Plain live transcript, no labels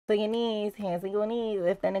to your knees, hands on your knees.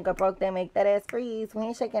 If that nigga broke, then make that ass freeze. We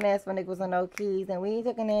ain't shaking ass for niggas with no keys, and we ain't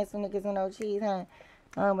shaking ass for niggas with no cheese, huh?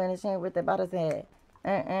 I'm in the chain with the bottle's head.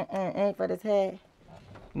 Ain't for this head.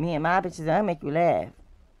 Me and my bitches, I'll make you laugh.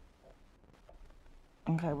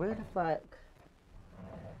 Okay, where the fuck?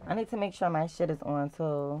 I need to make sure my shit is on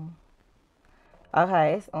too.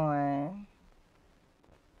 Okay, it's on.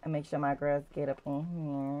 And make sure my girls get up in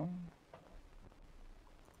here.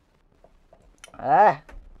 Ah.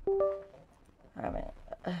 Alright.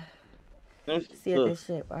 See if this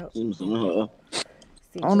shit works. I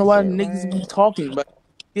don't know why niggas be talking, but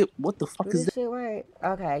what the fuck is this shit work?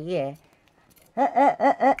 Okay, yeah.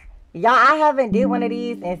 Y'all, I haven't did one of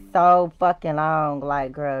these in so fucking long.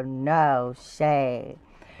 Like, girl, no shade.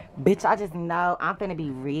 Bitch, I just know I'm finna be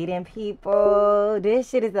reading people. This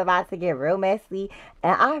shit is about to get real messy.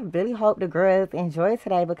 And I really hope the girls enjoy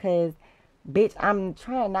today because, bitch, I'm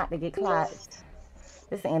trying not to get clocked.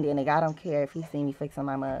 This is Indian nigga. I don't care if he see me fixing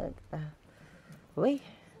my mug. Wait.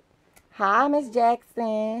 Hi, Miss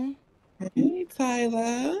Jackson. Hey,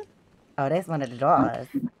 Tyler. Oh, that's one of the dogs.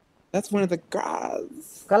 That's one of the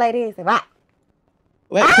girls. Go like this. What?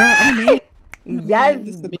 What, girl? I'm a man.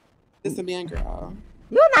 Yes. This a man, girl.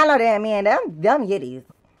 You not know that man. Them yitties.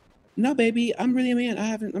 No, baby. I'm really a man.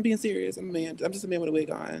 I'm being serious. I'm a man. I'm just a man with a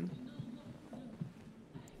wig on.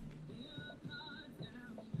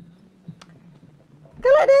 Go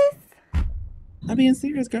like this. I'm being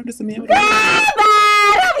serious, girl. I'm just a man with a wig on.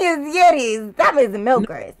 Them is yitties. Them is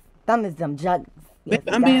milkers. Them is them jugs. Yes,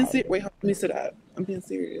 I'm being serious. Wait, let me sit up. I'm being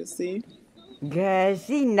serious. See? Girl,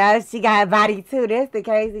 she knows she got a body too. That's the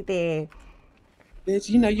crazy thing. Bitch,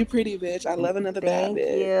 you know you pretty, bitch. I love another bad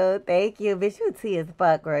bitch. Thank you, bitch. You T as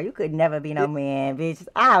fuck, girl. You could never be no man, bitch.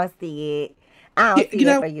 I don't see it. I don't see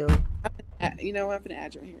it for you. You know, I'm gonna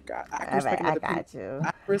add you in here, girl. I got you.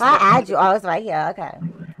 I add you. Oh, it's right here. Okay.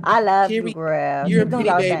 I love you, girl. You're a pretty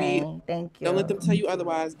baby. Thing. Thank you. Don't let them tell you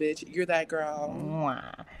otherwise, bitch. You're that girl.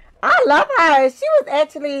 Mwah. I love her. She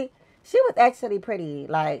was actually pretty.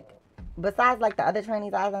 Like, besides like the other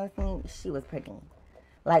trainees I was seen, she was pretty.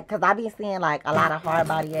 Like, cause I be seeing like a lot of hard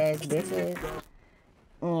body ass bitches,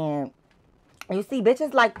 and you see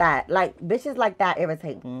bitches like that. Like bitches like that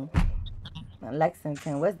irritate me.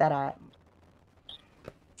 Lexington, where's that at?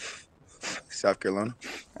 South Carolina.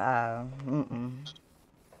 I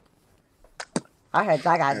heard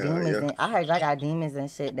y'all got demons. Yeah. I heard y'all got demons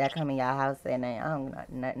and shit that come in y'all house, and I don't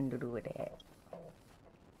got nothing to do with that.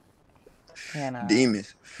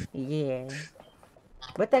 Demons. Yeah.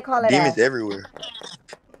 What they call it? Demons everywhere.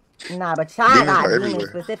 Nah, but y'all got demons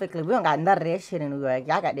specifically. We don't got none of that shit in New York.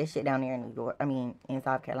 Y'all got this shit down there in New York. I mean, in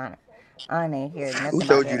South Carolina. I ain't hear nothing. Who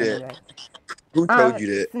told you that? Who told you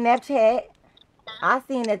that? Snapchat. I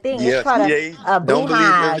seen the thing. Yeah, it's called a don't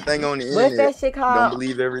believe everything on the internet. What's that shit called? Don't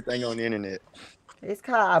believe everything on the internet. It's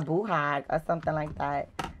called a boo-hag or something like that.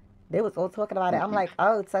 They was all talking about it. I'm like,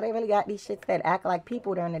 oh, so they really got these shits that act like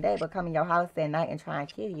people during the day, but come in your house at night and try and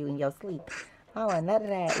kill you in your sleep. Oh, and none of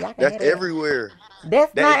that. Y'all can That's everywhere.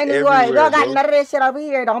 That's not in New York. Y'all got none of that shit over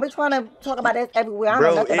here. Don't be trying to talk about this everywhere. I don't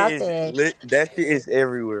know nothing about that. That shit is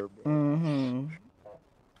everywhere, bro. Mm-hmm.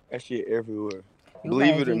 That shit everywhere. You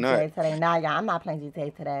believe it or GTA not. Today. Nah, y'all, I'm not playing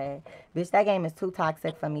GTA today. Bitch, that game is too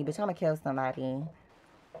toxic for me. Bitch, I'm gonna kill somebody.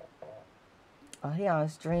 Oh, he on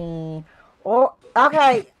stream. Oh,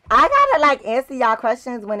 okay. I gotta like answer y'all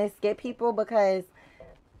questions when it skip people because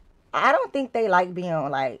I don't think they like being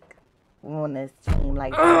like on this stream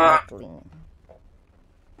like directly.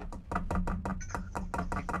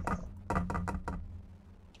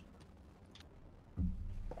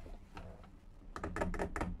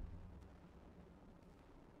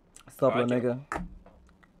 Sup, nigga?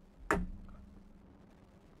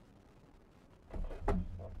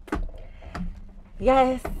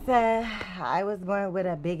 Yes, I was born with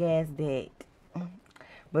a big ass dick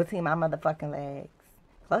between my motherfucking legs.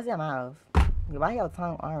 Close your mouth. Why your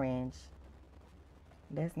tongue orange?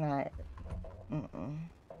 That's not.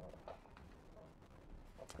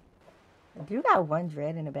 You got one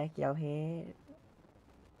dread in the back of your head.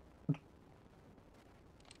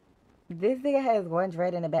 This nigga has one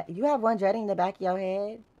dread in the back. You have one dread in the back of your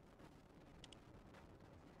head?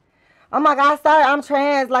 Oh my God, sir, I'm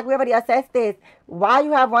trans. Like, we already assessed this. Why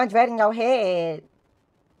you have one dread in your head?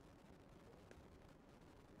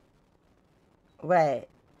 What?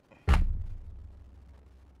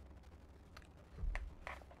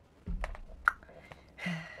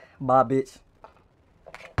 Bye, bitch.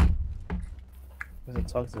 There's a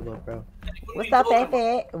toxic little bro. What's up,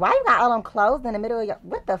 Fat? Why you got all them clothes in the middle of your...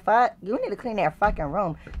 What the fuck? You need to clean that fucking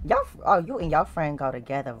room. You and your friend go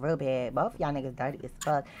together real bad. Both y'all niggas dirty as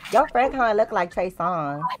fuck. Your friend kind of look like Trey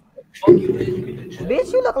Songz.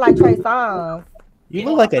 Bitch, you look like Trey Songz. You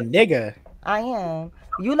look like a nigga. I am.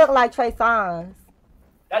 You look like Trey Songz.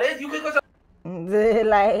 That is, you look like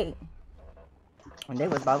like... When they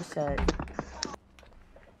was both shut.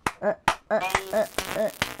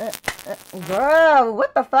 Girl,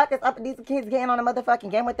 what the fuck is up with these kids getting on a motherfucking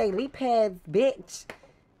game with their leap pads, bitch?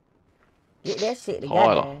 Get that shit together.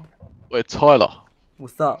 Tyler. Wait, Tyler.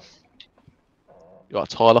 What's up? You are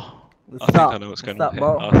Tyler? What's I think up? I know what's going What's on up,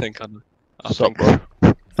 bro? here. I think I know. What's up, bro?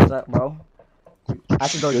 What's up, bro? I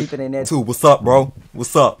can go deeper than that too. What's up, bro?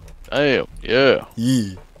 What's up? Damn, yeah.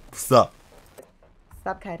 Yeah. What's up?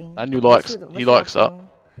 Stop cutting. And he likes that.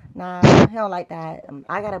 Nah, he don't like that.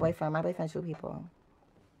 I got a boyfriend. My boyfriend shoot people.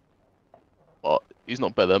 But he's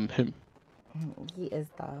not better than him. He is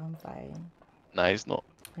though. I'm sorry. Nah, he's not.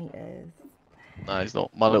 He is. Nah, he's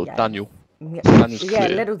not. My little Yes. Daniel. Yeah, Daniel's yeah,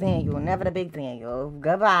 clear. little Daniel, never the big Daniel.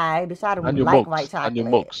 Goodbye. Bitch, I don't And your like mugs. white chocolate. And your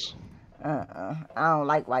mugs. I don't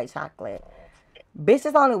like white chocolate. Bitch,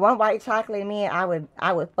 there's only one white chocolate man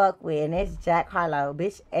I would fuck with, and it's Jack Harlow.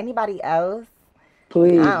 Bitch, anybody else?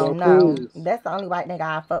 Please, I don't know. please. That's the only white nigga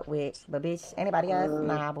I fuck with. But bitch, anybody else?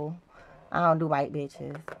 Nah, boo. I don't do white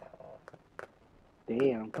bitches.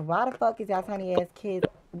 Damn. Why the fuck is y'all tiny ass kids?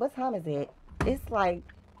 What time is it? It's like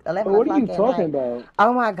 11 What o'clock are you at talking night. about?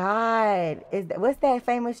 Oh my god. What's that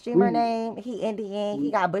famous streamer name? He Indian.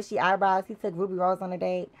 He got bushy eyebrows. He took Ruby Rose on a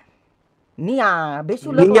date. Neon. Bitch,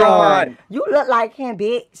 you look like him. You look like him,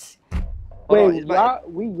 bitch. Wait,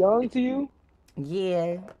 we young to you?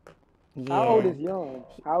 Yeah. How old is young?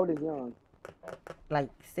 How old is young? Like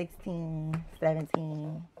 16,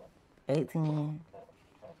 17, 18.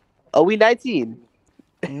 Oh, we 19.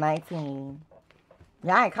 19.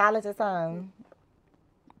 Y'all in college or something?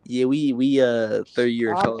 Yeah, we 3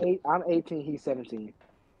 years old. I'm 18, he's 17.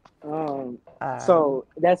 So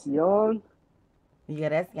that's young? Yeah,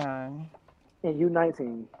 that's young. And you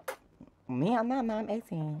 19. Me, I'm not. I'm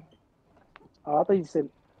 18. Oh, I thought you said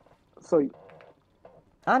so.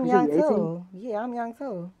 I'm you young said you're too. Yeah, I'm young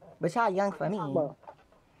too. But y'all young for me.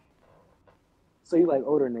 So you like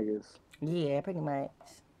older niggas? Yeah, pretty much.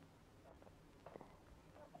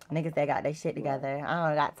 Niggas that got their shit together. I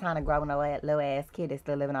don't got time to grow no little ass kid that's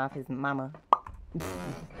still living off his mama.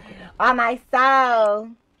 On my soul.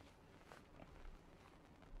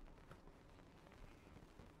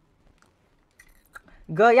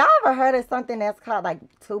 Girl, y'all ever heard of something that's called like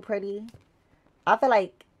Too Pretty? I feel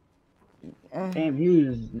like. Damn,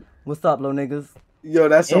 he What's up, little niggas? Yo,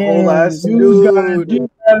 that's a whole ass dude.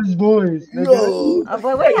 Deep ass voice. Yo. Oh,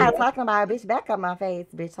 boy, what y'all talking about? Bitch, back up my face.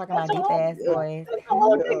 Bitch, talking about deep ass voice.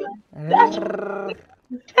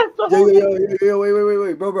 Yo,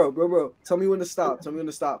 wait, bro. Tell me when to stop.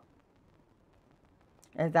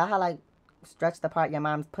 Is that how, like, stretched apart your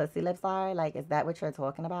mom's pussy lips are? Like, is that what you're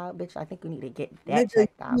talking about? Bitch, I think you need to get that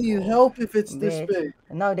checked out. You need help if it's this Bitch. big.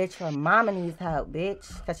 No, that your mama needs help,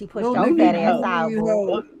 bitch. Because she pushed No, your nigga, fat you ass need out,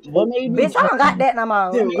 help. What made you bitch, I don't got that no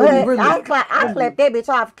more. Yeah, really. I slapped that bitch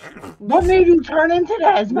off. What made you turn into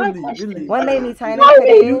that? Is my question. What made me turn What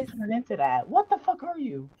into made you this? turn into that? What the fuck are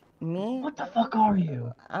you? Me? What the fuck are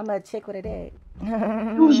you? I'm a chick with a dick.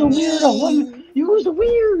 You was a weirdo. You was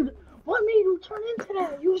weird. What made you turn into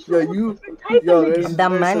that? You was a different type of nigga. The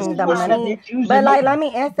money. But like, let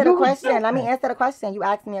me answer the question. You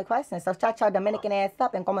asked me a question. So shut your Dominican ass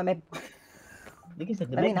up and come and make.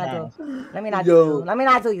 Let me not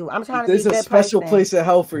do you. I'm trying to be a good person. There's a special place of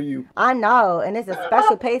hell for you. I know, and there's a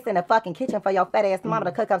special place in the fucking kitchen for your fat ass mama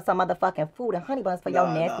to cook up some motherfucking food and honey buns for your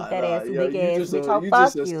nasty fat ass, you big ass bitch. Oh,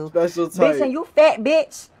 fuck you, bitch, and you fat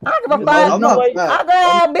bitch. I don't give a fuck.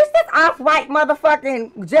 Bitch, this off-white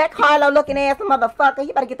motherfucking Jack Harlow looking ass motherfucker.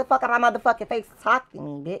 You better get the fuck out of my motherfucking face talking to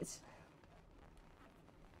me, bitch.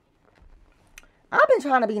 I've been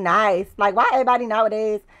trying to be nice. Like, why everybody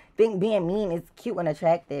nowadays think being mean is cute and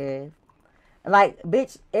attractive? Like,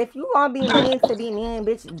 bitch, if you want to be mean to be mean,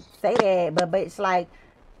 bitch, say that. But, bitch, like,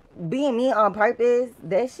 being mean on purpose,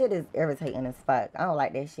 that shit is irritating as fuck. I don't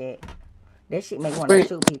like that shit. That shit make me want to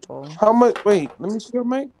shoot people. How much? Wait, let me see your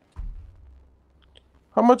mic.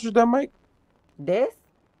 How much was that mic? This?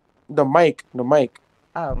 The mic.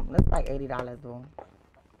 Oh, that's like $80, boo.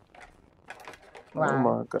 Why? Oh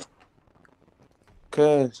my god.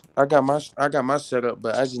 Cause I got my setup,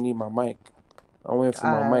 but I just need my mic. I went for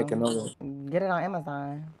my mic and all. Get it on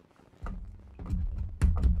Amazon.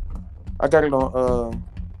 I got it on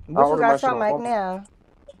What you got your mic now?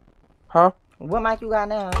 Huh? What mic you got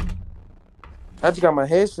now? I just got my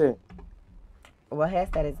headset. What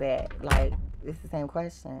headset is that? Like, it's the same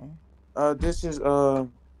question. This is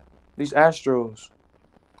these Astros.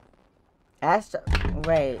 Astro.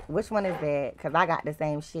 Wait, which one is that? Cause I got the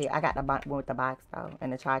same shit. I got the one with the box though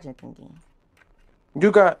and the charging thingy.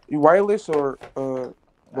 You got wireless or the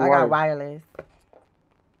I got wire? wireless.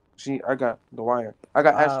 See, I got the wire. I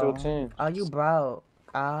got Astro Oh, 10. oh, you broke.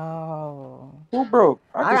 Oh, Who broke?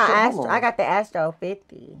 I I can got show. Hold Astro. I on. got the Astro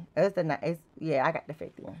 50. It's the it's yeah. I got the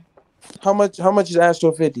 50. How much? How much is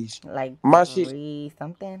Astro 50s? Like My shit 3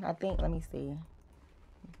 something. I think. Let me see.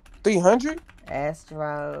 300.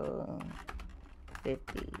 Astro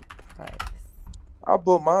 50 price. I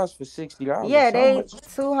bought mine for $60. Yeah, How they much?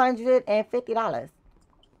 $250.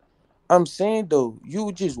 I'm saying though,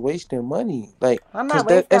 you just wasting money. Like, I'm cause not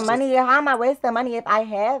wasting that's just, money. How am I wasting money if I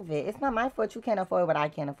have it? It's not my fault you can't afford what I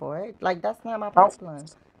can't afford. Like that's not my how problem.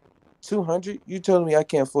 200. You telling me I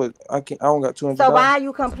can't afford? I can't. I don't got two hundred So why dollars. are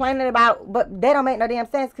you complaining about? But they don't make no damn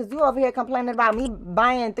sense because you over here complaining about me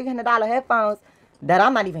buying $300 headphones that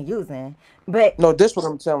I'm not even using. But No, this what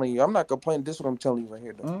I'm telling you. I'm not complaining. This what I'm telling you right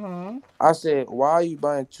here though. mm-hmm, I said, why are you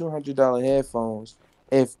buying $200 headphones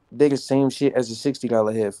if they the same shit as the $60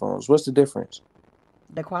 headphones? What's the difference?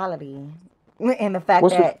 the quality and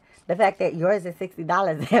What's the the fact that yours is $60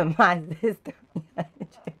 and mine is 300.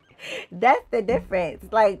 That's the difference.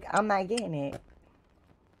 Like I'm not getting it.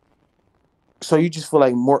 So you just feel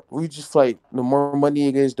like more? You just feel like the more money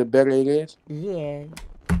it is, the better it is. Yeah,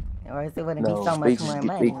 or else it wouldn't be No, so much more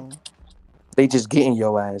money. they just getting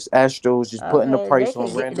your ass. Astros just putting the Okay, price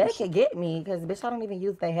on random they shit. could get me because bitch I don't even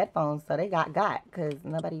use their headphones, so they got because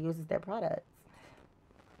nobody uses their products.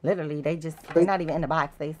 Literally, they're They, not even in the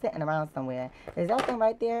box. They sitting around somewhere. Is that thing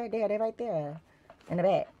right there? There, they right there, in the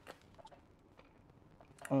back,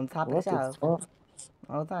 on top of the what the shelf, fuck?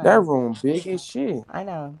 all the That time. room big as shit. I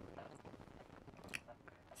know.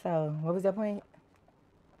 So, what was your point?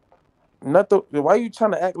 Nothing. Why you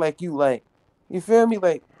trying to act like you like? You feel me?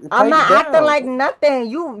 Like I'm pipe not acting down, like nothing.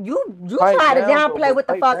 You pipe tried to down though. downplay But what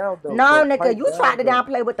the pipe fuck. down though. No, But nigga, pipe you tried down to though.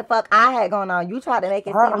 downplay what the fuck I had going on. You tried to make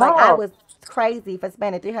it seem like I How? was crazy for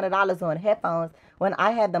spending $300 on headphones when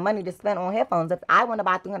I had the money to spend on headphones. If I want to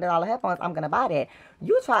buy $300 headphones, I'm gonna buy that.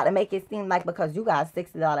 You tried to make it seem like because you got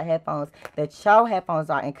 $60 headphones that your headphones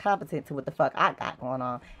are incompetent to what the fuck I got going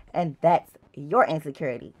on, and that's your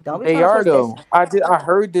insecurity. Don't be They trying to are twist this. though. I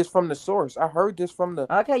heard this from the source. I heard this from the.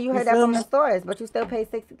 Okay, you You heard that feel from me? the stores, but you still paid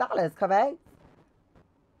 $60, correct?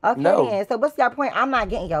 Okay No, then. So what's your point? I'm not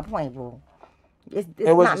getting your point, boo. it It's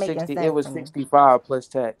not wasn't making 60. It sense was to me. 65 plus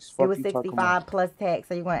tax. It Fuck was you talking about? 65 plus tax,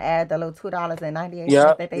 so you're gonna add the little $2.98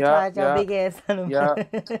 Yeah, that they yeah, charge your yeah, big ass on them. yeah.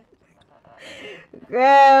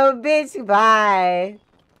 Girl, bitch, bye.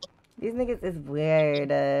 These niggas is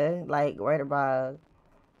weird. Like, word about.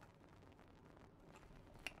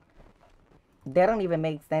 That don't even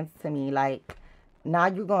make sense to me. Like, now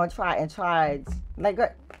you gonna try and charge. Like,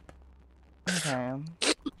 okay.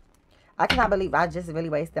 I cannot believe I just really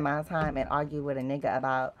wasted my time and argued with a nigga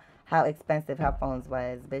about how expensive headphones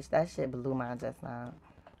was. Bitch, that shit blew my just now.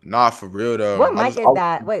 Nah, for real though. What mic is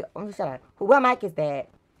that? Wait, let me shut up. What mic is that?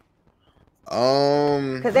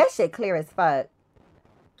 Cause that shit clear as fuck.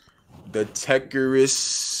 The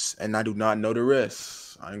Techerist, and I do not know the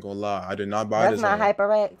rest. I ain't gonna lie. I did not buy That's this not one.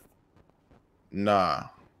 HyperX. Nah.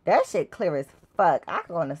 That shit clear as fuck. I could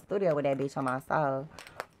go in the studio with that bitch on my soul.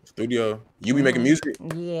 Studio. You be making music?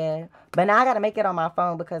 Yeah. But now I gotta make it on my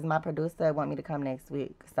phone because my producer want me to come next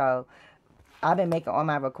week. So I've been making all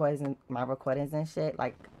my recordings and shit,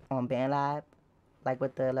 like on BandLab, like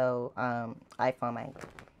with the little iPhone mic.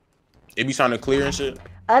 It be sounding clear and shit?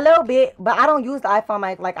 A little bit, but I don't use the iPhone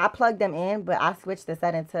mic. Like I plug them in, but I switch the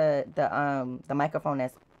setting to the microphone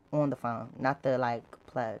that's on the phone, not the like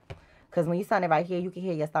plug. Cause when you sound it right here, you can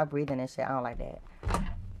hear yourself breathing and shit. I don't like that.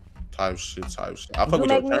 Type shit. I fuck You with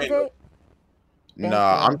make your chain though. music? Thank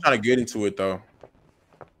Nah, I'm you. trying to get into it though.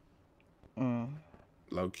 Mm.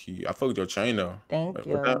 Low key. I fuck with your chain though. Thank What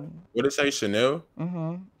you. it say, Chanel?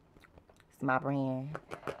 It's my brand.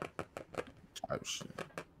 Type shit.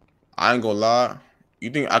 I ain't gonna lie. You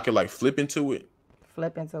think I could like flip into it?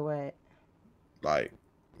 Flip into what?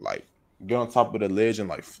 Like get on top of the ledge and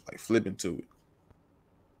like flip into it.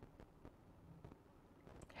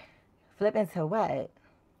 Flip into what?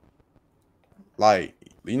 Like,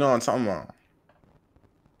 you know what I'm talking about?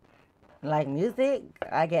 Like music,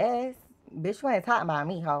 I guess. Bitch, you ain't talking about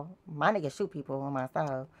me, ho. My nigga shoot people on my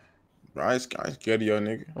style. Bro, I ain't scared of your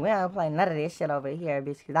nigga. We don't play none of this shit over here,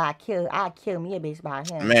 bitch. Cause I kill me a bitch by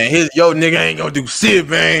him. Man, yo nigga ain't gonna do shit,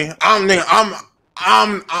 man. I'm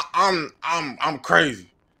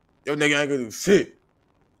crazy. Yo nigga ain't gonna do shit.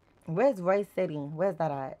 Where's Royce City? Where's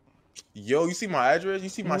that at? Yo, you see my address? You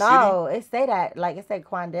see my city? No, it say that. Like, it said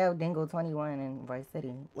Quandale Dingle 21 in Roy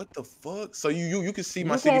City. What the fuck? So you can see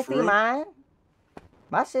my You city can't for see real? mine?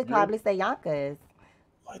 My shit Really? probably say Yonkers.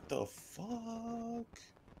 What the fuck?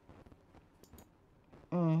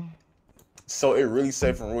 Mm, So it really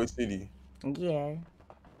say from Roy City. yeah.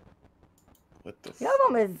 What the Your fuck?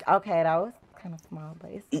 room is okay, though. It's kind of small,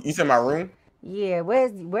 but it's You said my room? yeah. Where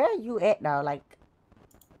are you at, though? Like,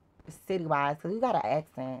 city-wise? Because you got an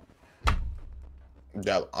accent.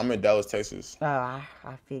 I'm in Dallas, Texas. Oh, I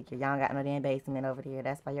figure. Y'all don't got no damn basement over there.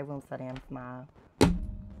 That's why your room's so damn small.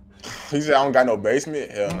 He said I don't got no basement?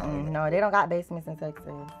 Hell no. No, they don't got basements in Texas.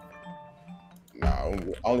 Nah,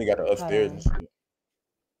 I only got the upstairs and shit.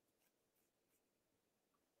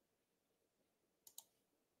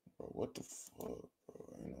 Bro, what the fuck,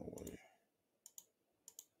 bro? Ain't no way.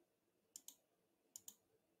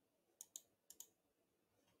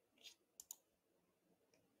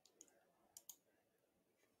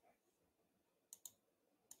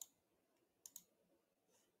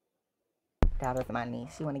 That was my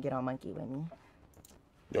niece. She want to get on monkey with me.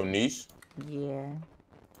 Your niece? Yeah.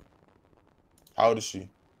 How old is she?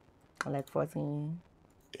 Like 14.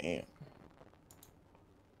 Damn.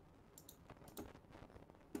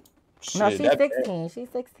 No, Shit, she's 16. She's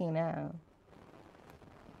 16 now.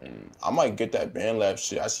 I might get that BandLab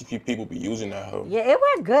shit. I see people be using that hoe. Yeah, it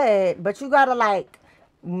worked good, but you gotta like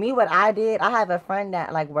me. What I did, I have a friend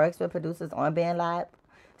that like works with producers on BandLab.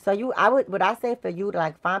 So would I say for you to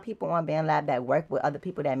like find people on BandLab that work with other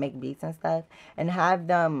people that make beats and stuff, and have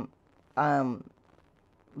them,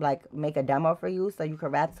 like make a demo for you so you can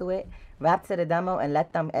rap to the demo, and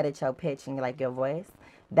let them edit your pitch and like your voice.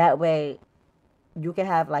 That way, you can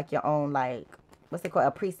have like your own like what's it called,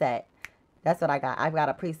 a preset. That's what I got. I've got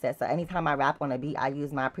a preset. So anytime I rap on a beat, I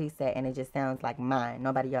use my preset and it just sounds like mine.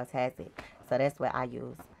 Nobody else has it. So that's what I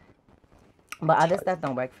use. But other stuff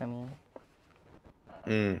don't work for me.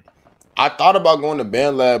 I thought about going to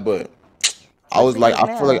BandLab, but I was like,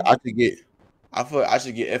 I feel like I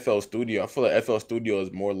should get FL Studio. I feel like FL Studio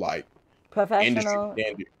is more like industry Professional.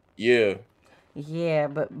 standard. Yeah. Yeah,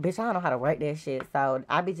 but bitch, I don't know how to work that shit. So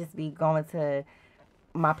I be just be going to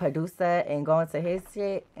my producer and going to his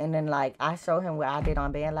shit, and then like I show him what I did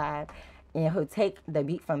on BandLab, and he'll take the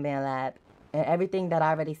beat from BandLab and everything that I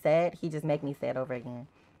already said, he just make me say it over again.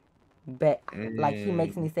 But like he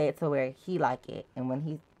makes me say it to where he like it, and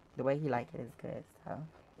when the way he like it is good. So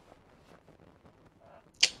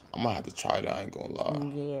I'm gonna have to try that. I ain't gonna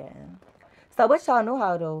lie. yeah. So what's y'all new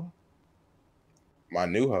hoe do? My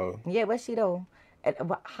new hoe. Yeah, what she do? And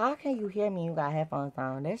how can you hear me? You got headphones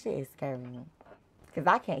on. That shit is scary. Cause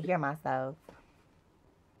I can't hear myself.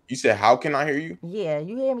 You said, how can I hear you? Yeah,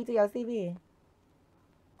 you hear me through your TV.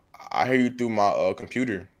 I hear you through my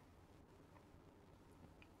computer.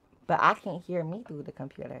 But I can't hear me through the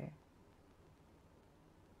computer.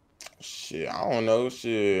 Shit, I don't know.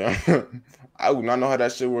 Shit, I do not know how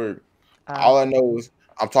that shit work. Oh, All I know is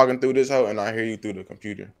I'm talking through this hoe and I hear you through the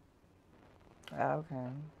computer. okay.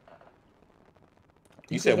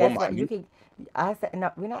 You said what, my new? I said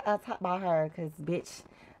no. We're not gonna talk about her, cause bitch.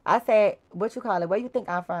 I said what you call it? Where you think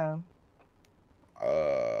I'm from?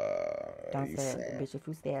 Don't You say from? it, bitch. If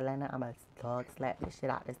you say Atlanta, I'ma dog slap the shit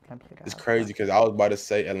out this computer. It's crazy because I was about to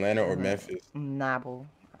say Atlanta or Mm-hmm. Memphis. Nah, boo.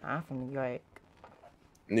 I'm from New York.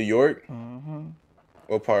 New York? Mm-hmm.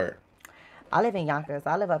 What part? I live in Yonkers.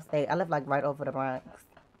 I live upstate. I live like right over the Bronx.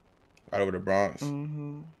 Right over the Bronx.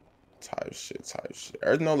 Mm-hmm. Type shit.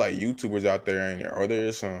 There's no like YouTubers out there, ain't there? Or there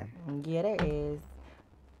is some. Yeah, there is.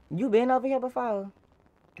 You been over here before?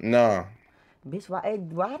 Nah. Bitch,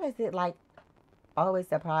 why does it like always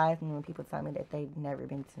surprise me when people tell me that they've never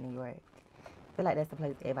been to New York? I feel like that's the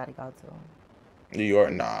place everybody go to. New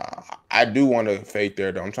York? Nah. I do want to fade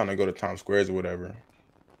there though. I'm trying to go to Times Square or whatever.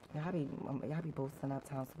 Y'all be boosting up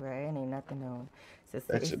Times Square. It ain't nothing new.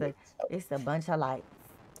 That It's a bunch of lights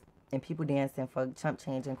and people dancing for chump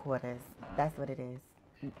change and quarters. That's what it is.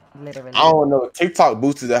 Literally. I don't know. TikTok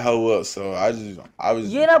boosted that hoe up, so I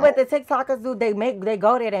was. You know what the TikTokers do? They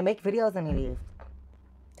go there, they make videos and they leave.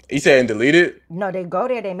 You saying delete it? No, they go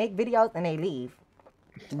there, they make videos and they leave.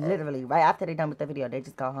 Literally, right after they done with the video, they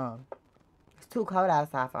just go home. It's too cold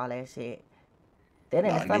outside for all that shit. Then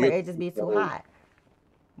in the summer, it just be too hot.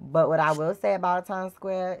 But what I will say about Times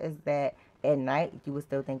Square is that at night, you would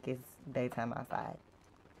still think it's daytime outside.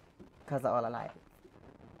 Because of all the lights.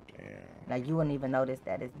 Damn. Like, you wouldn't even notice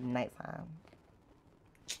that it's nighttime.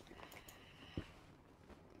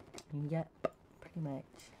 Yep, pretty much.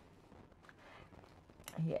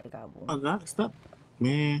 He had to go, boom. Oh, God, stop.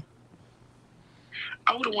 Man.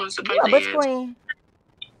 I would have wanted to play You a butch dance. queen?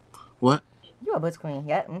 What? You a butch queen.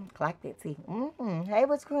 Yep. Clocked it, too. Hey,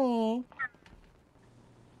 butch queen.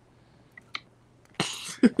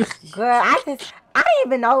 Girl, I didn't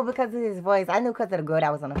even know because of his voice. I knew because of the girl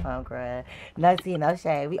that was on the phone, girl. No tea, no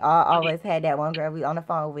shade. We all always had that one girl we on the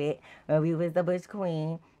phone with when we was the butch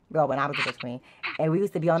queen. Girl, when I was the butch queen. And we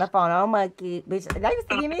used to be on the phone on Monkey. Bitch, that used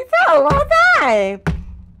to be me too the whole time.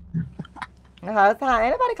 The whole time.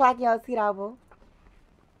 Ain't nobody clocking your tea, double.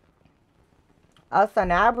 Oh, so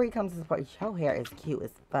now Bree comes to support. Your hair is cute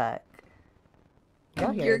as fuck.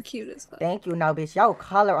 You're cute as fuck. Thank you. No, bitch. Your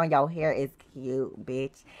color on your hair is cute,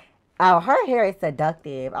 bitch. Oh, her hair is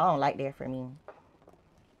seductive. I don't like that for me.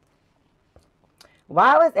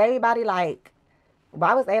 Why was everybody like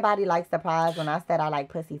surprised when I said I like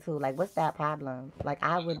pussy too? Like, what's that problem? Like,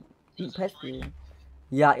 I would eat pussy.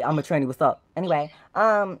 Yeah, I'm a tranny. What's up? Anyway,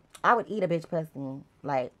 I would eat a bitch pussy.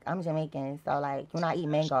 Like, I'm Jamaican, so like when I eat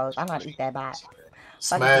mangoes, I know how to eat that box.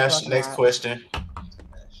 Smash. Next question.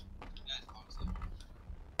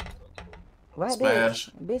 What, Smash.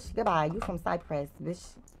 Bitch, goodbye. You from Cyprus, bitch.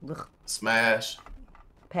 Ugh. Smash.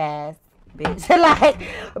 Pass, bitch. Like,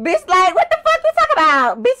 bitch, like, what the fuck you talking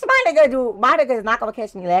about? Bitch, my nigga is not gonna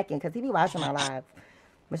catch me lacking because he be watching my live.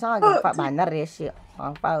 Bitch, I don't give a fuck about none of this shit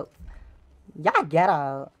on folks. Y'all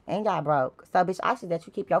ghetto and y'all broke. So, bitch, I should that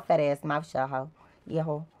you keep your fat ass mouth shut, ho. Yeah,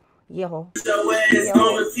 ho. Yeah, ho. Yeah,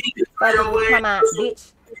 ho. Fuck you talking about,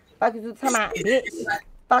 bitch. Fuck you talking about, bitch.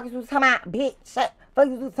 Fuck you talking about, bitch. Fuck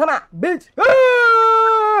you talking about, bitch.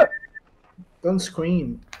 Ah! Don't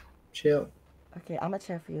scream. Chill. Okay, I'm gonna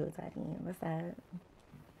chill for you, Daddy. What's that?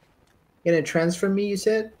 You gonna transfer me, you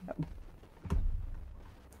said?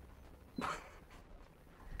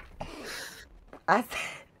 I said...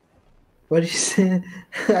 What did you say?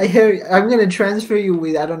 I hear. I'm gonna transfer you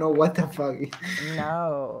with I don't know what the fuck.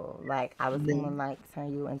 No, like I was gonna like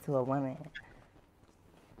turn you into a woman.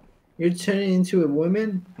 You're turning into a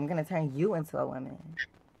woman? I'm gonna turn you into a woman.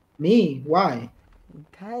 Me? Why?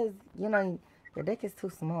 Because you know your dick is too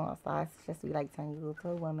small, so I suggest we like turn you into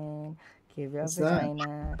a woman. Give your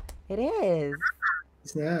vagina. It is.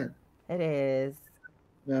 It's not. It is.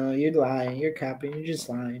 No, you're lying. You're capping. You're just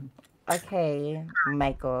lying. Okay,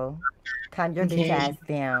 Michael. Calm your bitch ass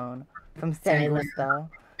down from San Gusto.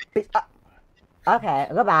 Bitch, okay,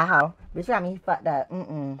 goodbye, ho. Bitch, you got me fucked up.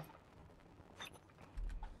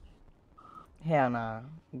 Hell nah.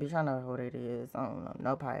 Bitch, I know who it is. I don't know.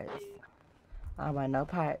 No parts. I want no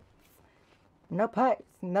parts. No parts.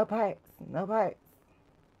 No parts. No parts.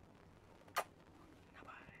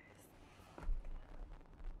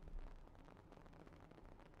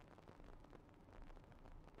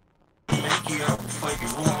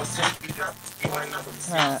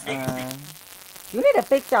 You need to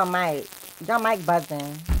fix your mic. Your mic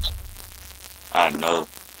buzzing. I know.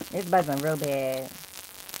 It's buzzing real bad.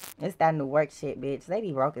 It's that New York shit, bitch. They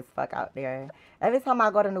be broke as fuck out there. Every time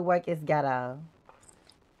I go to New York, it's ghetto.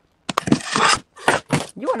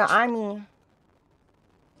 You in the army?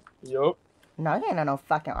 Yup. No, you ain't in no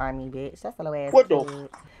fucking army, bitch. That's a little ass What kid.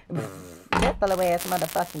 That's a little ass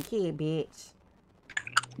motherfucking kid, bitch.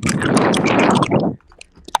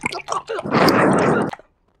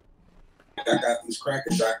 I got these cracker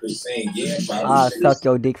doctors saying, yeah, I'll suck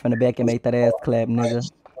your dick from the back and make that ass clap, nigga.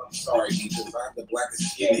 I'm sorry, because I'm the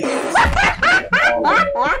blackest kid. Bitch,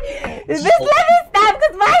 let me stop,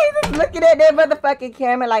 because why are you just looking at that motherfucking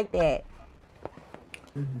camera like that?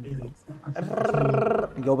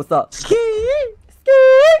 Yo, what's up? Ski!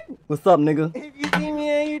 What's up, nigga? If you see me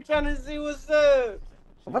and you trying to see what's up.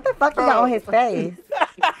 What the fuck you got on his face?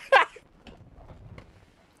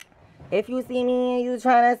 If you see me and you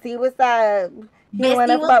trying to see what's up, you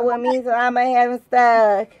wanna fuck with me, so I'ma have him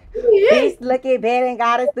stuck. Bitch looking bad and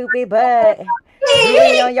got a stupid butt.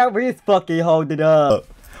 You on your wrist, fucking hold it up.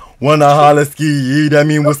 Wanna holler ski, that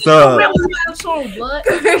mean what's up? That's a nigga.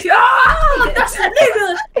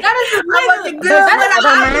 That is a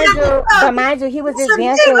nigga. But mind you, he was just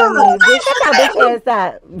dancing with me. Bitch, shut your bitch ass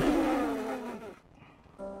up.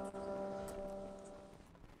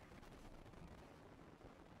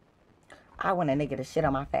 I want a nigga to shit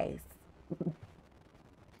on my face.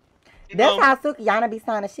 That's how Sukiyana be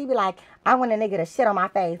signing. She be like, I want a nigga to shit on my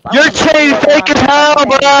face. Your chain fake as hell,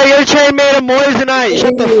 bro. Your chain made a moissanite.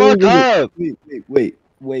 Shut the fuck up.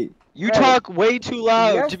 Wait. You talk way too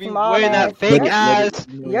loud to be wearing that fake ass.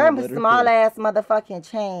 Your small ass motherfucking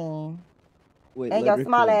chain. And your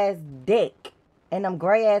small ass dick. And them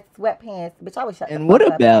gray ass sweatpants. Bitch, I would shut the fuck up. And what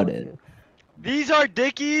about it? These are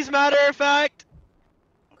dickies, matter of fact.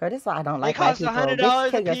 Girl, this is why I don't like white people. $100 bitch,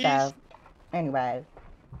 kill yourself. Anyway.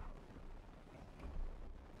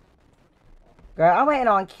 Girl, I'm waiting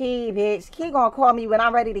on Key, bitch. Key gonna call me when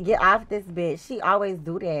I'm ready to get off this bitch. She always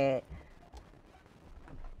do that.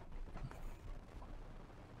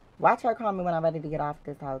 Watch her call me when I'm ready to get off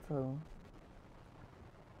this house, too.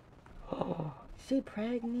 She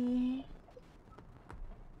pregnant.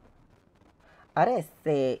 Oh, that's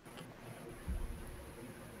sick.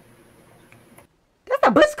 That's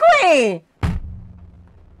a Butch Queen.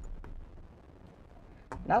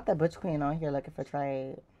 Not the Butch Queen on here looking for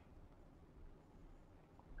trade.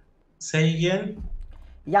 Say again?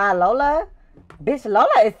 Y'all, Lola? Bitch,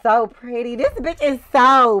 Lola is so pretty. This bitch is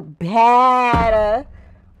so bad.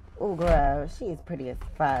 Oh, girl, she is pretty as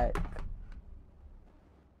fuck.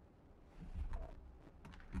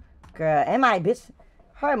 Girl, and my bitch,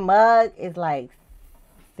 her mug is like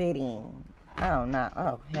sitting. I don't know.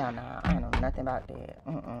 Oh, hell no. I don't know nothing about that.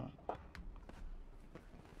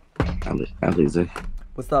 Alexa.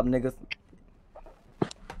 What's up, niggas?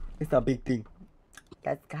 It's a big thing.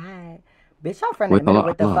 That's God. Bitch, y'all friend in the middle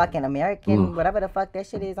with the fucking American, whatever the fuck that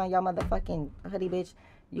shit is on your motherfucking hoodie, bitch.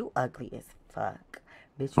 You ugly as fuck.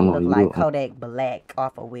 Bitch, you look like Kodak Black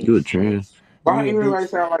off of Wish. You a trans? Why you really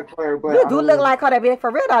sound like Claire Black? You do look like Kodak Black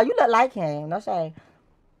for real though. You look like him. No shade.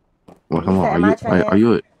 Well, come on. Are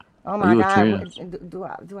you Oh my God. trans? Do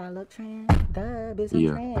I look trans? Duh, bitch,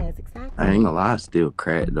 I'm trans. Exactly. I ain't gonna lie, I still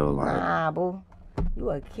crack though. Like, nah, boo. You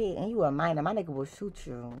a kid and you a minor. My nigga will shoot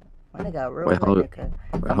you. My nigga a real nigga.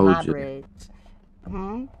 Hold you. Bridge.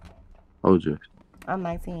 Hold you. I'm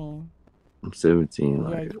 19. I'm 17. Yeah,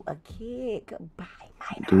 like, you a kid. Goodbye,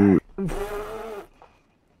 minor. Dude.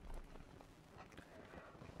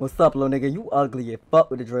 What's up, little nigga? You ugly as fuck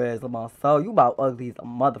with the dreads on my soul. You about ugly as a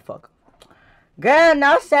motherfucker. Girl,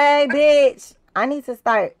 no shade, bitch. I need to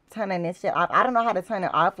start turning this shit off. I don't know how to turn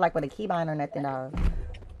it off like with a keybind or nothing though.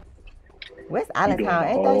 Where's Allentown?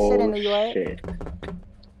 Ain't that shit in New York? Shit.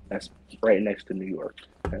 That's right next to New York,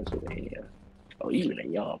 Pennsylvania. Oh, you in a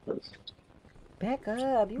young place. Back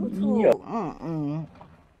up, you too.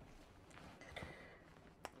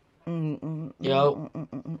 Yo.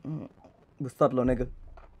 What's up, little nigga?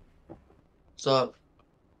 What's up?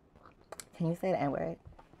 Can you say the N-word?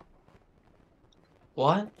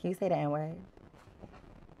 What? Can you say the N-word?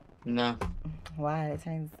 No. Why? It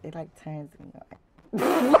turns me on.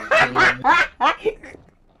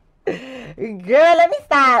 Girl, let me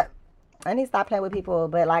stop. I need to stop playing with people,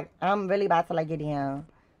 but like I'm really about to like get down.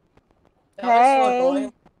 Hey.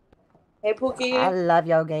 Hey, Pookie. I love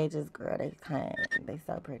your gauges, girl. They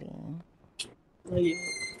so pretty.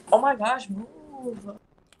 Oh my gosh, move.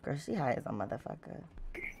 Girl, she high as a motherfucker.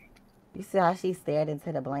 You see how she stared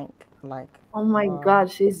into the blank? Like, oh my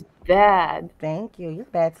God, she's bad. Thank you. You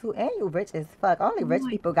bad too. And you rich as fuck. Only rich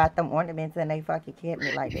people got them ornaments in they fucking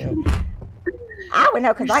cabinet like that. I would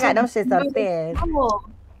know because I got them shits upstairs.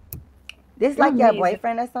 This like your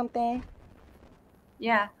boyfriend or something?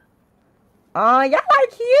 Yeah. Oh, y'all like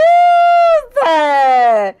cute.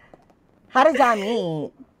 How did y'all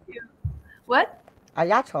meet? What? Are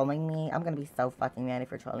y'all trolling me? I'm gonna be so fucking mad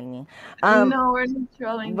if you're trolling me. No, we're not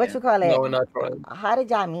trolling. What you call it? No, we're not trolling. How did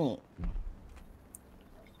y'all meet?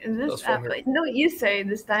 Is this no, you say it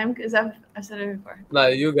this time because I've said it before. Nah,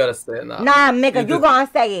 you gotta say it now. Nah, nigga, you gonna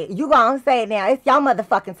say it. You gonna say it now. It's your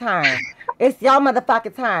motherfucking turn. It's your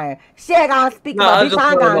motherfucking turn. She ain't gonna speak about bitch.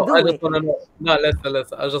 I'm gonna do it. I just wanna know. No,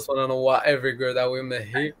 listen. I just wanna know why every girl that we met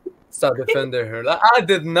here start defending her. Like, I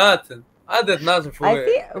did nothing. For her.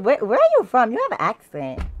 See, where are you from? You have an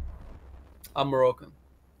accent. I'm Moroccan.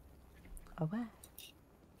 Oh, what?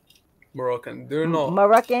 Moroccan. Do you know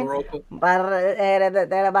Moroccan? Morocco? That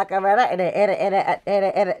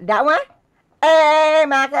one? Hey,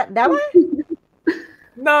 Maka, that one?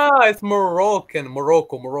 No, it's Moroccan.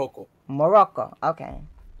 Morocco. Morocco. Okay.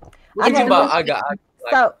 What do you mean by I got like,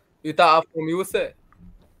 so you thought I'm from USA?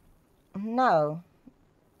 No.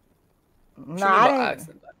 No, I didn't.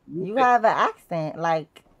 Accent? You have an accent,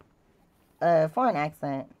 like a foreign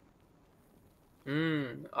accent.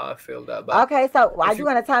 I feel that. But okay, so are you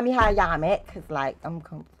gonna tell me how y'all met? Cause like I'm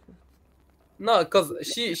confused. No, cause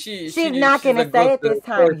she's not gonna say it this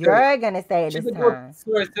time. You're gonna say it this time.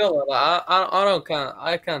 Storyteller.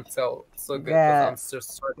 I can't tell so good because I'm still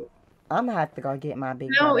struggling. I'm gonna have to go get my big.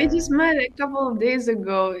 No, we just met a couple of days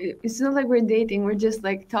ago. It's not like we're dating. We're just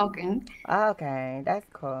like talking. Okay, that's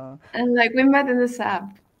cool. And like we met in this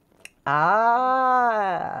app.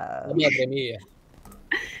 Ah.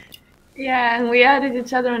 Yeah, and we added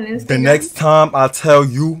each other on Instagram. The next time I tell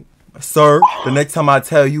you, sir,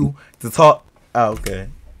 to talk. Oh, okay.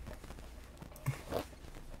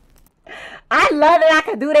 I love that I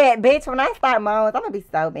can do that, bitch. When I start moans, I'm gonna be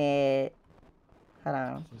so mad. Hold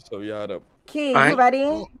on. So y'all up. Key, you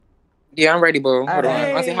ready? Yeah, I'm ready, boo. Hold on.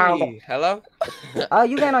 Right. I see how. Hey, hello? Oh,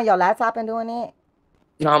 you getting on your laptop and doing it?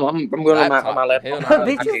 No, I'm going on my laptop. Hell no.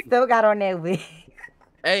 Bitch, you still got on that wig.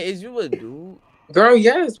 Hey, is you a dude? Girl,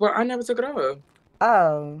 yes. Well, I never took it off.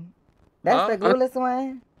 Oh. That's the glueless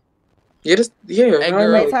one? Yeah, yeah. Hey,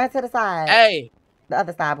 girl. Wait, turn to the side. Hey. The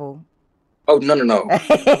other side, boo. Oh, no.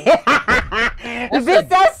 Bitch,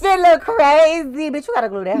 that shit look crazy. Bitch, you gotta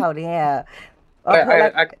glue that hoe down. Or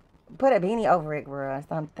put a beanie over it, bro, or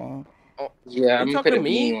something. Oh, yeah, I'm gonna put a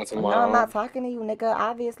beanie on tomorrow. No, I'm not talking to you, nigga.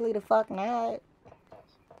 Obviously, the fuck not.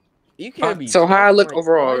 You can't be. So how I look like,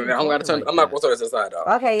 overall? I'm not gonna turn to the side though.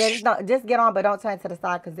 Okay, yeah, just get on, but don't turn to the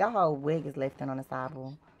side, cause your whole wig is lifting on the side,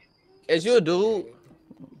 boo. Is you a dude?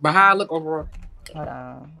 But how I look overall? Hold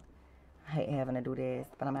on. I hate having to do this,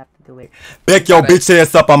 but I'm gonna have to do it. Back your bitch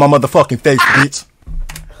ass up on my motherfucking face, bitch.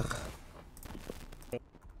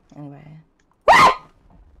 Anyway.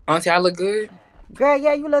 Auntie, I look good? Girl,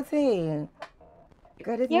 yeah, you look too.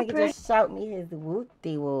 Girl, this nigga just shout me his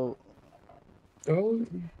whoop-de-whoop. Oh.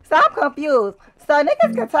 So I'm confused. So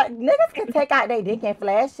niggas can take out their dick and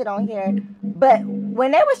flash shit on here, but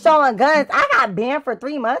when they was showing guns, I got banned for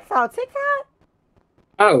 3 months on TikTok.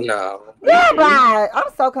 Oh no. Yeah, but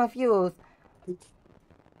I'm so confused.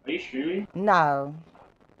 Are you streaming? No.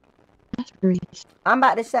 I'm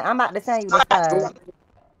about to send you the stuff.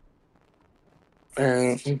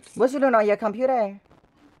 What you doing on your computer?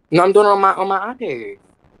 No, I'm doing it on my iPad.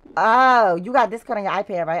 Oh, you got Discord on your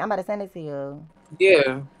iPad, right? I'm about to send it to you.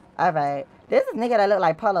 Yeah. All right. This is nigga that look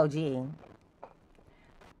like Polo G.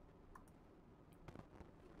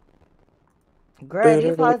 Girl,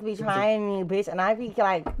 these supposed to be trying me, bitch, and I be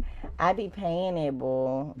like, I be paying it,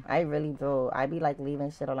 boo. I really do. I be like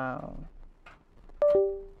leaving shit alone.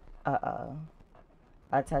 Uh-oh.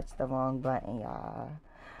 I touched the wrong button, y'all.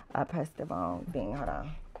 I pressed the wrong thing. Hold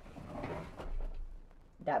on.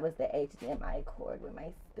 That was the HDMI cord with my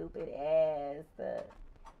stupid ass.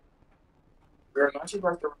 Girl, not you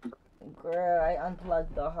pressed the wrong button. Girl, I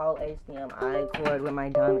unplugged the whole HDMI cord with my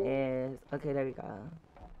dumb ass. Okay, there we go.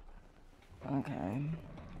 Okay.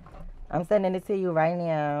 I'm sending it to you right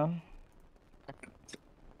now.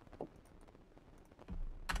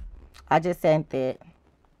 I just sent it.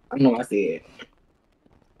 I know I see it.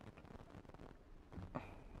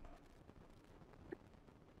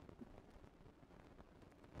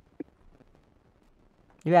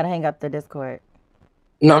 You gotta hang up the Discord.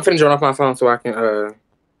 No, I'm finna join off my phone so I can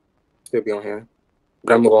still be on here.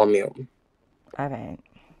 But I'm gonna go on mute. Alright.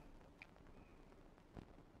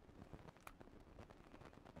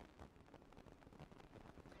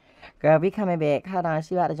 Girl, we coming back. Hold on,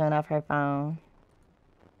 she about to join off her phone.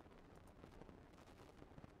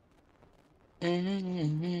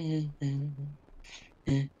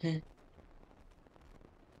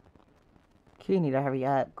 You need to hurry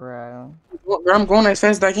up, girl. Well, girl, I'm going as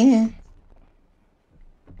fast as I can.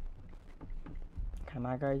 Come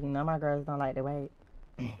on, girl. You know my girls don't like to wait.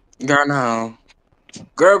 Girl, no.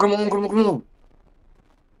 Girl, come on.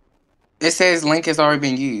 It says link has already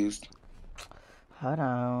been used. Hold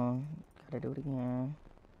on. Gotta do it again.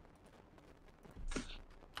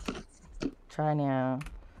 Try now.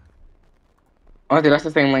 Okay, that's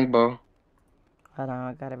the same link, bro. Hold on.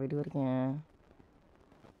 I gotta redo it again.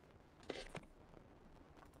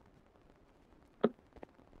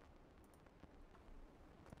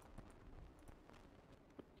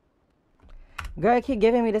 Girl, keep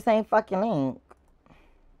giving me the same fucking link.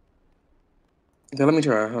 Okay, let me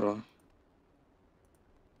try. Hold on.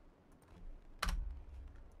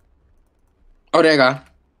 Oh, there you go.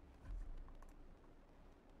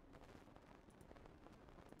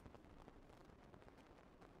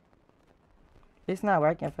 It's not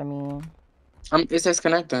working for me. It says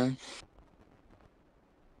connecting.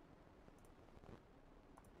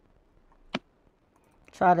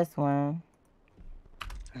 Try this one.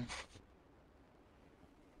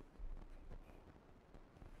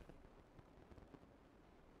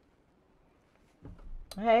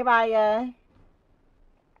 Hey, Raya.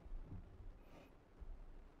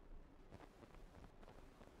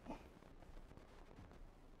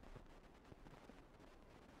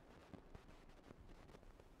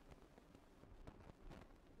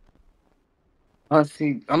 Let's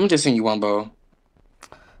see. I'm just sending you one, bro.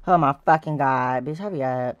 Oh my fucking god, bitch, hurry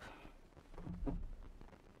up.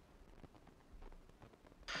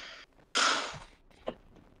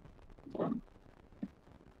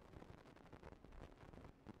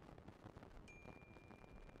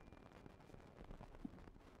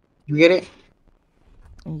 You get it?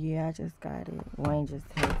 Yeah, I just got it. Wayne just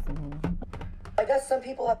texted me. I guess some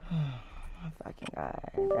people have. Oh my fucking god.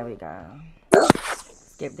 There we go.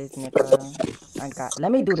 skip this nigga.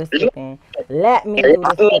 Let me do the skipping. Let me do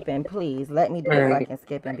the skipping, please. Let me do the fucking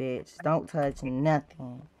skipping, bitch. Don't touch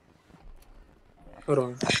nothing. Hold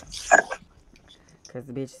on. Cause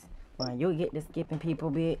bitch, when you get to skipping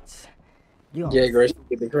people, bitch, you don't Yeah, girl, she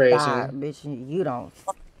get the stop, crashing. bitch. You don't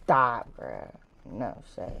stop, girl. No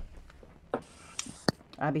shit.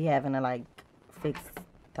 I be having to like fix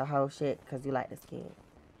the whole shit cause you like to skip.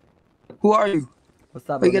 Who are you? What's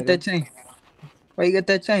up, Where you little get that nigga? chain? Where you get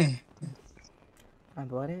that chain? I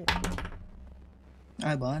bought it.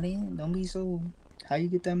 I bought it. Don't be so. How you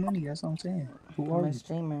get that money? That's what I'm saying. Who I'm are a you?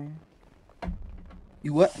 streamer.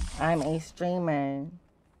 You what? I'm a streamer.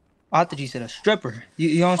 I thought you said a stripper.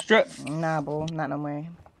 You don't strip? Nah, boo, not no more.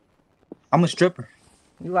 I'm a stripper.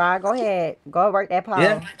 You are. Go ahead. Go work that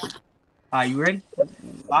Yeah. pole. Are you ready?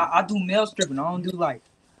 I do male stripping. I don't do like.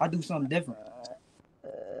 I do something different.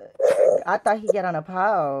 I thought he got on a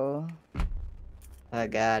pole. I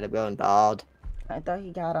got it, bro, dog. I thought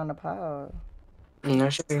he got on the pole. No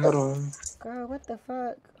shit, hold on. Girl, what the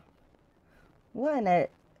fuck? What in that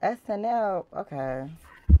SNL? Okay.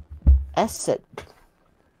 That's it.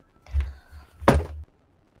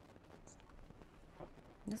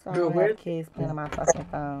 That's why I Girl, don't where? have kids playing on my fucking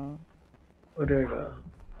phone. Oh, there you go.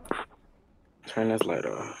 Turn this light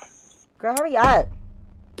off. Girl, hurry up.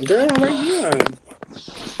 Girl, I'm right here.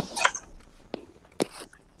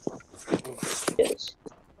 Yes.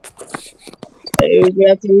 Hey, we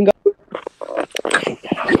have to go.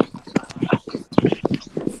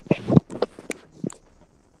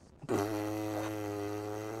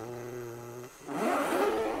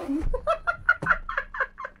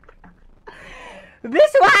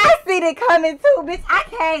 Bitch, why I see it coming too? Bitch, I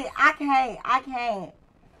can't.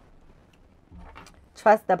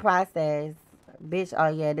 Trust the process. Bitch, oh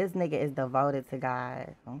yeah, this nigga is devoted to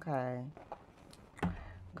God. Okay.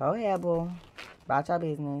 Go ahead, boo. About your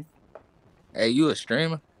business. Hey, you a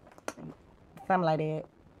streamer? Something like that.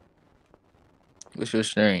 What's your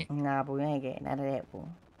stream? Nah, boo, you ain't getting none of that, boo.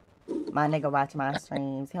 My nigga watch my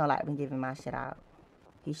streams. He don't like me giving my shit out.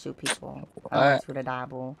 He shoot people. I don't want you to die,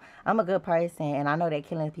 boo. I'm a good person, and I know that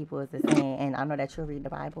killing people is a sin, and I know that you read the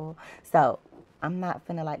Bible. So, I'm not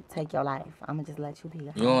finna, like, take your life. I'm gonna just let you be.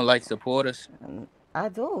 Okay? You don't like supporters? I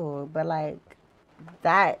do, but, like,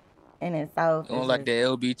 that in itself You is don't like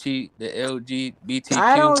just... the LGBTQ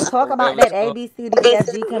I don't talk or about whatever that it's called?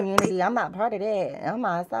 ABCDEFG community. I'm not part of that. I'm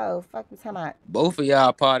myself. Fuck you talking about. Both of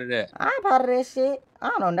y'all part of that. I ain't part of that shit. I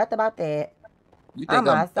don't know nothing about that. You I'm think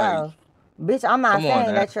I'm myself. Bitch, I'm not come on saying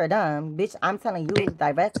now. that you're dumb. Bitch, I'm telling you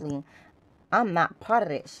directly. I'm not part of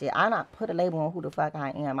that shit. I not put a label on who the fuck I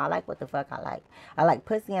am. I like what the fuck I like. I like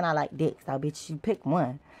pussy and I like dick. So, bitch, you pick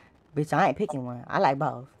one. Bitch, I ain't picking one. I like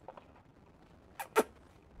both.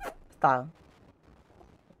 So,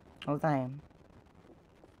 what was saying?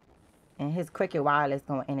 And his cricket wireless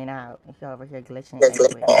going in and out. He over here glitching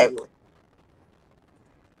everywhere.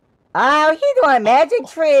 Oh, he doing magic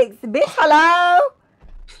tricks. Bitch, hello?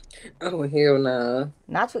 Oh, hell nah.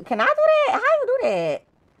 Not you. Can I do that? How you do that?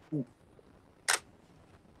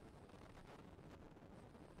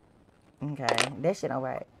 Okay, that shit don't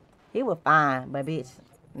work. He was fine, but bitch.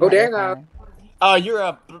 Oh, there you go. Oh, you're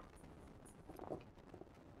a.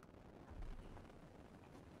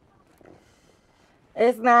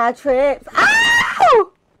 It's not trips.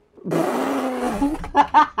 Oh!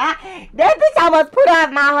 That bitch almost put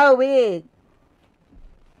off my whole wig.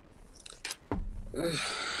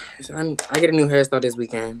 I get a new hairstyle this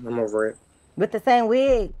weekend. I'm over it. With the same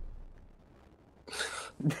wig?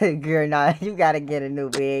 Girl, nah, you gotta get a new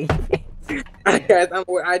wig. Guys, I'm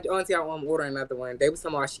ordering another one. They was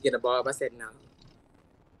talking about I should get a bob. I said no.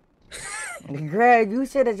 Girl, you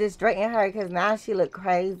should have just straightened her because now she look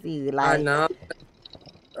crazy. Like, I know.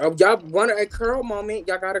 Oh, y'all want a curl moment?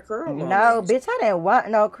 Y'all got a curl moment? No, bitch, I didn't want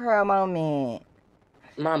no curl moment.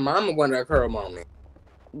 My mama wanted a curl moment.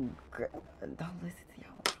 Girl, don't listen to your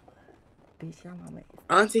mama. Bitch, your mama.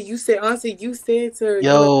 Auntie, you said to.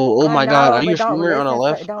 Yo, oh my God, are you a don't streamer on the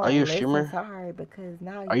left? don't Are you a listen streamer? to her because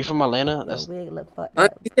now Are you from Atlanta? your wig look fucked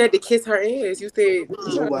Auntie, up. you said to kiss her ass. You said.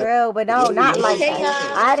 Girl, but no, not like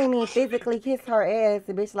that. I didn't mean physically kiss her ass,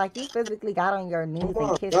 bitch. Like, you physically got on your knees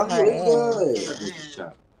and kissed her ass.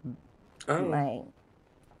 Like,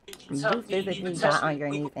 you physically got on your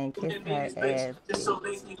knees and kissed her ass. Just so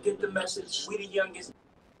they can get the message. We the youngest.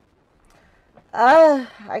 I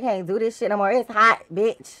can't do this shit no more. It's hot,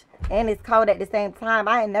 bitch. And it's cold at the same time.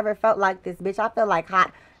 I ain't never felt like this, bitch. I feel like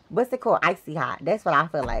hot. What's it called? Icy hot. That's what I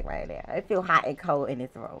feel like right there. I feel hot and cold in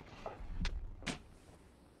this room.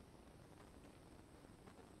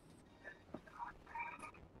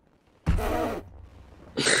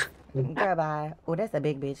 Girl, bye. Oh, that's a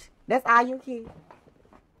big bitch. That's all you keep.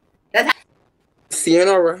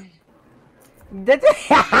 Sienna. Bitch,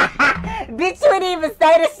 you didn't even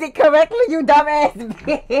say this shit correctly, you dumbass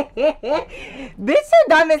bitch. Bitch, you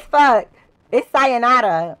dumb as fuck. It's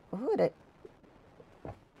sayonara. Who the...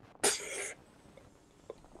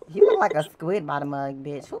 You look like a squid by the mug,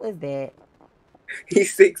 bitch. Who is that?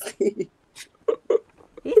 He's 16.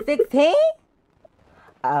 He's 16?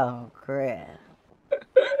 Oh, crap.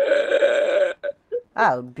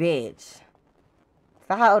 Oh, bitch.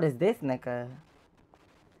 So how old is this nigga?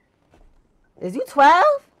 Is you 12?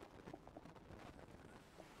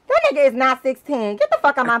 That nigga is not 16. Get the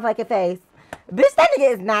fuck out my fucking face. Bitch, that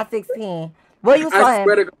nigga is not 16. Where you saw him?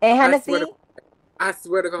 In Hennessy? I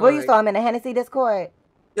swear to God. Where you saw him in the Hennessy Discord?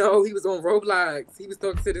 No, he was on Roblox. He was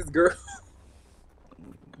talking to this girl.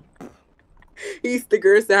 The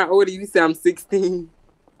girl said, how old are you? He said, I'm 16.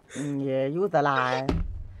 Yeah, you was a lie.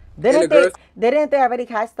 Didn't they already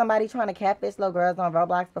catch somebody trying to catfish little girls on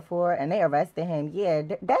Roblox before and they arrested him? Yeah,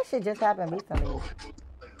 that shit just happened recently.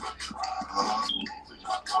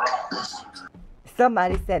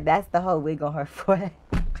 Somebody said that's the whole wig on her forehead.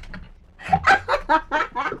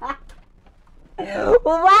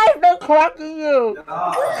 Why is they clocking you?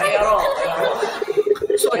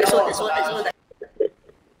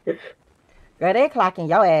 Girl, they clocking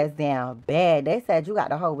your ass down bad. They said you got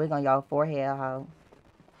the whole wig on your forehead, hoe.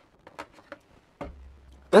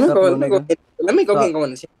 Let me go ahead and go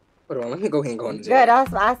in the chat. Hold on, let me go ahead and go in the chat. Girl,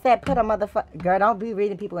 that's why I said put a motherfucker. Girl, don't be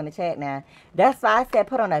reading people in the chat now. That's why I said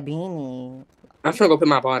put on a beanie. I'm finna go put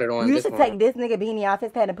my bonnet on. You should take this nigga beanie off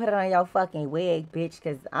his head and put it on your fucking wig, bitch,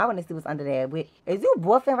 because I want to see what's under that wig. Is you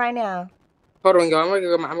woofing right now? Hold on, y'all. I'm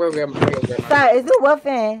gonna grab my Sir, is you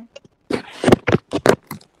woofing?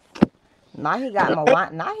 Now he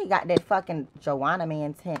got that fucking Joanna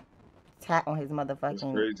man tat on his motherfucking. That's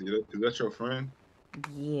crazy. Is that your friend?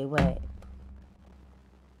 Yeah, what?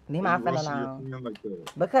 Leave my friend alone. Like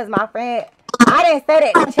that? Because my friend, I didn't say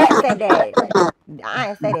that. The chat said that. I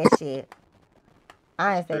didn't say that shit.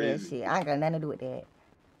 I ain't got nothing to do with that.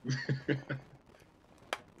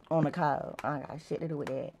 On the call. I ain't got shit to do with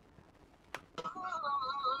that.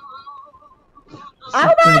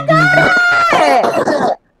 Oh my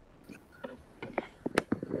god!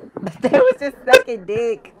 They was just sucking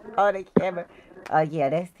dick on the camera. Oh yeah,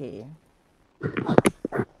 that's it.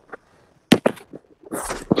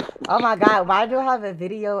 Oh my god, why do I have a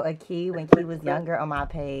video of Key when Key was younger on my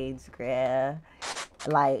page, girl?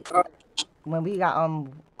 Like, when we got was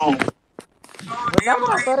that what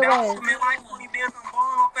I thought it was?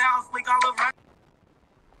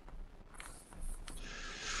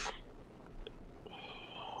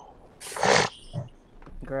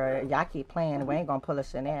 Girl, y'all keep playing. We ain't gonna pull a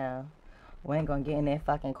Chanel. We ain't gonna get in that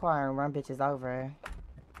fucking car and run bitches over.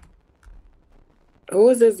 Who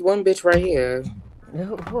is this one bitch right here?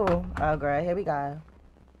 Who? Oh, girl, here we go.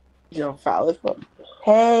 Yo, foul.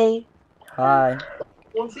 Hey. Hi.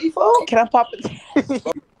 Can I pop it?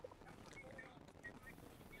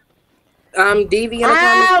 DV in the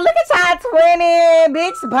comments. Oh, look at y'all twinning,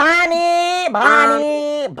 bitch. Bonnie.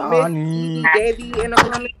 Miss Davy in the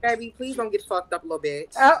comments, baby. Please don't get fucked up, little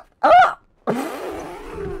bitch.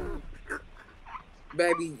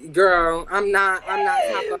 Baby girl, I'm not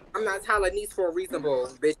Taiwanese for a reasonable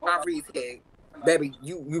bitch. My Reese head. Baby,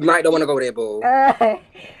 you might don't want to go there, boo.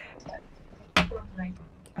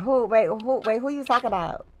 Who you talking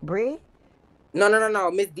about? Bree? No.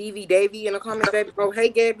 Miss Davy in the comments, baby. Oh, hey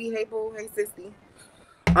Gabby, hey boo, hey sissy.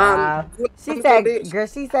 She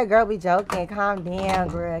said, girl, we joking. Calm down,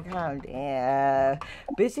 girl. Calm down.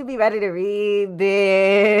 Bitch, you be ready to read,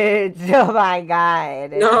 bitch. Oh my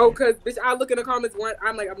god. No, cause bitch, I look in the comments.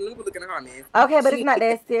 I'm like, I'm looking in the comments. Okay, but it's not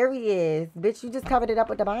that serious, bitch. You just covered it up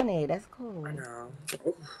with the bonnet. That's cool. I know.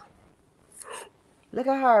 Look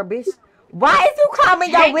at her, bitch. Why is you calling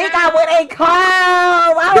your wig out with a comb?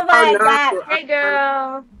 Oh my god. Hey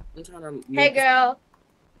girl. Hey girl.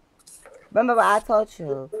 Remember what I told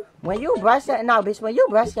you? When you brush your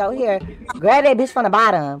hair, grab that bitch from the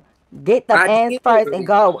bottom. Get the ends first and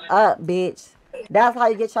go up, bitch. That's how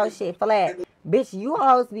you get your shit flat. Bitch, you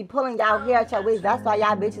hoes be pulling y'all hair at your wigs. That's why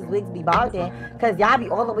y'all bitches wigs be balding. Cause y'all be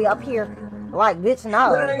all the way up here. Like, bitch,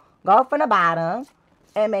 no. Go from the bottom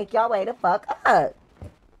and make your way the fuck up.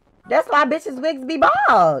 That's why bitches wigs be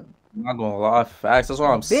bald. I'm not gonna lie, facts. That's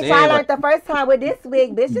what I'm saying. Bitch, I learned the first time with this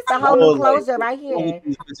wig. Bitch, it's a whole new closure right here.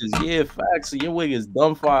 Yeah, facts. So your wig is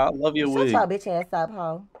dumb fire. I love your wig. Shut your bitch ass up,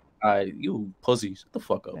 hoe. You pussy. Shut the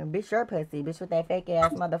fuck up. Bitch, you're pussy. Bitch with that fake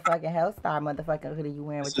ass motherfucking Hellstar motherfucking hoodie you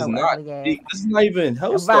wearing This with is your not. ugly ass. This is not even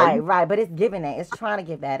Hellstar. Right, but it's giving that. It's trying to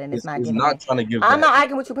give that, and it's not It's giving not that. trying to give I'm that. not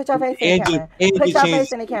arguing with you. Put your face in the camera. Put your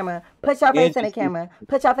face in the camera. Put your face in the camera.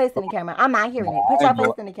 Put your face in the camera. I'm not hearing it. Put your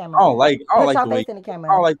face in the camera. I don't like Put the your way. face in the I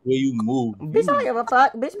camera. don't like the way you move. Bitch, I don't give a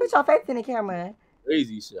fuck. Bitch, put your face in the camera.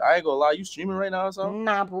 Crazy shit. I ain't gonna lie. You streaming right now or something?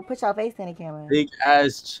 Nah, boo. Put your face in the camera. Big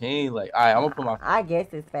ass chain. Like, alright, I'm gonna put my. I guess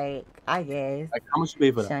it's fake. I guess. Like, how much you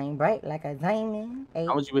pay for that? Shine bright like a diamond. 8.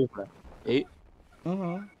 How much you pay for that? 8.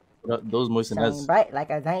 Those moist and Shine that's. bright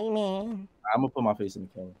like a diamond. I'm gonna put my face in the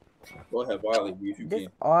camera. Go ahead, violate me if you This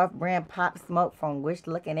can. off-brand pop smoke from wish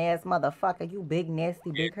looking ass motherfucker. You big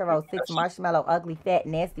nasty big hero 6 marshmallow ugly fat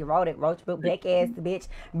nasty rodent roach book back ass bitch.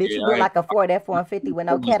 Bitch, you look like a Ford F-150 with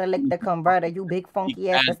no catalytic the converter. You big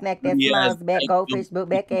funky ass the snack that smiles back goldfish book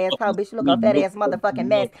back ass hoe. Bitch, you look a fat ass motherfucking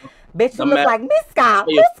mess. Bitch, you look like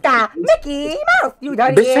Mickey Mouse. You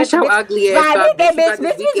dirty Bitch, ass shut your bitch. ugly ass Right, up. bitch, Bitch,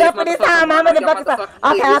 bitch, you jumping this time, my motherfucker.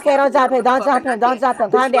 Okay, don't jump in, don't jump in.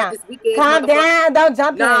 Calm down. Calm down, don't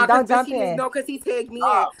jump in, don't jump in. No, cause he tagged me in.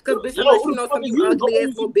 Cause bitch, unless you know something, you ugly ass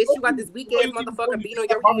little bitch. You got this weak ass motherfucker beat on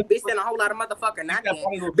your head, bitch, and a whole lot of motherfucking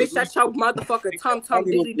nothing. Bitch, shut your motherfucking tum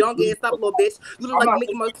diddy donkey ass up, little bitch. You look like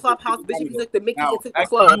Mickey Mouse Clubhouse, bitch. If you took the Mickey and took the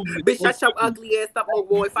club, bitch, shut your ugly ass up, little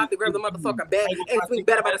boy. If I have to grab the motherfucking bat and swing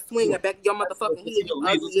better swing it back in your motherfucking head, you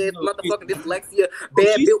ugly ass motherfucking dyslexia,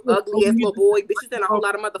 bad built ugly ass little boy. Bitch, you saying a whole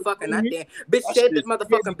lot of motherfucking nothing. Bitch, shed this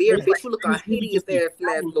motherfucking beard, bitch. You look a hideous ass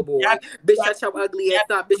nasty little boy. Bitch, shut your ugly ass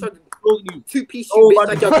up, bitch. Two-piece shoe, bitch,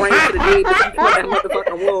 like your brain to the day, bitch. You put that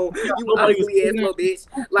motherfucking womb. You ugly ass little bitch.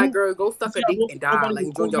 Like, girl, go suck a dick and die. Like,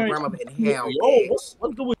 you join your grandmother in hell,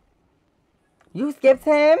 bitch. You skipped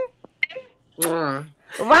him? Why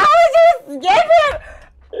would you skip him?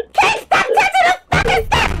 Can't stop touching the fucking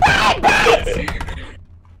step bag, bitch!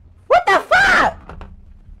 What the fuck?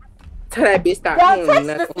 Tell that bitch stop. Don't touch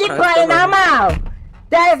the skip button no more.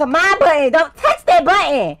 That is my button. Don't touch that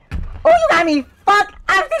button. Oh, you got me fucked.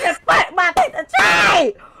 I'm sitting fuck my piece of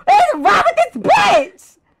tray. What's wrong with this bitch?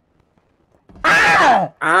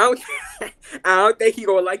 Ah! I don't think he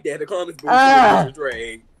gonna like that. The comments bullshit. I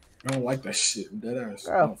don't like that shit. That ass.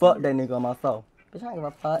 Girl, fuck that nigga on my soul. Bitch, I don't give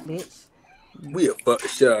a fuck, bitch. We'll fuck the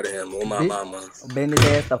shit out of him on my mama. Bend his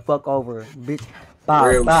ass the fuck over, bitch. Bow,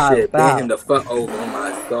 Real bow, shit. bow. Bend him the fuck over on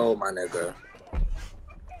my soul, my nigga.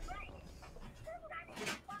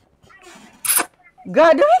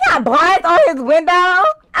 Girl, do he got blinds on his window?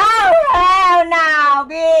 Oh, hell no,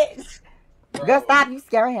 bitch. Girl, stop. You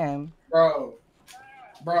scaring him. Bro.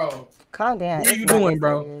 Calm down. What are you It's not doing, that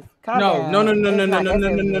bro? serious. Calm down. No. It's not that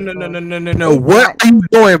serious, bro. No. What are you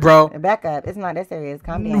doing, bro? Back up. It's not that serious.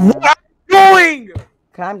 Calm down. What are you doing?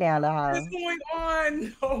 Calm down, little hoe. What's going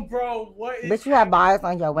on? No, bro. What is Bitch, you have bars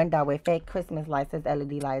on your window with fake Christmas lights as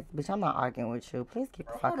LED lights. Bitch, I'm not arguing with you. Please keep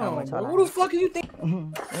the fuck on with your life. Who the fuck are you think?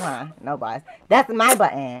 No bars. That's my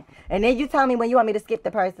button. And then you tell me when you want me to skip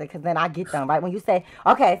the person, because then I get them, right? When you say,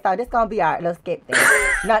 okay, so this going to be our little skip thing.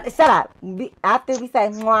 No, shut up. After we say,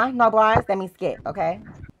 no bars, that means skip, okay?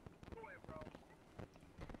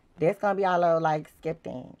 This going to be our little, like, skip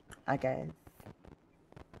thing, I guess.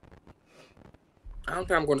 I don't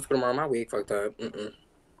think I'm going to school tomorrow. My wig fucked up.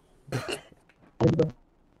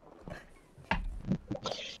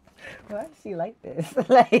 Why is she like this?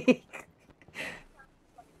 Like,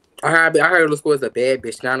 I heard the school is a bad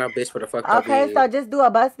bitch, not a bitch for the fuck up. Okay, so just do a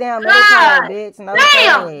bust down middle card, bitch. No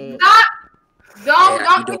Damn! shade.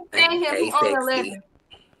 Don't keep saying here who on the list.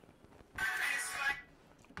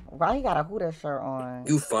 Why you got a Hooter shirt on?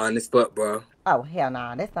 You fun as fuck, bro. Oh, hell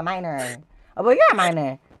nah. That's a minor. Oh, well, you're a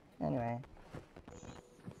minor. Anyway.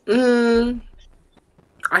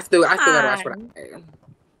 I still gotta watch what I am.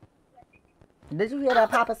 Did you hear that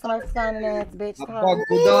Papa Smurf signing ass bitch?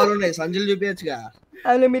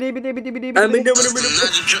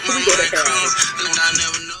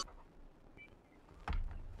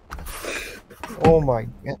 Oh my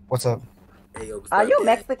god. What's up? Are you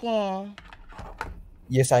Mexican?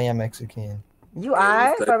 Yes, I am Mexican. You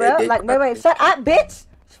are? For real? Like, wait, shut up, bitch!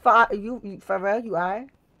 For real, you are?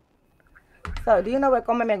 So, do you know what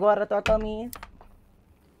come me gordo torto means?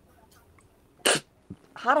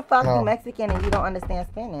 How the fuck you Mexican and you don't understand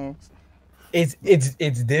Spanish?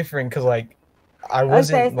 It's different because like I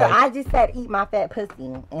wasn't. Okay, so like, I just said eat my fat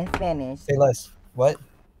pussy in Spanish. Say less. What?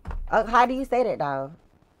 How do you say that though?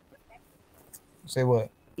 Say what?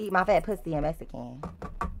 Eat my fat pussy in Mexican.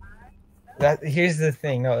 Here's the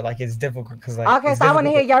thing. No, like it's difficult because like. Okay, so I want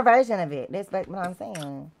to hear your version of it. That's what I'm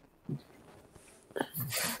saying.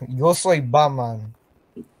 Yo soy Batman.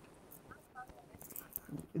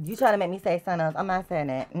 You trying to make me say something else? I'm not saying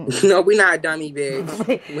that. No, we not a dummy,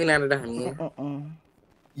 bitch. We not a dummy.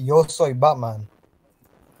 Yo soy Batman.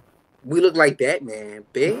 We look like Batman,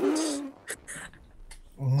 bitch.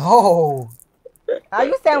 No. Are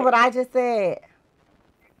you saying what I just said?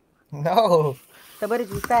 No. So what did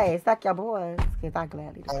you say? Suck your boys. Cause I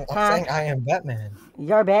gladly do. I'm saying I am Batman.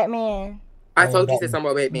 You're Batman. I told you to say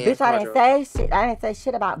something about Batman. Bitch, I didn't say shit. I didn't say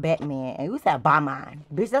shit about Batman. And you said Batman.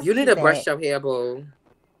 Bitch, that's you what need to brush your hair, boo.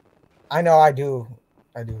 I know I do.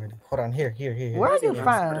 I do. Hold on. Here. Where are you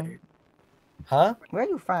from? Huh? Where are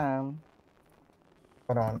you from?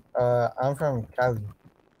 Hold on. I'm from Cali.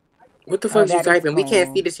 What the fuck you typing? We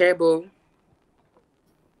can't see the chat, boo.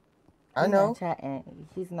 I know.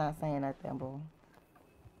 He's not saying nothing, boo.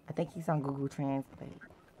 I think he's on Google Translate.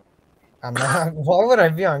 I'm not. Why would I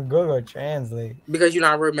be on Google Translate? Because you're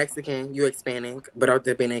not real Mexican. You Hispanic, but out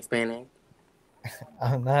there being Hispanic.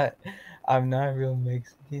 I'm not real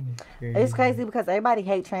Mexican. It's crazy because everybody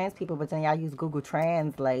hate trans people, but then y'all use Google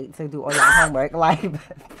Translate to do all your homework. Like, girl,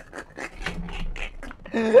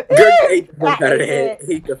 you hate the fuck out of that.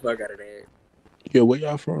 Hate the fuck out of that. Yeah, where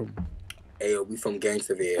y'all from? Hey, yo, we from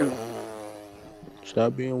Gangsterville.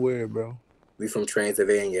 Stop being weird, bro. We from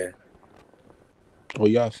Transylvania. Oh,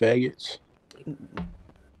 y'all faggots?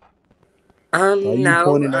 No,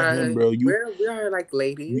 pointing at him, bro? we are like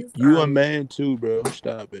ladies. You a man too, bro.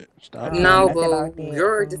 Stop it. Stop it. No, boo.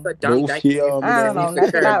 You're just a dumb dyke.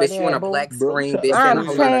 Bitch, you want a black screen, bitch. I'm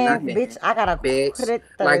trans, bitch. I gotta bitch. put it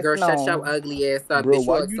like, girl, shut your ugly ass up, bro, bitch.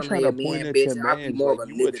 Why You you some trying to man, point at bitch. your I'll be man? more Like, of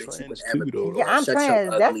a you a nigga that you would trans ever too, though. Yeah, I'm shut trans.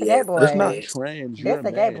 your That's a ugly gay ass boy. up, That's not bitch. trans. You're That's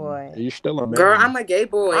a gay boy. You're still a man. Girl, I'm a gay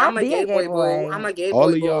boy. I'll I'm a be gay a gay boy, boy. boo. I'm a gay All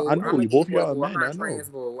boy, of y'all, I boo. know. I'm a Both gay of y'all boy, are boo. I'm men. I not know. trans,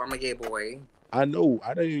 boo. I'm a gay boy. I know.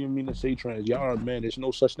 I didn't even mean to say trans. Y'all are men. There's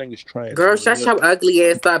no such thing as trans. Girl, shut your ugly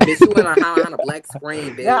ass up, bitch. You in on a black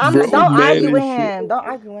screen, bitch. Yeah, Bro, don't mad argue as with shit. him. Don't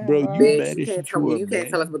argue with him, Bro, bro. you Bitch, mad you as can't shit tell you me. a You can't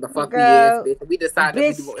man? tell us what the fuck we is, Girl, bitch. If we decide that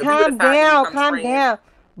we do, bitch, if we calm decide to down, become calm trans, down.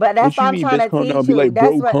 But that's What you what I'm mean, trying bitch, to calm down? teach Be you. like,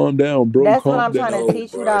 That's bro, what. calm down, bro, That's what calm I'm trying to down.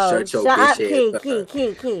 teach you, bro, though. shut your Shut up, bitch ass up.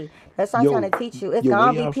 Key. That's what I'm trying to teach you. It's Yo, where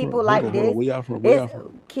gonna be y'all people from? like Hold this. on. Where y'all from? Where y'all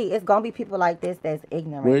from? Key, it's gonna be people like this that's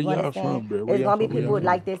ignorant. Where You y'all understand? from, bro? Where It's y'all gonna be from? Where y'all people from?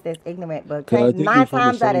 like this that's ignorant. But Cause I think we 9 from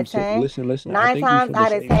the times out same of city. 10, Listen. I 9 think we times from the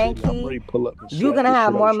out of same 10, city. I'm Key, ready to pull up and you're slap gonna the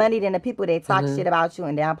have shit more out you. money than the people that talk shit about you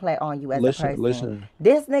and downplay on you as a person. Listen.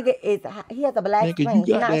 This nigga he has a black Nigga, screen. you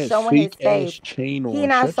He got not that showing his fake face. ass chain He on.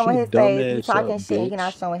 not Shut showing your his dumb face. He ass up, talking shit. And he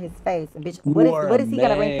not bitch. showing his face. Bitch, You what are is a he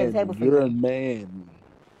gonna bring to the man. table for You're you? a man.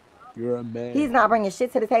 You're a man. He's not bringing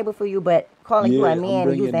shit to the table for you, but calling you a Yeah, I'm man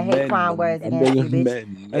and using bringing hate men. crime words I'm against you, bringing bitch.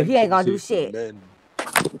 men. And Men he to ain't the gonna do table. shit. Men.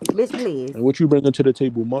 Bitch, please. And what you bringing to the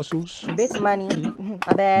table? Muscles? Bitch, money,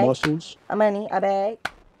 a bag. Muscles? A money, a bag.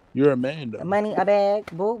 You're a man, though. Money, a bag.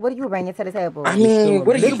 Boo, what are you bringing to the table? I You're still mean, a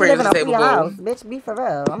what are man. you Bitch, you live bringing in to a the free table, house. boo? Bitch, be for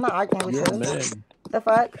real. I'm not arguing with You're a you. man. The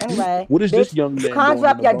fuck? Anyway. What is bitch, this young man conjure doing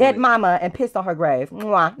in up the your dead bonnet? mama and piss on her grave.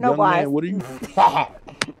 Mwah. No Young bars. man, what are you?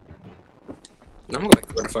 I'm gonna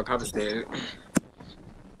what the fuck I was dead.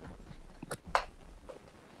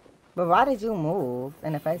 But why did you move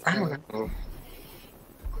in the first I place? don't know.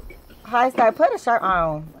 Hi, sir. Put a shirt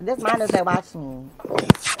on. This minors that watch me.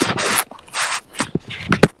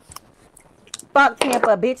 Fuck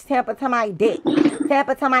Tampa, bitch. Tampa to my dick.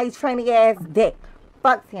 Tampa to my trainy ass dick.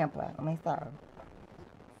 Fuck Tampa. I mean, sorry.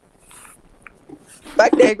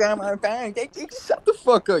 Fuck that grandma fine. Shut the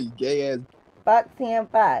fuck up, you gay ass. Fuck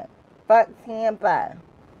Tampa. Fuck Tampa.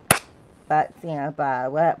 Fuck Tampa.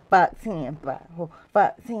 What? Fuck Tampa.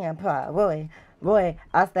 Fuck Tampa. Boy,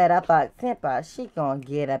 I said I fuck Tampa. She gon'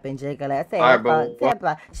 get up and jiggle it. I said I fuck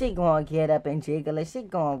Tampa. She gon' get up and jiggle it. She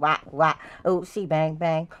gon' rock. Ooh, she bang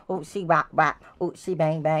bang. Ooh, she rock. Ooh, she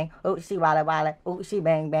bang bang. Ooh, she walla. Ooh, she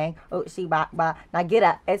bang bang. Ooh, she rock. Now get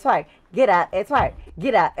up. It's right. Get up. It's right.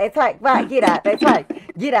 Get up. It's right. Right. Get up. It's right.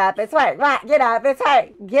 Get up. It's right. Right. Get up. It's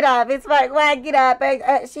right. Get up. It's right. Right. Get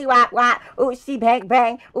up. She rock. Ooh, she bang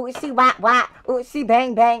bang. Ooh, she rock. Ooh, she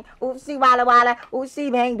bang bang. Ooh, she walla. Ooh, she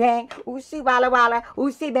bang bang. Ooh, she walla.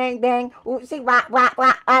 Ooh, she bang bang. Ooh, she rock.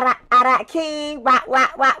 Key. Rock.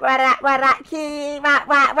 Key.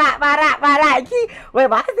 Rock. Key. Wait,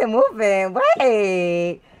 why is it moving?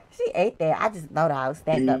 Wait. She ate that. I just know that I was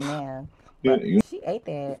stand up now. But she ate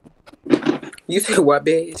that. You said what,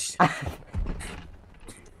 bitch?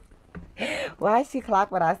 Why she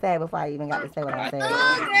clock what I said before I even got to say what I said?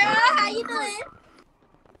 Oh, girl, how you doing?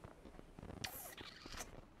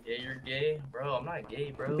 Yeah, you're gay, bro. I'm not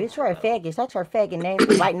gay, bro. Bitch, you're a faggot. Shut your faggot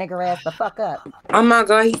nasty white nigger ass the fuck up. Oh my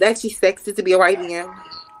god, he's actually sexy to be a white man.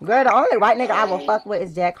 Girl, the only white nigga I will fuck with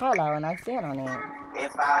is Jack Harlow, and I stand on it.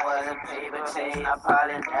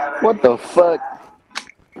 What the fuck?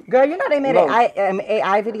 Girl, you know they made No. an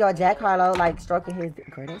AI video of Jack Harlow like stroking his.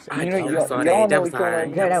 Girl, that shit You was know, so I saw hot. that. y'all That know was what y'all hot.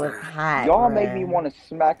 make. Girl, That was that was hot. hot, Y'all make me bruh. want to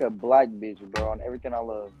smack a black bitch, bro, on everything I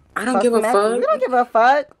love. I don't So give a smack. fuck. You don't give a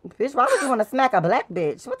fuck, bitch. Why would you want to smack a black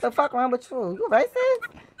bitch? What the fuck wrong with you? You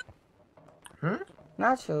racist?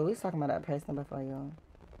 Not true. We was talking about that person before you.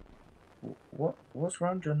 What's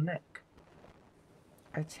around your neck?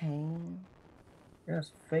 A chain.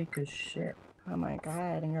 That's fake as shit. Oh my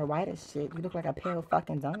god, and you're white as shit. You look like a pale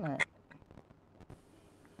fucking donut.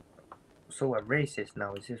 So we're racist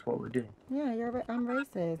now. Is this what we're doing? Yeah, I'm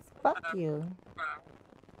racist. Fuck you.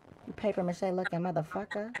 You paper mache looking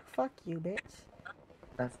motherfucker. Fuck you, bitch.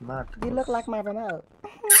 That's mad. You look like my remote.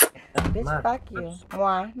 That's Bitch, mad. fuck you.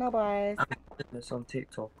 Why? No boys. I'm doing this on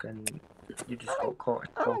TikTok and you just got caught.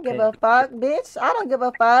 I don't give a fuck, bitch. I don't give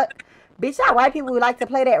a fuck. Bitch, y'all white people who like to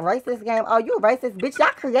play that racist game. Oh, you racist, bitch. Y'all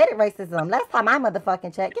created racism. Last time I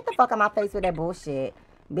motherfucking checked. Get the fuck out my face with that bullshit,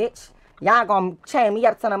 bitch. Y'all gonna chain me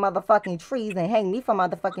up to the motherfucking trees and hang me from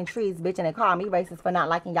motherfucking trees, bitch, and then call me racist for not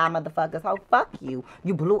liking y'all motherfuckers. Oh, fuck you.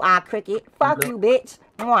 You blue-eyed cricket. Fuck you, bitch.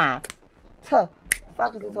 Mwah. Tuh.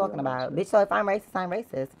 Fuck is you talking about? Bitch, so if I'm racist, I'm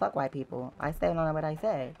racist. Fuck white people. I stand on what I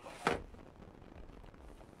say.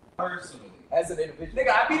 As an individual.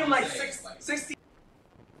 Nigga, I beat him like 16.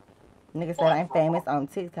 Nigga said I'm famous on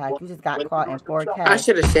TikTok. You just got caught in 4K. I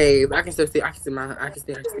should have shaved. I can still see.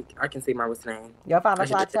 I can see my what's name. Your 5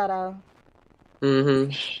 o'clock shadow?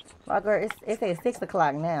 Mm-hmm. Well, girl, it says 6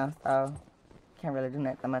 o'clock now, so can't really do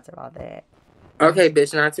nothing much about that. Okay,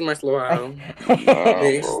 bitch, not too much while.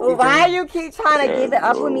 Why you keep trying to give it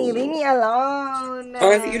up with me? Leave me alone.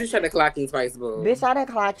 Oh, you just tried to clock me twice, boo. Bitch, I didn't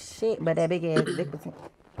clock shit, but that big ass dick between.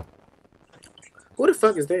 Who the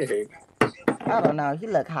fuck is that? I don't know. He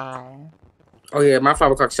look high. Oh yeah, my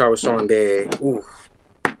 5 o'clock show was showing bad. Ooh.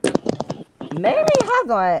 Maybe,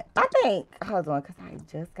 hold on. Hold on, because I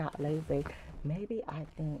just got lazy. Maybe I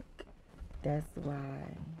think that's why.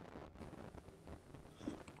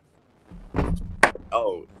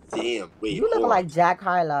 Oh, damn. Wait, You look like Jack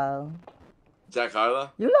Harlow. Jack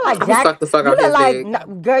Harlow? You look like Jack. Fuck the fuck you out look his like, dick. no,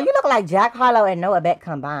 girl, you look like Jack Harlow and Noah Beck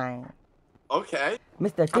combined. Okay.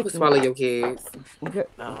 Mr. I would swallow your kids.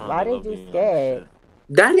 Why did you scared?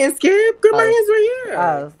 That didn't scare. Girl, my hands right here.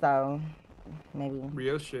 Oh, so maybe.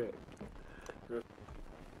 Real shit.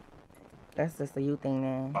 That's just a you thing,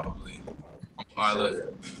 then. Probably. Oh,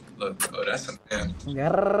 look. Oh, that's a man.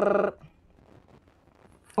 Grrr.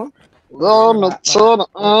 Oh, no, son.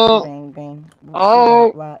 Bang, bang.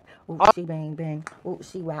 Oh. Ooh, she bang, bang. Ooh,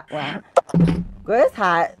 she rock. Girl, it's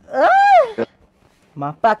hot. Ugh.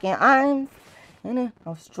 My fucking arms. I'm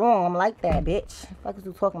strong. I'm like that, bitch. Fuck is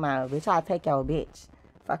you talking about? Bitch, I'll take your bitch.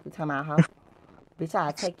 Fuck you talking about, hoe. Bitch,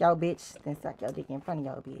 I'll take your bitch, then suck your dick in front of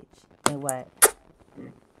your bitch. And what?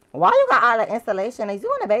 Why you got all the insulation? Is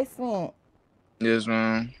you in the basement? Yes,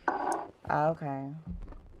 man. Oh, okay.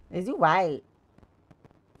 Is you white?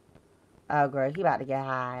 Oh, girl, he about to get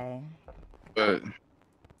high. But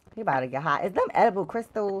He about to get high. Is them edible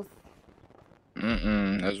crystals?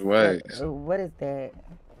 that's wax. What is that?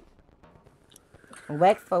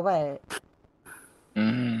 Wax for what?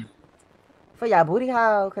 For your booty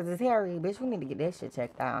hole? Because it's hairy. Bitch, we need to get that shit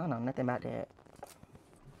checked out. I don't know nothing about that.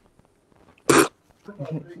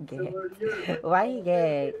 Why he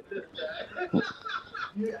gay?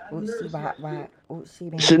 Ooh, she rock. Ooh, she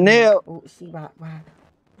bang. Chanel. Ooh, she rock.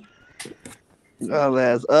 Your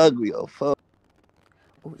ass ugly, oh fuck.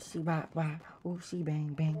 Ooh, she rock. Ooh, she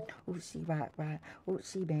bang bang. Ooh, she rock. Ooh,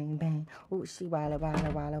 she bang bang. Ooh, she walla.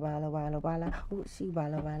 Ooh, she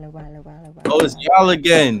walla. Oh, it's y'all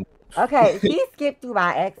again. Okay, he skipped you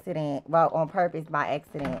by accident. Well, on purpose by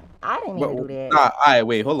accident. I didn't mean to do that. Nah, all right,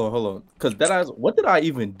 wait, hold on. Cause what did I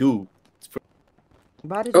even do?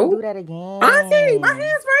 Why did you do that again? Auntie, my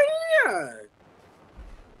hands right here.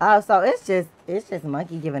 Oh, so it's just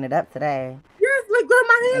Monkey giving it up today. Yes, look, girl,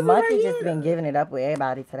 my hands Monkey right just here. been giving it up with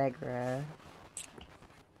everybody today, girl.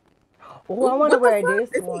 Oh, I want to wear this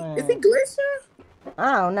one. Is he glitching?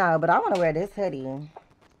 I don't know, but I want to wear this hoodie.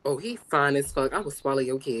 Oh, he fine as fuck. I would swallow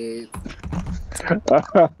your kids.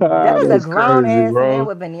 That is a grown crazy, ass bro. man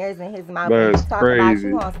with veneers in his mouth. That's He's talking about crazy.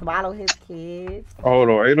 you gonna swallow his kids. Hold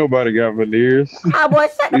on, ain't nobody got veneers. Oh boy,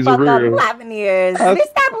 shut the These fuck are up. real. You got veneers. I- Bitch,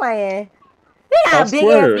 stop playing. He I got big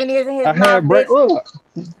swear. ass veneers in his I mouth, had bitch. look.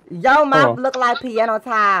 Your mouth on. look like piano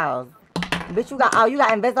tiles. Bitch, you got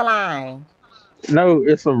Invisalign. No,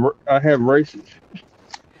 I have braces.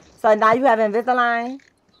 So now you have Invisalign?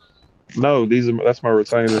 No, that's my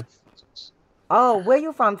retainer. Oh, where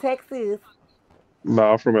you from? Texas?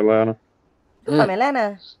 No, I'm from Atlanta. You from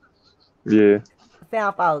Atlanta? Yeah.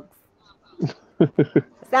 Sound folks.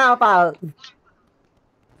 Sound folks.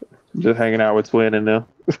 Just hanging out with Twin and them.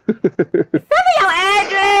 Send me your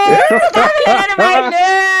address. Stop it right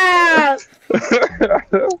now.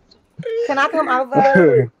 Can I come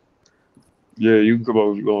over? Yeah, you can come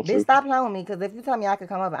over if you want Bitch, to. stop playing with me, because if you tell me I could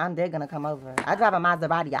come over, I'm dead gonna come over. I drive a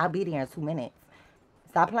Maserati. I'll be there in 2 minutes.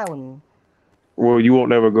 Stop playing with me. Well, you won't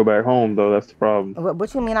never go back home though. That's the problem.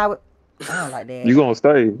 What you mean I would? I don't like that. You gonna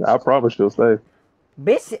stay? I promise you'll stay.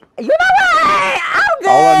 Bitch, you know what? I'm good.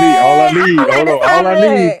 All I need. Hold on.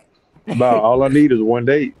 All I need is one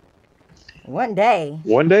date. One day.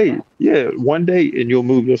 One day. Yeah, one date, and you'll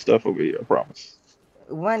move your stuff over here. I promise.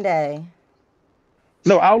 One day.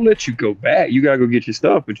 No, I'll let you go back. You gotta go get your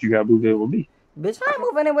stuff, but you gotta move in with me. Bitch, I ain't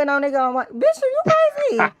moving in with no nigga on one. Bitch, are you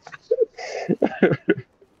crazy?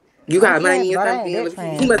 You got I'm money trans, or but I ain't that something?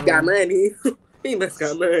 trans, He must got boo. money. He must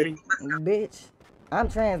got money. Bitch, I'm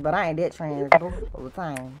trans, but I ain't that trans, boo. All the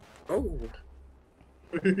time. Oh. All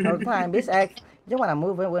the time. Bitch, ask, you wanna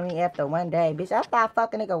move in with me after one day? Bitch, I start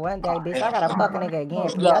fucking nigga one day, bitch. I gotta fuck a nigga again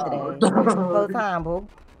 3 other days. Whole time, boo.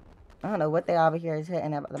 I don't know what they over here is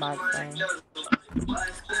hitting at the box for.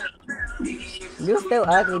 You still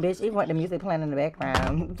ugly, bitch, even with the music playing in the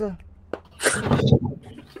background.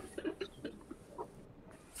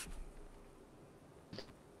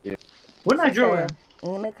 What Nigeria?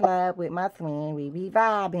 In the club with my twin, we be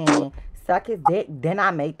vibing. Suck his dick, then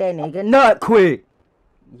I make that nigga nut quick.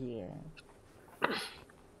 Yeah.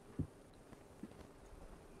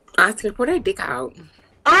 I said, put that dick out.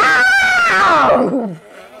 Ow!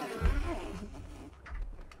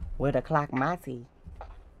 With a clock my tea.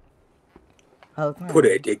 Whole time. Put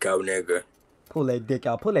that dick out, nigga. Pull that dick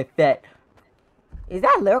out. Pull that fat. Is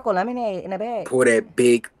that lyrical lemonade in the bag? Pour that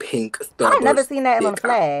big pink Starburst. I've never seen that on the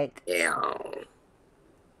flag. Yeah.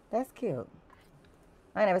 That's cute.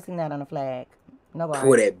 I ain't never seen that on the flag. Nobody.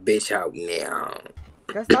 Pour that bitch out now.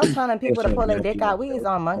 Girl, stop telling people to pull their dick out. We is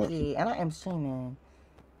on Monkey, and I am streaming.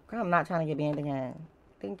 Girl, I'm not trying to get banned again.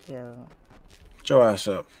 Thank you. Shut your ass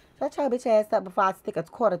up. Shut your bitch ass up before I stick a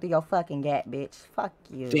quarter through your fucking gap, bitch. Fuck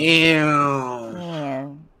you. Damn.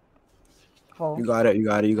 Man. Cool. You got it.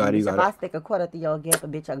 If I stick a quarter through your gap, a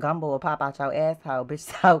bitch, a gumbo will pop out your asshole.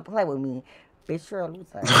 Bitch, don't play with me. Bitch, you're a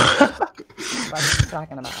loser. What are you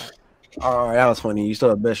talking about? Alright, that was funny. You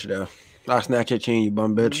still a bitch though. I'll snatch your chain, you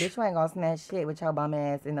bum bitch. Bitch, you ain't gonna snatch shit with your bum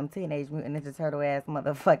ass and them Teenage Mutant Ninja Turtle ass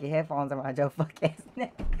motherfucking headphones around your fuck ass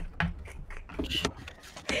neck.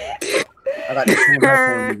 I got the same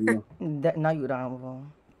headphones as you. No, you don't, boo.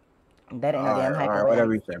 That ain't no damn hyper. Alright,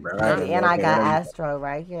 whatever you say, bro. And I got Astro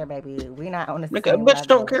right here, baby. We not on the same Nigga, bitch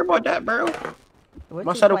don't care about that, bro.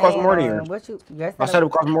 My setup costs more than yours. My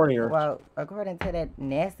setup costs more than yours. Well, according to that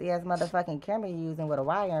nasty ass motherfucking camera you're using with a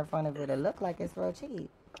wire in front of it, it look like it's real cheap.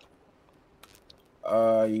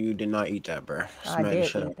 You did not eat that, bro. I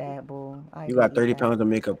did eat that, boo. You got 30 pounds of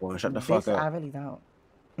makeup on. Shut the fuck up. I really don't.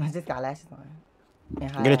 I just got lashes on.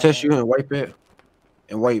 Get a tissue and wipe it.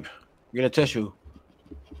 And wipe. Get a tissue.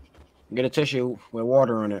 Get a tissue with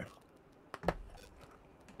water on it.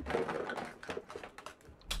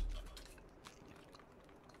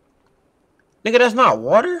 Nigga, that's not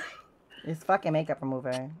water? It's fucking makeup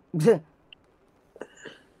remover.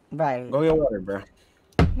 Right. Go get water, bro.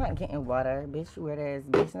 I'm not getting water, bitch. You weird ass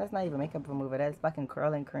bitch. That's not even makeup remover. That's fucking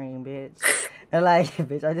curling cream, bitch. And like,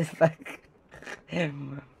 bitch, I just fuck.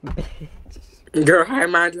 Bitch. Girl, I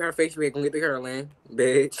mind you, her face red. Gonna get the curling,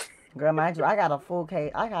 bitch. Girl, mind you, I got a full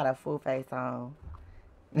case. I got a full face on.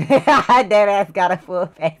 That ass got a full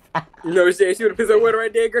face on. You know what I'm saying? She would have pissed her water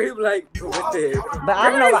right there, girl. He was like, what's that? But I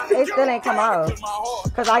don't know why it still ain't come out.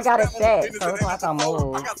 Cause I got it set, so it's like I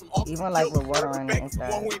move. Even like with water on it and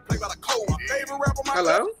stuff.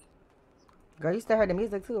 Hello? Girl, you still heard the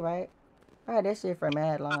music too, right? I heard that shit for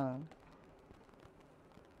mad long.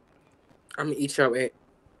 I'm gonna eat your ass.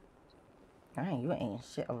 You ain't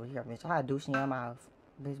shit over here, bitch. I douche in your mouth.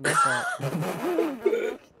 Bitch, what's up?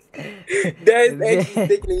 That's actually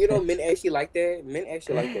sticking. You know, men actually like that. Men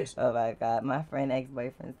actually like that shit. Oh my god, my friend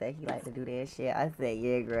ex-boyfriend said he like to do that shit. I said,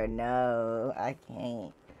 yeah, girl, no, I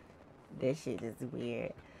can't. That shit is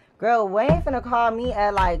weird. Girl, Wayne finna call me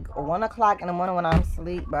at like 1 o'clock in the morning when I'm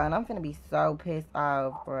asleep, bro, and I'm finna be so pissed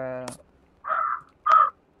off, bro.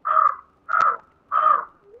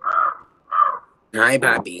 Hi,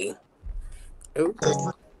 Bobby. Ooh.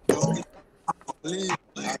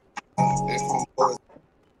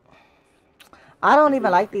 I don't even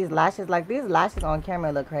like these lashes. Like, these lashes on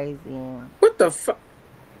camera look crazy. What the fuck?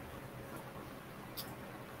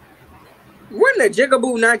 When the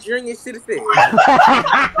Jigaboo Nigerian shit is said? Yeah,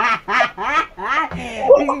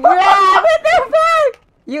 what the fuck?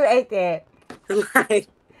 You ate that.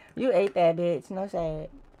 You ate that, bitch. No shade.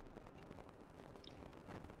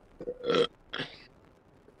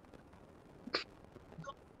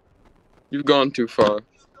 You've gone too far.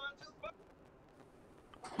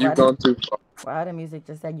 You've Why gone too far. Why the music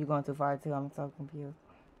just said you going too far too? I'm so confused.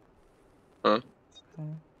 Huh?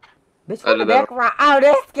 Bitch, I from the did that. background. Oh,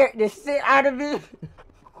 that scared the shit out of me.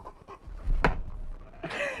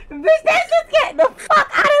 Bitch, that just scared the fuck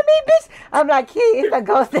out of me, bitch. I'm like, Key, it's a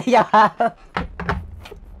ghost in your house.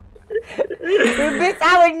 Bitch,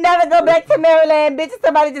 I would never go back to Maryland. Bitch,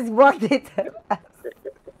 somebody just walked into the house.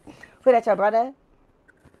 Who, that your brother?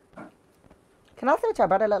 Can I see what your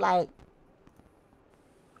brother look like?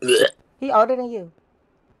 He older than you.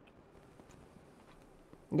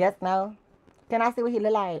 Yes, no? Can I see what he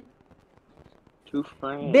look like? Two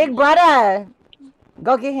friends. Big brother.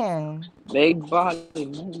 Go get him. Big body.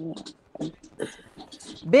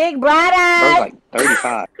 Big Bro's brother. like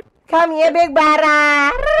 35. Come here, big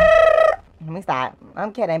brother. Let me stop.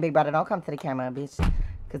 I'm kidding, big brother. Don't come to the camera, bitch.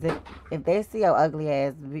 Because if they see your ugly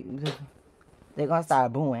ass, they're going to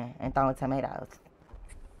start booing and throwing tomatoes.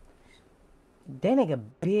 That nigga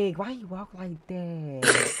big. Why you walk like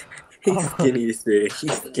that? He's skinny as shit.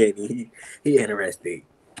 He's skinny. He interesting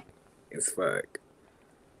as fuck.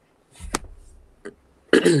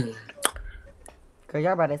 Girl,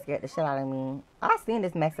 your brother scared the shit out of me. I've seen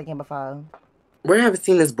this Mexican before. Where have I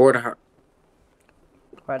seen this border hopper?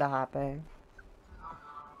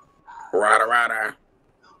 Rada.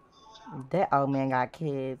 That old man got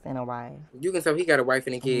kids and a wife. You can tell he got a wife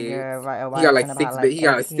and a kid. Girl, right, He got like he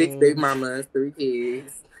got 6 big mamas, 3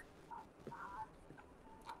 kids.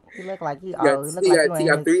 He look like he old. He look like he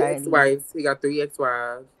got 3 ex-wives. He got 3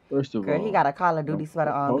 ex-wives. First of Girl, all, he got a Call of Duty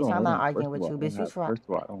sweater on. hold Bitch, on, I'm hold not on. arguing with you, bitch. You try. First of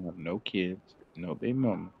all, I don't have no kids, no baby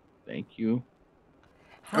mama. Thank you.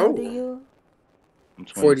 How old are you? I'm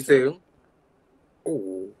 27. 42.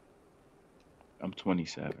 Ooh. I'm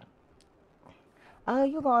 27. Oh,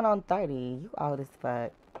 you going on 30. You old as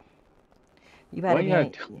fuck. You Why better be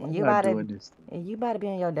you doing this? You better be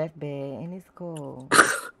on your deathbed, and it's cool.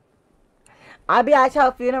 I'll be at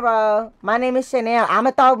your funeral. My name is Chanel.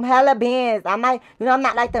 I'ma throw hella bins. I'm like, I'm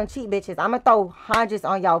not like them cheap bitches. I'ma throw hundreds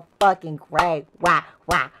on your fucking grave. Why?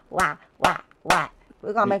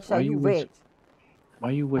 We're gonna make sure you rich.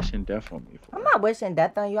 Why you wishing death on me for? I'm not wishing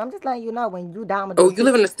death on you. I'm just letting you know when you down. Oh, you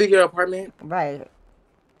live in a studio apartment? Right.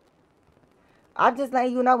 I'm just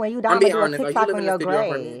letting you know when you down. I'm being do a honest. TikTok You live on in a your studio grave,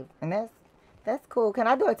 apartment? and that's cool. Can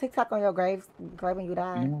I do a TikTok on your grave when you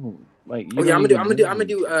die? No, like I'm gonna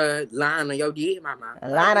do line on your dead mama.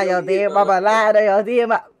 Line on your dead mama. Line on your dead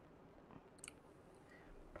mama.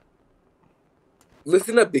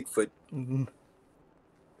 Listen up, Bigfoot.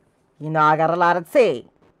 You know I got a lot of tea.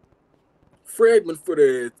 Fragment for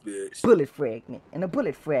the ass, bitch. Bullet fragment and a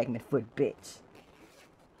bullet fragment for the bitch.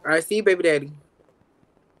 All right, see you, baby daddy.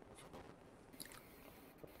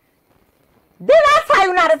 Did I tell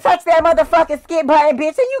you not to touch that motherfucking skip button, bitch?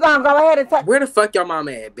 And you gonna go ahead and touch? Where the fuck your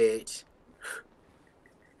mama at, bitch?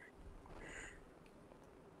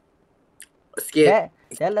 Skip.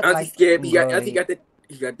 That looks Auntie like Skip. He got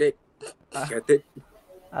that.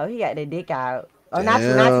 Oh, he got the dick out. Oh, not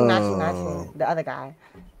you. The other guy.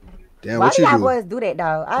 Damn, Why what do you y'all do? boys do that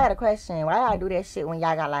though? I had a question. Why y'all do that shit when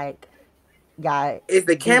y'all got Is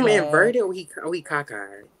the camera big inverted or he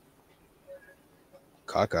cockeyed?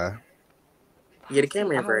 Cockeye. Yeah, the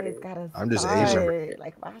camera inverted. I'm just Asian.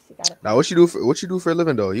 Like, why she gotta? Now, what you do for a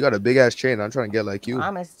living though? You got a big ass chain. I'm trying to get like you.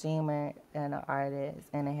 I'm a streamer and an artist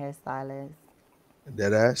and a hairstylist.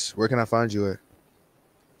 Dead ass. Where can I find you at?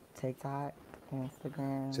 TikTok,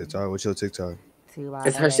 Instagram. TikTok. What's your TikTok?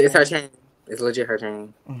 It's her chain. It's legit her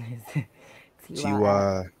chain.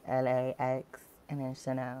 TY LAX and then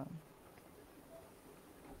Chanel.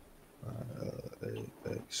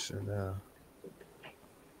 Chanel.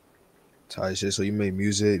 Tight shit. So you make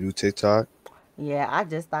music, do TikTok? Yeah, I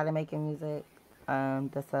just started making music.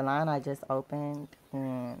 The salon I just opened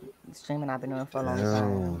and streaming I've been doing for a long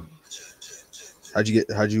time. How'd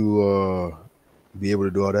you be able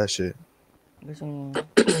to do all that shit? What you mean?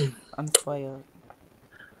 I'm spoiled.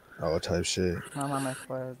 All type shit. My mama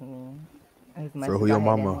spoils me. For who your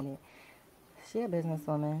mama? She a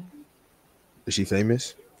businesswoman. Is she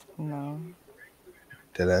famous? No.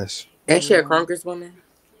 Dead ass. Ain't she a congresswoman?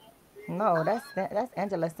 No, that's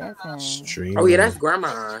Angela Stanton. Streamer. Oh yeah, that's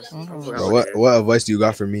grandma. Bro, what advice do you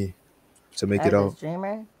got for me to make it As a out?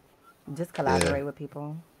 streamer, just collaborate with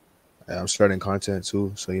people. Yeah, I'm starting content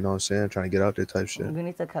too, so you know what I'm saying? Trying to get out there type shit. You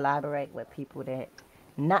need to collaborate with people that,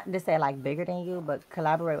 not to say like bigger than you, but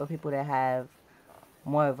collaborate with people that have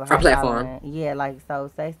more of a platform. following. Yeah, like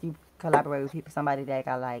so say you collaborate with people, somebody that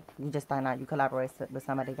got like, you just find out you collaborate with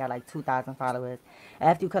somebody that got like 2,000 followers.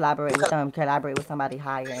 After you collaborate with them, collaborate with somebody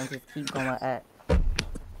higher and just keep going up.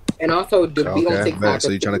 And also to be on Okay, TikTok. bet. So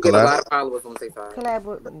you trying to get a collab? lot of followers on TikTok. Collab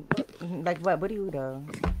with, like what do you do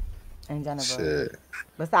in general? Shit.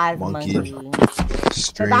 Besides Monkey. monkey.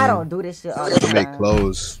 Because I don't do this shit all the time. You make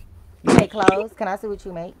clothes. You make clothes? Can I see what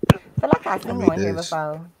you make? I feel like I seen you made on here this.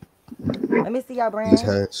 before. Let me see your brand. These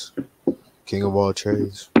hats. King of all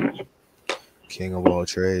trades. King of all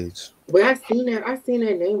trades. Wait, I seen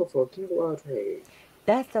that name before. King of all trades.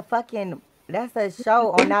 That's a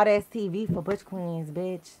show on Now That's TV for Butch Queens,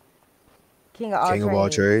 bitch. King of all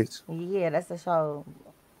trades. Yeah, that's a show.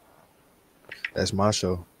 That's my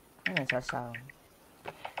show. That ain't your show.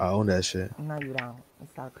 I own that shit. No, you don't.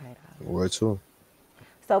 It's okay though. Where to?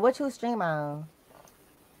 So what you stream on?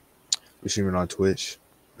 We streaming on Twitch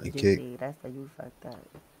and You Kick. see, that's where you fucked up.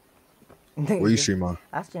 Where you stream on?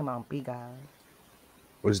 I stream on Bigo.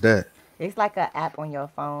 What's that? It's like an app on your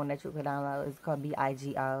phone that you could download. It's called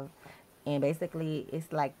Bigo. And basically,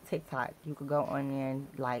 it's like TikTok. You could go on there and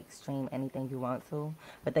like stream anything you want to.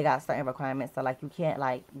 But they got certain requirements. So like you can't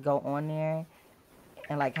like go on there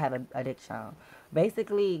and like have an addiction.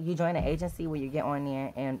 Basically, you join an agency where you get on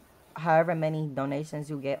there and however many donations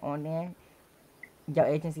you get on there, your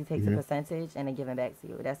agency takes a percentage and they give it back to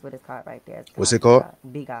you. That's what it's called right there. What's it called?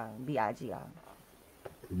 Bigo. Bigo.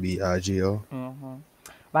 Bigo.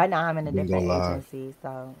 Right now I'm in a Bingo different Live. agency,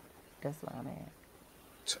 so that's what I'm at.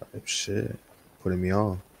 Type shit. Putting me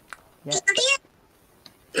on. Yeah.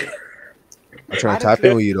 I'm trying to tap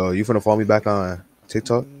in with you though. You finna follow me back on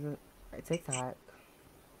TikTok? TikTok.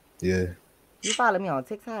 Yeah. You follow me on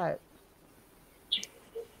TikTok?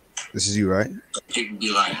 This is you, right?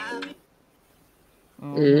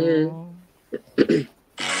 Mm-hmm. Yeah,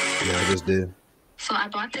 I just did. So I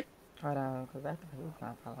bought the. Hold on, because I think you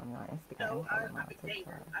can follow me on Instagram. Follow me on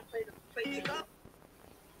TikTok.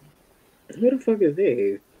 Who the fuck is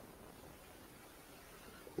this?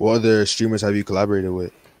 What other streamers have you collaborated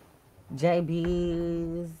with?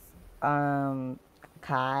 JB's,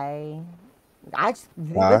 Kai. It was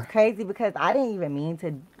Kai? crazy because I didn't even mean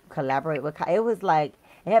to collaborate with Kai. It was like,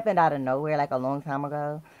 it happened out of nowhere like a long time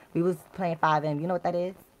ago. We was playing 5M. You know what that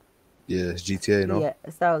is? Yeah, it's GTA, no? Yeah.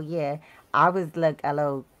 So, yeah, I was like a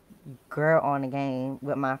little girl on the game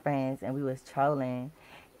with my friends and we was trolling.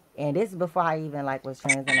 And this is before I even like was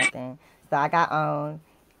trans or nothing. So I got on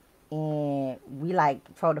and we like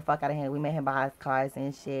trolled the fuck out of him. We made him buy his cars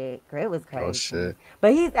and shit. Girl, it was crazy. Oh shit.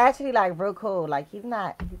 But he's actually like real cool. Like he's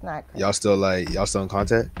not crazy. Y'all still in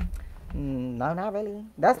contact? No, not really.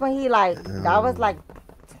 That's when he like that was like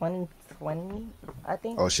 2020, I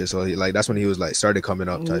think. Oh shit. So he, like that's when he was like started coming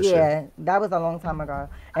up type shit. Yeah, that was a long time ago.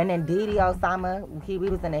 And then Didi Osama, we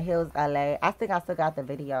was in the hills, LA. I think I still got the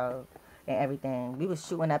video and everything. We was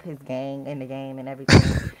shooting up his gang in the game and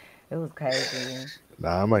everything. It was crazy.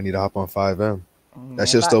 Nah, I might need to hop on 5M. Yeah, That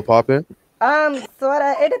shit still popping?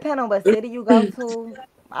 Sorta. It depends on what city you go to.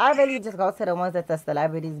 I really just go to the ones that the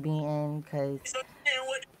celebrities be in, cause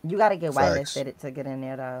you gotta get whitelisted to get in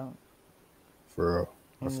there though. For real.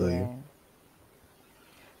 I feel you.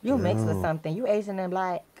 You mixed with something. You Asian and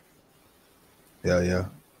black. Yeah.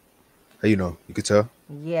 How you know? You could tell?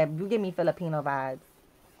 Yeah, you give me Filipino vibes.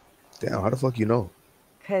 Damn, how the fuck you know?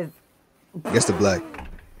 Cause Guess the black.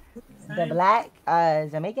 the black,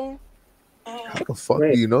 Jamaican? How the fuck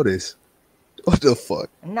do you know this? What the fuck?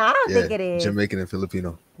 No, I don't think it is. Jamaican and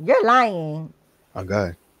Filipino. You're lying. Oh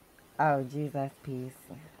God. Oh Jesus, peace.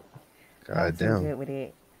 God damn. Good with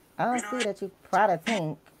it. I don't see that you Prada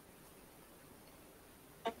Tink.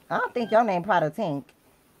 I don't think your name Prada Tink.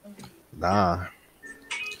 Nah.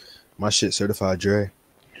 My shit certified Dre.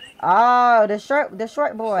 Oh, the short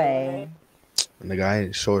boy. Nigga, I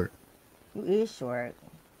ain't short. You is short.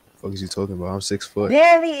 Fuck is you talking about? I'm 6 foot.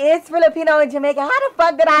 Damn, he is Filipino and Jamaican. How the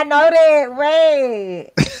fuck did I know that?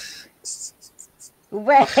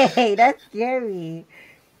 Wait, that's scary.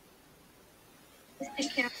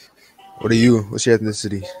 What are you? What's your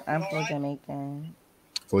ethnicity? I'm full Jamaican.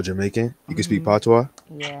 Full Jamaican? You can speak patois?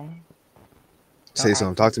 Yeah. Say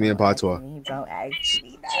something. Talk to me in patois. Don't ask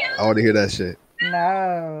me. I want to hear that shit.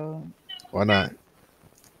 No. Why not?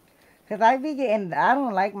 Cause I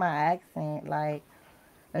don't like my accent. Like,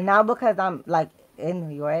 now because I'm like in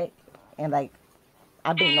New York and like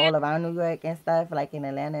I've been all around New York and stuff, like in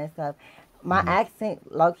Atlanta and stuff. My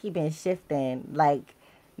accent low key been shifting. Like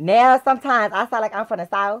now sometimes I sound like I'm from the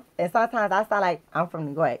South and sometimes I sound like I'm from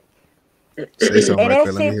New York. Say something right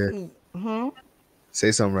quick. Let me hear.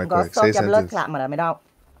 Say something right quick. Say your blood something. clot, madam.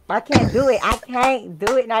 I can't do it. I can't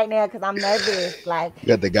do it right now because I'm nervous. Like, You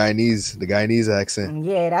got the Guyanese accent.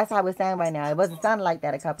 yeah, that's how it's sounding right now. It wasn't sounding like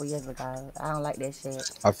that a couple years ago. I don't like that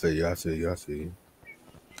shit. I feel you. I feel you. I feel you.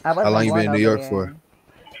 I How long wasn't you been born in New over York here. for?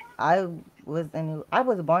 I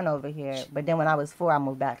was born over here, but then when I was 4, I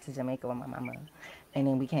moved back to Jamaica with my mama, and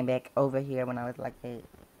then we came back over here when I was like 8.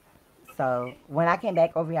 So when I came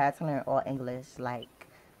back over here, I had to learn all English. Like,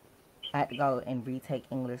 I had to go and retake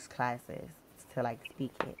English classes to like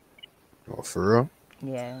speak it. Oh, for real?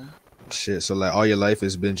 Yeah, Shit. So like all your life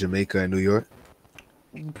has been Jamaica and New York?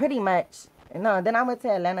 pretty much. No, then I went to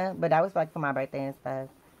Atlanta, but that was like for my birthday and stuff.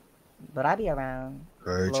 But I be around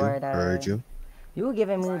Florida. Heard you. You were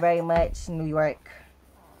giving me very much New York.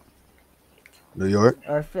 New York?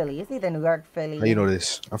 Or Philly. It's either New York, Philly. How you know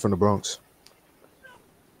this? I'm from the Bronx.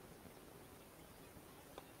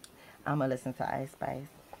 I'm going to listen to Ice Spice.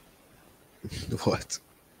 What?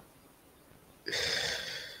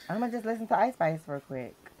 I'm going to just listen to Ice Spice real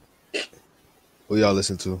quick. Who y'all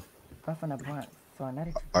listen to? I'm from the Bronx, so I know that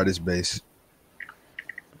you... Artist base.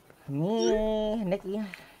 Me, Nikki.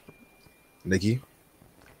 Nikki?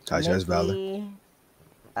 Tasha, that's valid.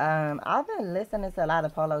 I've been listening to a lot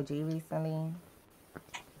of Polo G recently.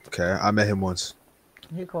 Okay, I met him once.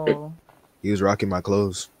 He cool. He was rocking my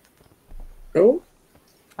clothes. Oh?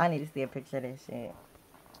 I need to see a picture of this shit.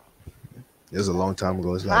 It was a long time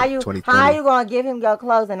ago. It's like 2020. How you gonna give him your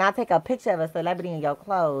clothes and not take a picture of a celebrity in your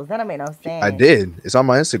clothes? That don't make no sense. I did. It's on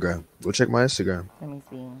my Instagram. Go check my Instagram. Let me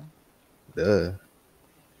see. Duh.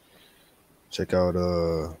 Check out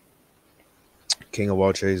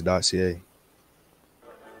kingofalltrades.ca.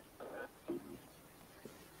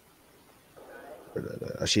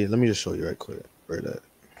 Actually, let me just show you right quick. Where that?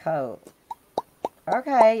 Cool.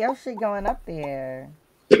 Okay, your shit going up there.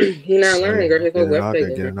 He not learning, girl. His whole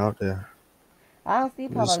website. Getting out there. I don't see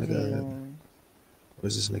Where's Polo this nigga G. at?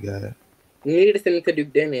 Where's this nigga at? You need to send it to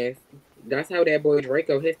Duke Dennis. That's how that boy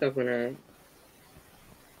Draco his stuff went on.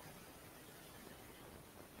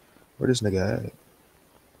 Where this nigga at?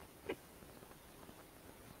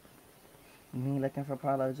 Me looking for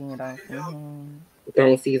Polo G and don't see him.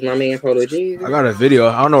 Don't see my man Polo G. I got a video.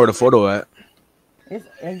 I don't know where the photo at.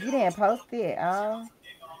 And you didn't post it, oh.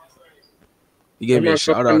 You gave me a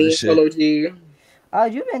shout out and shit. Polo G. Oh,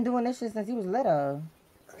 you've been doing this shit since you was little.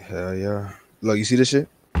 Hell yeah. Look, you see this shit?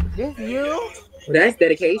 This you? That's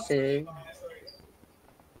dedication.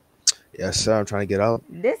 Yes, sir. I'm trying to get out.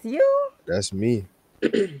 This you? That's me.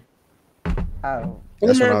 Oh.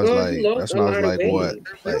 That's when my I was God, like, he lost that's a when I was lot of like, weight.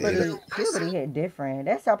 what? Like, Puberty hit different.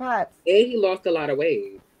 That's your pops. And he lost a lot of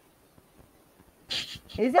weight.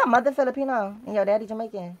 Is your mother Filipino and your daddy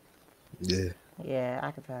Jamaican? yeah. Yeah,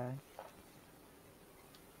 I could tell.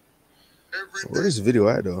 Where this video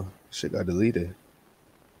at though? Shit got deleted.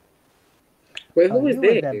 Wait, who is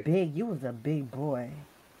this? You was a big boy.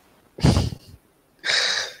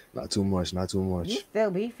 Not too much. Not too much. You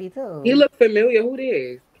still beefy too. He look familiar. Who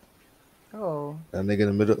this? Oh. That nigga in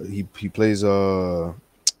the middle. He plays.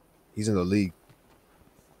 He's in the league.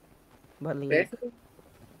 What league? Basketball?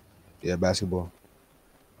 Yeah, basketball.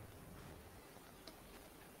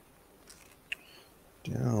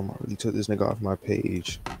 Damn, I really took this nigga off my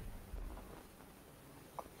page.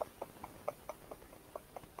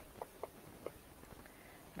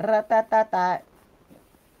 Ratatata.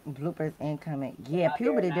 Bloopers incoming. Yeah,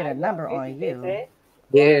 puberty did a number on you.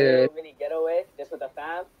 Yeah. Really get away just with the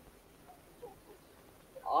fam.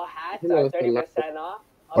 All hats You are know, 30% off.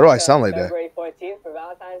 Why do I sound like that? February 14th for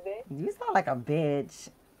Valentine's Day. You sound like a bitch.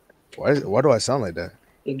 Why do I sound like that?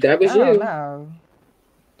 That was I don't you. know.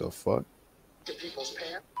 The fuck?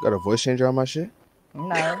 Got a voice changer on my shit?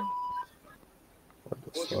 No.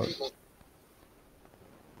 What the fuck?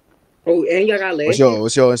 Oh, and y'all got lashes.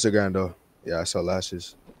 What's your Instagram though? Yeah, I saw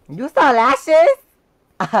lashes. You saw lashes?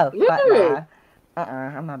 Oh, fuck Yeah. nah.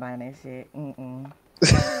 I'm not buying that shit. Mm-mm.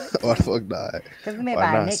 Why the fuck not? Cause it's made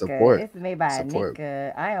Why by a not? nigga. Support. It's made by Support. a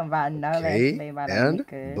nigga. I am buying no lashes Okay, made by a and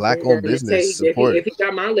nigga. black-owned business support. If he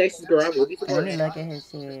got my lashes, girl, I will be Let me supporting. look at his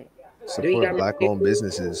shit. Support black-owned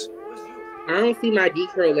businesses. I don't see my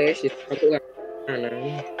D-curl lashes. I feel like, I don't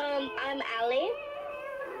know. I'm Allie.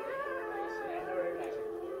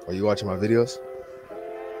 Are you watching my videos?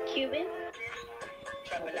 Cuban.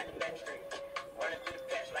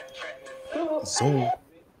 Zoom.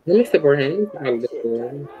 Let me support him. Right there.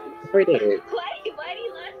 Why do you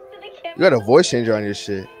laugh to the camera? You got a voice changer on your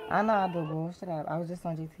shit. I know I do, boo. Shut up. I was just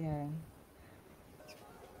on GTA.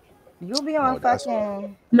 You'll be on that's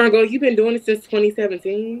fucking... My God, you've been doing it since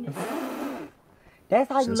 2017? That's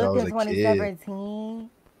how you Since I look was in a kid. 2017?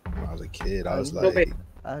 When I was a kid, I was Ugly. like,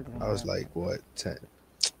 Ugly. I was like, what, 10?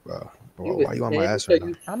 Bro, Why you on my ass so right now?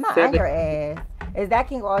 you I'm not on 7. your ass. Is that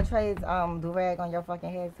King All Trades do-rag on your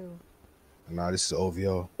fucking head too? Nah, this is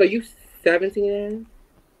OVO. So you 17?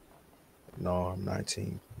 No, I'm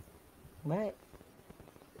 19. What?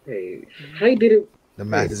 Hey, how you did it? The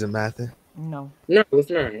math isn't mathing. No. No, it's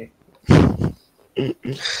not.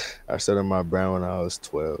 I started my brand when I was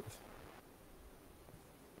 12.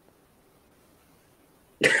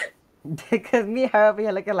 Because me and her over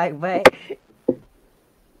here looking like what?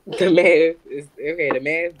 The math is okay. The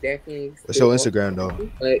math definitely. What's your Instagram though?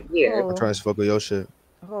 But yeah, I'm trying to fuck with your shit.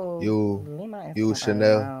 Leave my You Instagram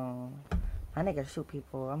Chanel. alone. My nigga shoot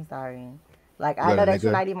people. I'm sorry. Like, You I got know a that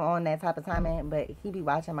you're nigga? not even on that type of timing, but he be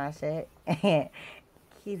watching my shit. And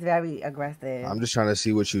he's very aggressive. I'm just trying to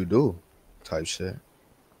see what you do, type shit.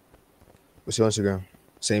 What's your Instagram?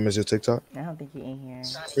 Same as your TikTok? I don't think he in here.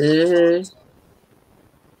 Mm-hmm.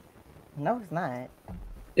 No, it's not.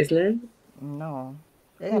 It's not? No.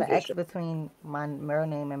 They got an X between my middle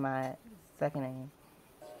name and my second name.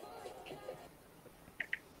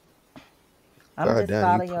 I'm God just damn,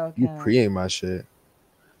 follow your you account. pre-aim my shit.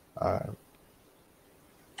 Alright.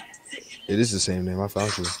 It is the same name. I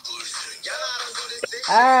found you.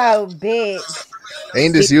 Oh, bitch.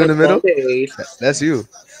 Ain't this you in the middle? That's you.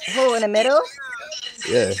 Who, in the middle?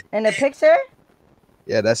 Yeah. In the picture?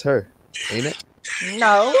 Yeah, that's her. Ain't it?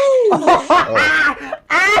 No.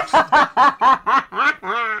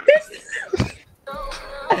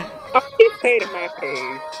 Oh, he paid in my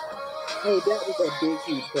face. Oh, that was a big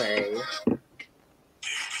huge play.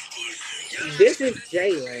 This is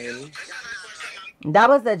Jalen. That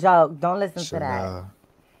was a joke. Don't listen to that. Nah.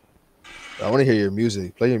 I want to hear your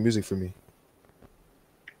music. Play your music for me.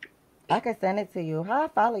 I can send it to you. How I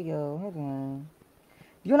follow you? Hold on.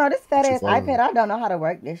 You know, this fat You ass follow iPad, me. I don't know how to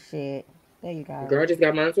work this shit. There you go. Girl, I just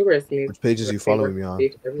got mine to rest me. Which pages you following me on?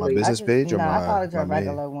 My business page or No, I my followed your main?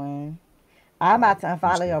 regular one. I'm about to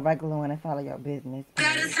unfollow your regular one and follow your business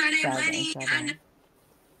page.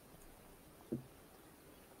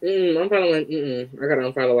 I'm following. I gotta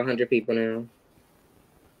unfollow 100 people now.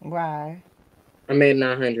 Why? I made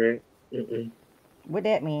 900. What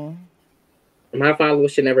that mean? My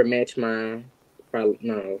followers should never match my follow.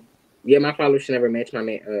 No. Yeah, my followers should never match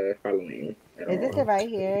my following. Is this it right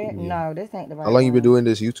here? No, this ain't the right How long you been one. doing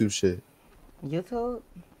this YouTube shit? YouTube?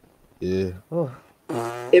 Yeah. Ooh.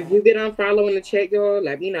 If you get unfollow in the chat, y'all,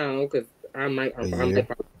 let me know, because I might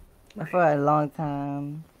unfollow. For a long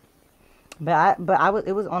time. But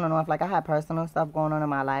it was on and off. Like, I had personal stuff going on in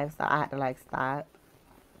my life, so I had to like stop.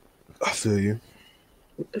 I feel you.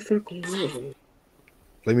 What the fuck going on?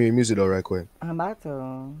 Play me your music though, right quick. I'm about to.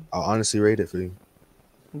 I'll honestly rate it for you.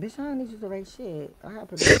 Bitch, I don't need you to rate shit. I have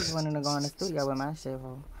producers wanting to go in the studio with my shit,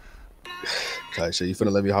 ho. Type shit. You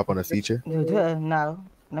finna let me hop on a feature? No.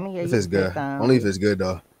 Let me hear If you it's good. spit some. Only if it's good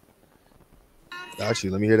though. Got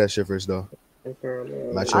you. Let me hear that shit first though.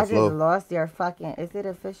 Match your I flow. just lost your fucking. Is it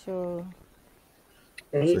official?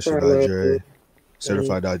 Official.Dre.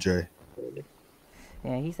 Certified.Dre.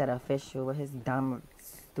 Yeah, he said official with his dumb,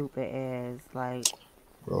 stupid ass. Like,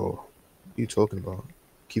 Bro, what you talking about?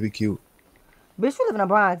 Keep it cute. bitch, you live in the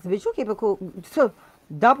Bronx. Bitch, you keep it cool.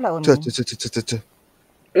 Don't play with me.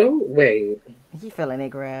 Oh, wait. He feeling it,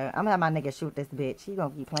 girl. I'm gonna have my nigga shoot this bitch. He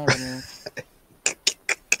gonna keep playing with me.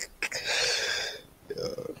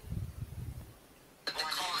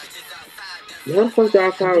 What the fuck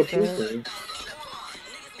y'all follow people?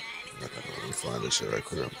 Let me find this shit right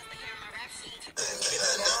quick.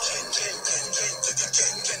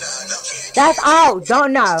 That's all.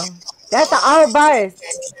 Don't know. That's the old verse.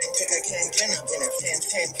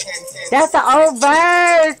 That's the old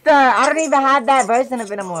verse. I don't even have that version of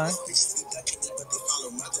it anymore.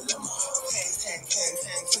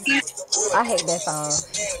 I hate that song.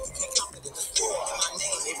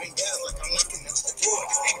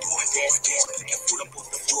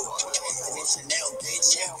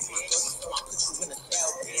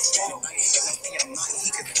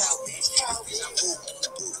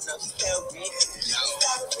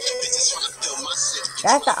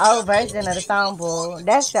 That's the old version of the song, boo.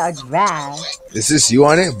 That's the drive. Is this you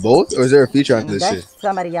on it? Both? Or is there a feature on this That's shit?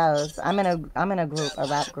 somebody else. I'm in a group, a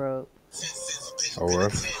rap group. Oh, well.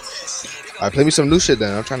 Alright, play me some new shit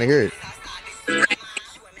then. I'm trying to hear it.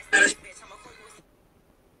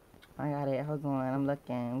 I got it. Hold on. I'm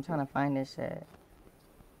looking. I'm trying to find this shit.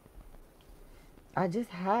 I just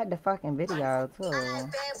had the fucking video, too.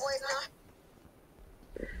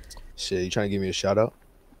 Shit, you trying to give me a shout out?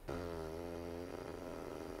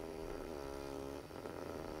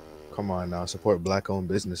 Come on now, support black owned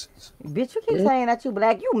businesses. Bitch, you keep saying that you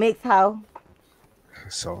black. You mixed hoe.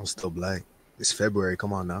 So I'm still black. It's February.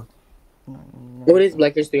 Come on now. What is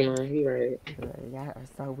Black History Month? You right. Y'all are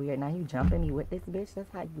so weird. Now you jumping me with this bitch.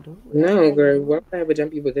 That's how you do it. No, girl. Why would I ever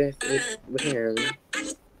jump you with this? With him?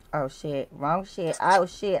 Oh shit. Wrong shit. Oh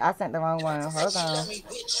shit. I sent the wrong one. Hold on.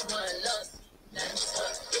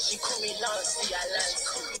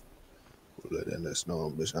 Let us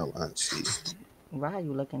know, bitch. I'm see. Why are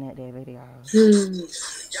you looking at that video?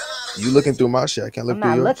 You looking through my shit? I can't look I'm through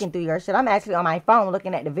not yours. looking through your shit. I'm actually on my phone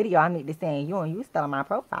looking at the video. I need to send you, and you still on my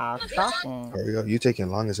profile stalking. Hurry up. You taking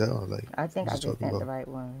long as hell. Like I think I just sent the right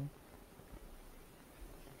one.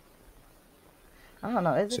 I don't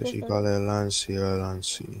know. Is it so this? she call it Lancy.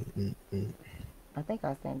 I think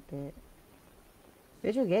I sent it.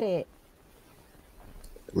 Did you get it?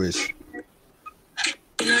 Which?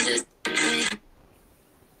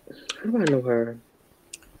 How do I know her?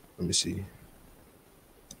 Let me see.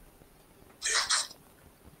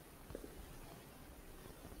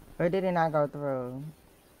 Or did it not go through?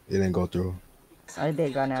 It didn't go through. Oh, it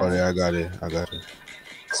did go now. Oh, yeah, I got it.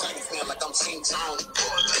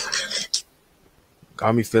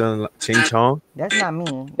 Got me feeling like Ching Chong. That's not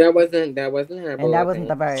me. That wasn't her. And that wasn't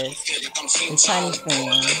the verse. It's Chinese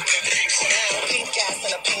singing.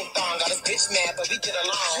 Bitch mad, but we get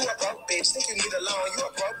along. You a broke bitch, think you need a loan. You a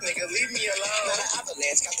broke nigga, leave me alone. Not an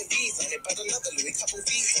avalanche, got the D's on it, but another Louis, couple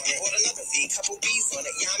V's on it. Bought another V, couple B's on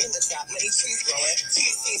it. Yeah, I'm in the trap, many trees growing.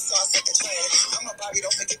 TC sauce at the train. I'm a Bobby,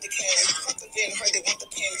 don't forget the can. Fuck the VIN, heard they want the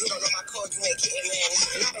pen. You don't know my code, you ain't getting in.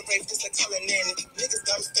 Not a rape, just a coloring in. Niggas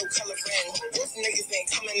dumb, still coloring. Those niggas ain't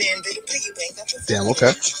coming in. They the piggy bank, that's a Damn,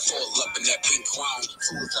 okay. Full up in that pink crown.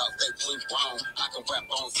 Smooth out, they pink brown. I can rap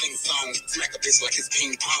on sing song. Smack a bitch like it's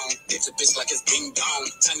ping pong. Bitch a bitch like it's ding dong.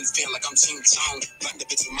 Chinese fan like I'm Ching Chong. Find the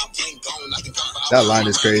bitch with my bling gone. I can cover That line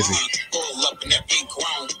is crazy. Full up in that pink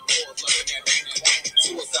crown.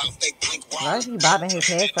 Why is he bobbing his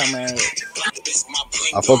head so much?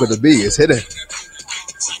 I fuck with the beat. It's hidden.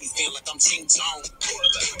 Chinese fan like I'm Ching Chong.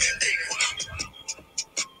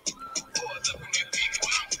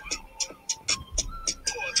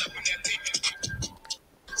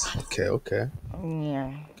 Okay.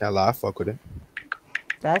 Yeah. Can't lie, I fuck with it.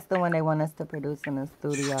 That's the one they want us to produce in the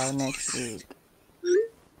studio next week.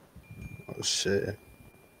 Oh shit.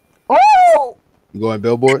 Oh! You going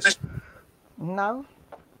billboards? No.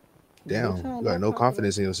 Damn, you got no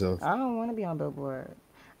confidence in yourself. I don't want to be on Billboard.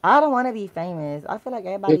 I don't want to be famous. I feel like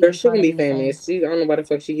everybody. Girl, she can be famous. I don't know why the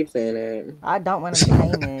fuck she keeps saying that. I don't want to be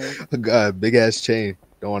famous. God, big ass chain.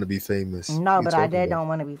 Don't want to be famous. No, but I don't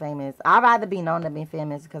want to be famous. I'd rather be known than be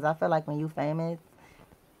famous because I feel like when you famous,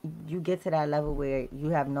 you get to that level where you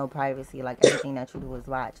have no privacy. Like everything that you do is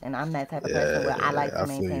watched. And I'm that type of person where I like to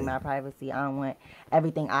maintain my privacy. I don't want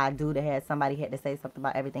everything I do to have somebody had to say something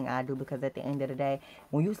about everything I do, because at the end of the day,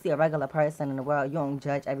 when you see a regular person in the world, you don't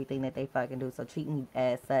judge everything that they fucking do. So treat me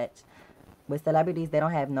as such. With celebrities, they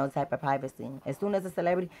don't have no type of privacy. As soon as a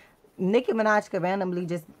celebrity, Nicki Minaj could randomly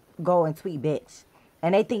just go and tweet bitch.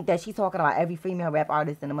 And they think that she's talking about every female rap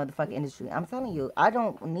artist in the motherfucking industry. I'm telling you, I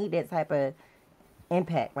don't need that type of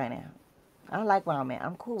impact right now. I don't like where I'm at.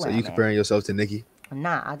 I'm cool So where you I'm comparing yourself to Nicki?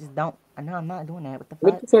 Nah, I just don't. No, I'm not doing that. What the fuck?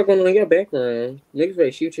 What the fuck going on in your background? Niggas ready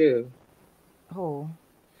to shoot you. Who?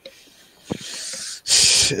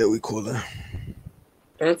 Shit, we coolin'. I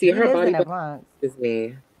don't see her lives body. in the Bronx. This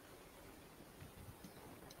man.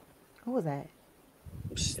 Who was that?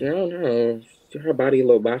 I don't know. Her body a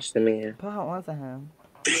little botched, the man. Put her on to him.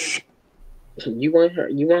 You want her?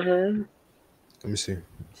 You want her? Let me see.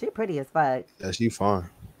 She pretty as fuck. Yeah, she fine.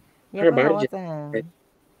 Yeah, Her put her body on just- to him.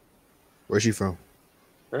 Where's she from?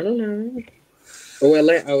 I don't know. Oh,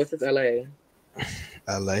 LA. Oh, it's just LA.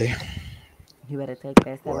 LA. You better take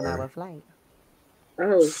that 7-hour flight.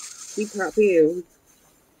 Oh, she pop pills.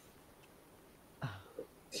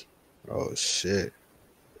 Oh shit.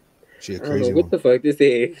 She a I don't crazy know what one. the fuck this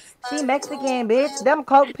is. She Mexican, bitch. Them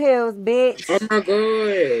coke pills, bitch. Oh my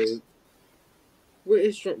god. What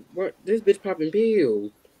is what? This bitch popping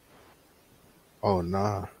pills. Oh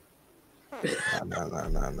nah. Nah. Can't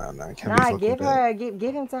be Nah, fucking give with that. her,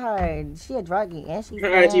 give him to her. She a druggie and she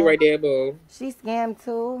Her IG scammed. right there, boo. She scammed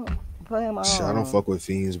too. Put him on. Shit, I don't fuck with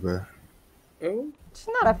fiends, bro. Oh. She's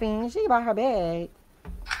not a fiend. She about her bag.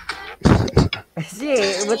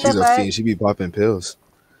 Shit, what She's the a fuck? fiend. She be popping pills.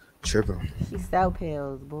 Tripping. She sell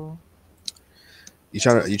pills, boo. You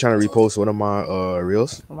trying to repost one of my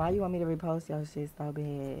reels? Why you want me to repost your shit so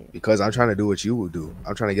bad? Because I'm trying to do what you would do.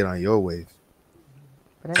 I'm trying to get on your wave.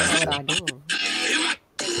 But that's not what I do.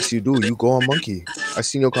 Yes, you do. You go on Monkey. I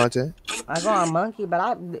seen your content. I go on Monkey,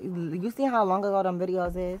 but you see how long ago them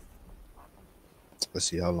videos is? Let's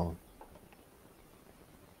see how long.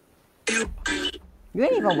 You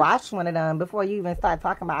ain't even watched one of them before you even start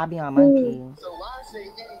talking about I be on Monkey. So why say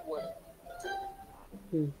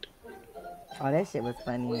anyway? Oh, that shit was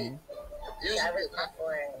funny. That was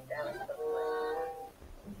before. That was before.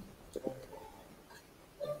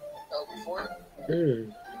 Oh, before?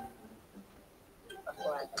 Mm.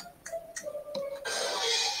 Before.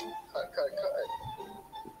 Cut.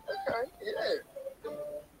 Okay, yeah.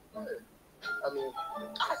 I mean,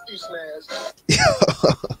 I see smash.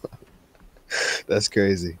 That's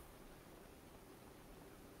crazy.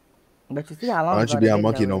 But you see how long Why don't ago you be the on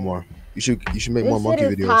video Monkey no is. more? You should make This more shit Monkey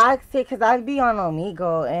is videos. toxic because I be on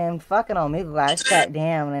Omegle and fucking Omegle got shut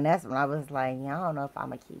down, and that's when I was like, yeah, I don't know if I'm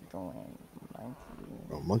gonna keep doing Monkey.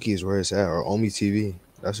 Bro, Monkey is where it's at, or Omi TV.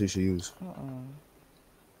 That's what you should use.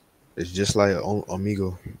 It's just like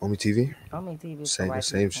Omegle, Omi TV. Omi TV is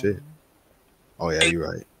Same shit. Oh yeah, you're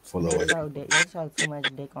right. Full of They white. show too much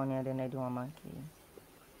dick on there than they do on Monkey.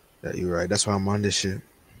 Yeah, you're right. That's why I'm on this shit.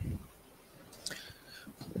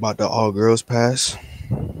 About the all girls pass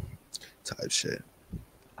type shit.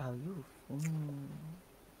 Oh, you.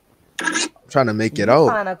 I'm trying to make it You out.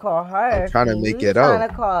 trying to call her? I'm trying to fiend. make You it trying out.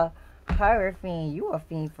 to call her a fiend? You a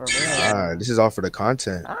fiend for real? Nah, this is all for the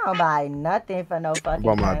content. I don't buy nothing for no fucking.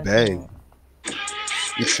 About my content. bag.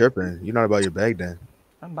 You tripping? You're not about your bag then.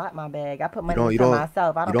 I'm about my bag. I put money You into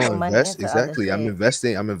myself. I don't put money invest into exactly. other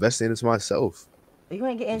shit. I'm investing into myself. You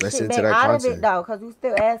ain't getting Invest shit into back that out of it content. though, cause you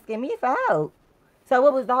still asking me for help. So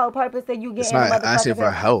what was the whole purpose of you getting It's not the motherfucking asking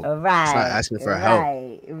for help. Right. It's not asking for help.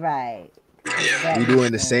 Right. We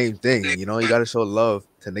doing the same thing. You know, you gotta show love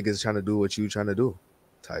to niggas trying to do what you trying to do.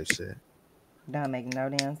 Type shit. Don't make no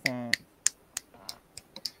damn sense.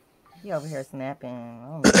 He over here snapping. I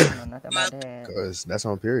don't know nothing about that. Cause that's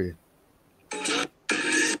on period.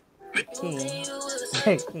 Key.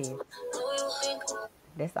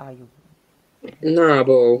 That's all you. Nah,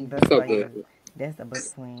 bro. That's So all you. good. That's the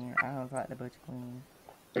Butch Queen. I don't talk to Butch Queen.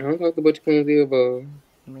 I don't talk to Butch Queens either, bro.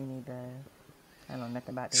 Me neither. I know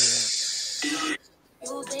nothing about that.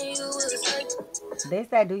 They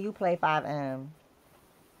said, do you play 5M?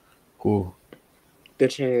 Cool. The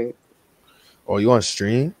chat. Oh, you on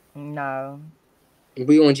stream? No.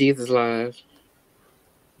 We on Jesus Live.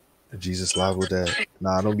 Jesus live with that.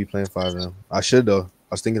 Nah, I don't be playing 5M. I should though.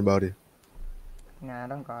 I was thinking about it. Nah,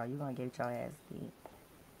 don't go. You gonna get your ass beat.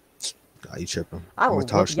 Nah, you tripping. I I'm will a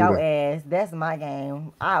top whoop your shooter. ass. That's my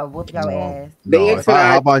game. I will whoop your ass. No, if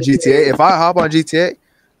I hop on GTA,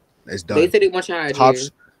 it's done. They said they want your idea.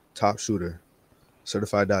 Top shooter.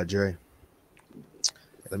 Certified Dre.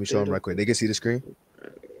 Let me show them right quick. They can see the screen?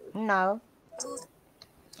 No.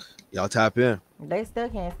 Y'all tap in. They still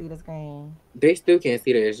can't see the screen. They still can't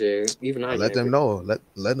see that shit. Even I Let can't. them know.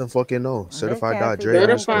 Let them fucking know. Certified Dre.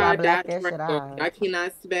 Certified black that shit out. I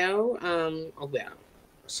cannot spell. Oh well.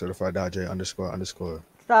 Certified Dre __.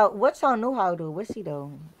 So what's your new hoe do? What she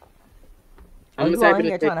do? Or you on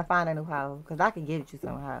here trying to find a new hoe? Cause I can give you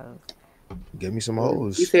some hoes. Give me some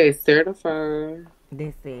hoes. You said certified.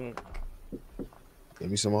 This it. Give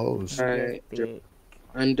me some hoes. All right. __.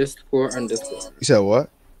 You said what?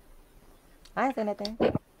 I ain't say nothing.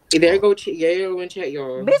 There go and chat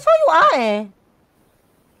y'all. Bitch, who you eyeing?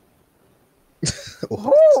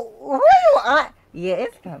 who you eyeing? Yeah,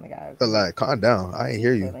 it's time to go. Like, calm down. I ain't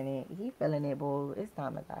hear you. He feeling it, boo. It's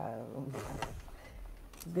time to go.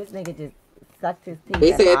 This nigga just sucked his teeth.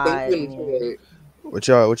 They said they What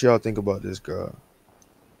y'all think about this girl?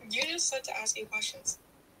 You just said to ask you questions.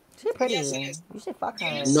 She pretty. You should fuck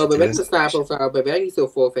her. No, but that's a side profile, baby. I need to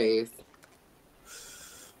full face.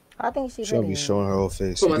 I think she don't be showing her whole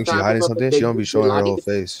face. From You a think she side hiding profile, something? She don't be showing her whole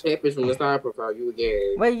face. Papers from the side profile, you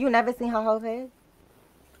again. Wait, you never seen her whole face?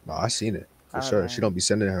 No, I seen it for Okay. sure. She don't be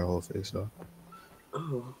sending her whole face though.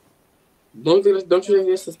 Oh. Don't you think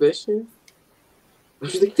that's suspicious?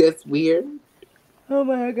 Don't you think that's weird? Oh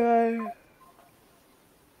my god.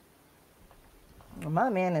 My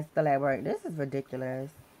man is still at work. This is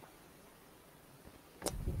ridiculous.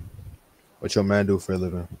 What your man do for a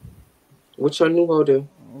living? What your new hoe do?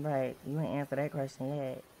 Right. You ain't answer that question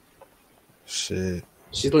yet. Shit.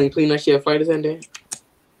 She's gonna clean up your flight attendant?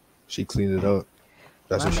 She cleaned it up.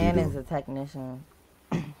 That's My what she man do. is a technician.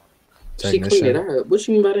 She cleaned it up. What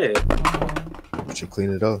you mean by that? She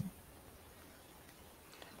cleaned it up.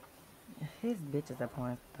 His bitch is a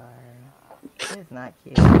porn star. It's not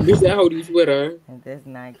cute. Bitch, that hoe you with her. That's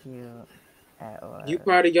not cute at all. You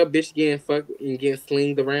proud of your bitch getting fucked and getting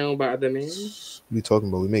slinged around by other men? What you talking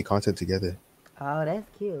about? We made content together. Oh, that's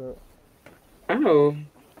cute. Oh.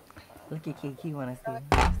 Look at Kiki, wanna see.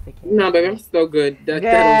 No, baby, I'm so good. Girl,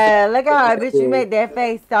 look at her, bitch. You made that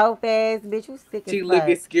face so fast, bitch. You sick as She fuck.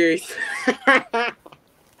 looking scary.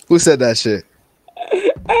 Who said that shit?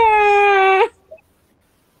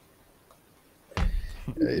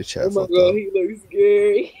 Yeah, your chat Oh my fucked god, up. he looks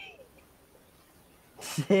scary.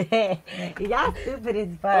 Y'all stupid as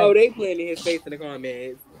fuck. Oh, they playing in his face in the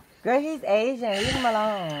comments. Girl, he's Asian. Leave him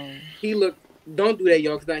alone. He look. Don't do that,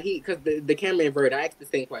 y'all, because the camera inverted. I asked the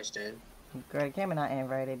same question. Girl, the camera not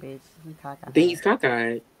inverted, bitch. He cockeyed. Then he's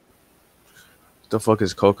cockeyed. The fuck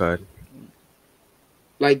is cockeyed?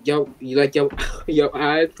 Like your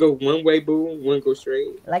eyes go one way, boo, one go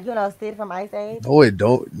straight. Like, you know, Sid from Ice Age? No, it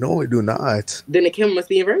don't. No, it do not. Then the camera must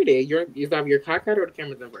be inverted. It's either your cockeyed or the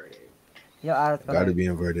camera's inverted. Your eyes Gotta be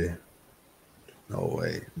inverted. No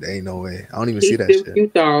way. There ain't no way. I don't even He see that still shit.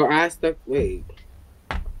 cute though. I stuck. Wait.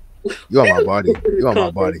 You on my body. You on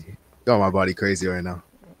my body. You on my body crazy right now.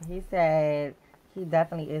 He said he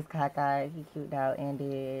definitely is cockeyed. He cute out and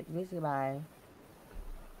did. Bitch, goodbye.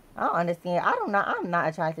 I don't understand. I don't know. I'm not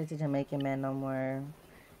attracted to Jamaican men no more.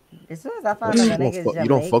 As soon as I find out a nigga's Jamaican, You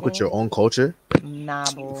don't fuck with your own culture?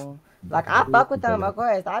 Nah, boo. Like, I fuck with them, of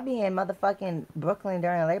course. I be in motherfucking Brooklyn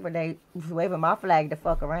during Labor Day waving my flag to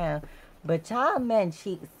fuck around. But y'all men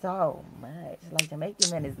cheat so much. Like, Jamaican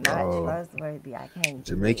men is not trustworthy. I can't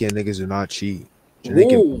do Jamaican it. niggas do not cheat.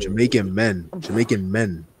 Woo. Jamaican men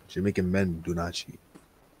do not cheat.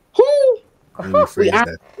 Who? Let me rephrase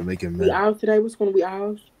that. Jamaican men. We out today. What's going to be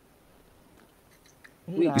out?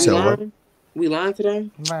 You said what? We lying today?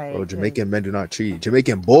 Right. Bro, Jamaican men do not cheat.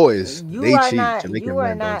 Jamaican boys, they cheat. Jamaican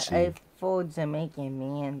men don't cheat. A full Jamaican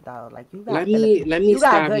man though. Like, you got Let me you got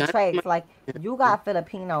stop. good Not traits. Like, you got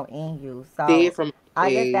Filipino in you. So from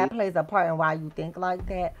I guess that plays a part in why you think like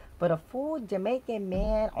that. But a full Jamaican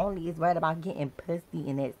man only is right about getting pussy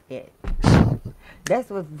and that's it. That's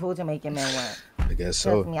what full Jamaican men want. I guess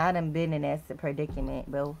so. Trust me, I done been in that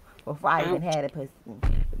predicament, bro. Before I even had a pussy,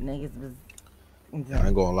 niggas was. Yeah, I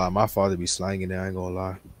ain't gonna lie. My father be slanging it. I ain't gonna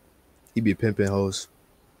lie. He be pimping hoes.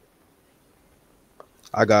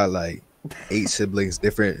 I got like 8 siblings,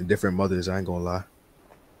 different mothers. I ain't gonna lie.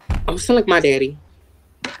 I'm still like my daddy.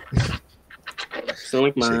 Sound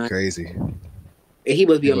like mine. Shit crazy. And he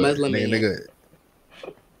must be a Muslim man. Nigga,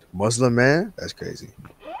 Muslim man? That's crazy.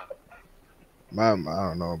 I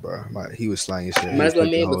don't know, bro. He was slanging shit.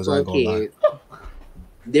 Muslim man with 4 kids.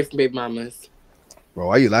 Different baby mamas. Bro,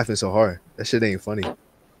 why you laughing so hard? That shit ain't funny.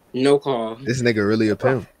 No call. This nigga really a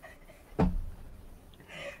pimp.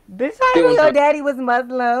 Bitch, I knew your daddy was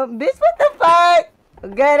Muslim. Bitch, what the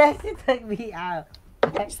fuck? Girl, that shit took me out.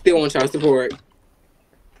 Still on child support.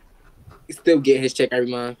 Still get his check every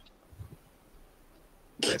month.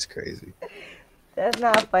 That's crazy. That's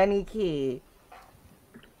not funny, kid.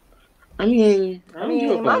 I mean,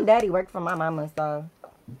 my daddy worked for my mama, so.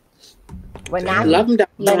 But now, love him.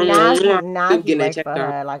 now he works for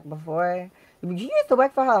her. Like before, he used to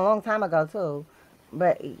work for her a long time ago too,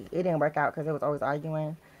 but it didn't work out because it was always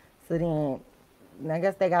arguing. So then, I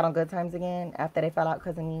guess they got on good terms again after they fell out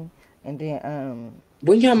because of me. And then,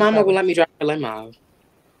 when your mama will let me drive her limo?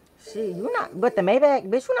 Shit, you not with the Maybach,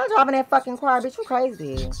 bitch. You not driving that fucking car, bitch. You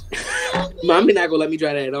crazy. Mommy not gonna let me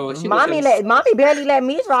drive that at all. Mommy barely let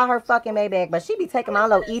me drive her fucking Maybach, but she be taking my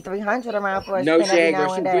little E300 around for a no, spin girl, every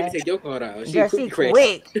now and she then. quick to take your car out. She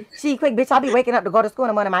quick. She quick, bitch. I be waking up to go to school in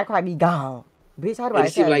the morning. My car be gone. Bitch, how do I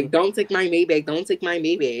she tell like, you? don't take my Maybach. Don't take my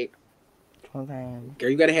Maybach. Okay. Girl,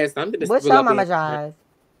 you gotta have something to What's your mama drive?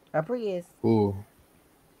 A Prius. Ooh.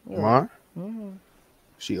 Yeah. Mine? Mm-hmm.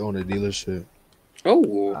 She owned a dealership.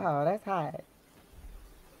 Oh, that's hot.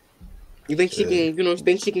 You think she can,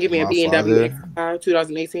 think she can give me a My BMW father. X5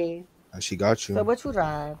 2018? She got you. So what you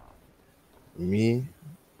drive? Me?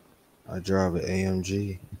 I drive an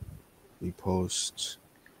AMG. We post.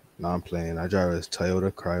 No, I'm playing. I drive a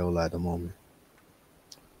Toyota Corolla at the moment.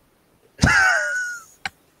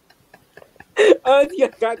 Oh, yeah,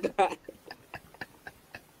 God.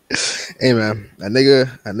 Hey man, a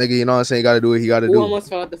nigga, you know what I'm saying? Gotta do what he gotta Who do. almost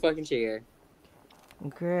fell out the fucking chair?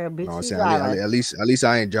 Girl, bitch, No, I'm you saying driving. at least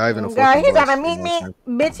I ain't driving a Girl, fucking he bus, driving you know what I'm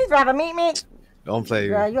meet me. Bitch, he driving meet me. Don't play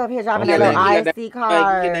Girl, me. you up here driving Don't that play little me. IC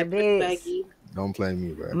car, bitch. Don't play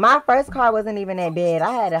me, bro. My first car wasn't even that bad.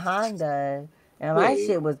 I had a Honda, and my Wait.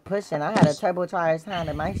 shit was pushing. I had a turbocharged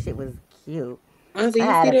Honda. My shit was cute. Honestly, I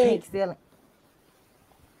you had see a that? pink ceiling.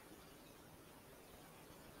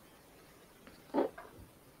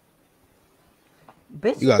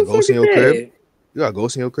 Bitch, You got What the ghosts in fuck your is crib? that? You got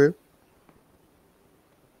ghosts in your crib?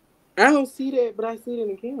 I don't see that, but I see it in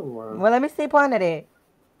the camera. Well, let me see point of it.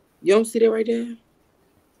 You don't see that right there?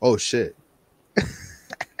 Oh shit. You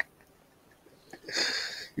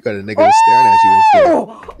got a nigga staring at you and shit.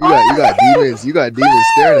 You got demons. You got demons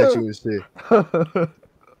staring at you and shit.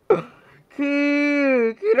 Cute.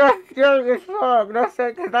 weak. You know, scary as fuck. No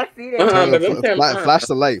shit, because I see that. Turn Baby, I'm the, telling flash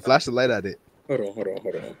the light. Flash the light at it. Hold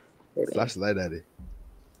on. Flash the light at it.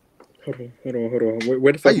 Hold on.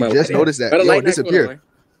 Where the How fuck you my just light noticed at? that? Where the Yo, light not coming disappeared. on?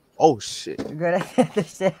 Oh shit. Girl, that scared the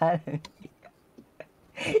shit out of me.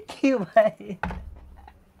 Cuba.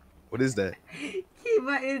 What is that?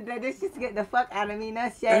 Cuba is that this just get the fuck out of me. No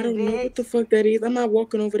shit, I don't know what the fuck that is. I'm not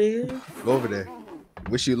walking over there. Go over there.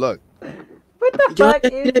 Wish you luck. What the Y'all fuck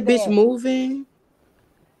see is that bitch moving?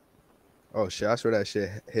 Oh shit, I swear that shit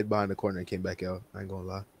hid behind the corner and came back out. I ain't gonna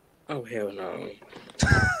lie. Oh hell no.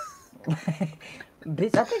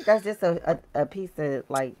 Bitch, I think that's just a piece of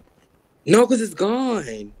like. No, cause it's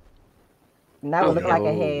gone. Now it look like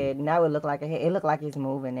a no. head. Now it look like a head. It look like it's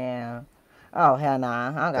moving now. Oh hell nah.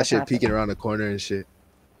 I don't got That shit time for peeking around the corner and shit.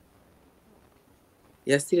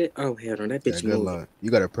 Yeah, see that? Oh hell no, that Yeah, bitch good moving. luck.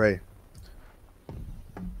 You gotta pray.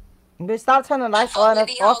 Bitch, stop turning the lights on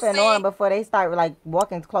off and on before they start like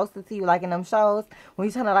walking closer to you, like in them shows. When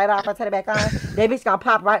you turn the light off and turn it back on, that bitch gonna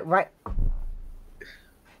pop right.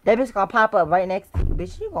 That bitch gonna pop up right next to you,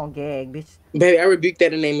 bitch. You gonna gag, bitch. Baby, I rebuke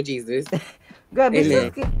that in the name of Jesus. Girl, bitch,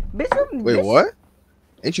 Amen. Wait, bitch. what?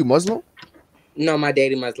 Ain't you Muslim? No, my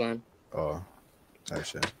daddy Muslim. Oh, that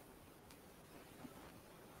shit.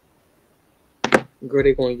 Girl,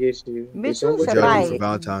 they gonna get you. Bitch, I'm you should For fight.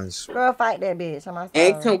 Valentine's. Girl, fight that bitch. On my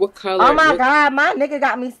Ask soul. him what color. Oh my god, my nigga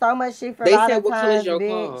got me so much shit for They said Valentine's, what color is your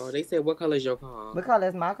bitch. car? They said what color is your car? What color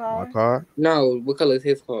is my car? My car? No, what color is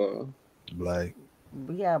his car? Black.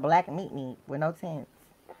 Yeah, black meat with no tints.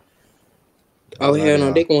 Oh hell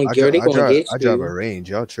no, they gonna get you. I drive a Range.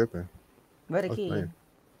 Y'all tripping. Where the key? Where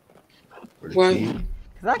the What? key?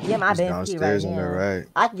 Cause I can get my It's Benz key right downstairs on the now. right.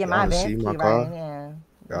 I can get my Y'all wanna Benz see key my right car? now.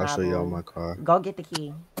 Yeah, I'll show y'all my car. Go get the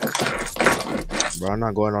key. Bro, I'm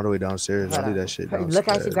not going all the way downstairs. I'll leave that shit downstairs. Look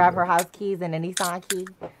how she grabbed her house keys and the Nissan key.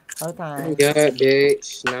 Whole time. Yeah,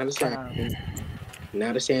 bitch. Not ashamed.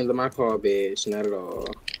 Not ashamed of my car, bitch. Not at all.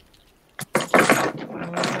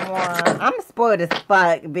 I'm spoiled as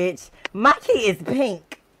fuck, bitch. My key is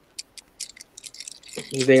pink.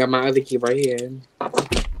 You think I got my other key right here?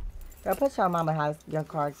 Girl, put your mama house, your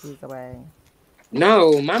car keys away.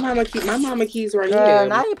 No, my mama keys right Girl, here.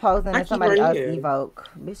 now you posing My and key somebody right else here. evoke.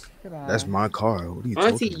 Bitch, goodbye. That's my car. What are you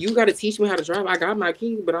Auntie, talking you gotta teach me how to drive. I got my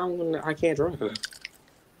keys, but I can't drive.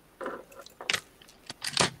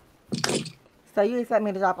 So you expect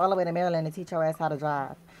me to drive all the way to Maryland to teach your ass how to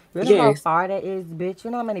drive? You know how Yes. far that is, bitch?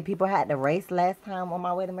 You know how many people had to race last time on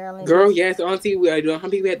my way to Maryland? Girl, bitch? yes, Auntie, how many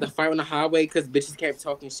people had to fight on the highway because bitches kept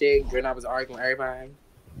talking shit. Girl, I was arguing with everybody.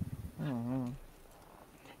 Mm-hmm.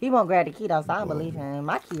 He won't grab the key though, so I don't believe him.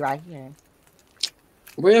 My key right here.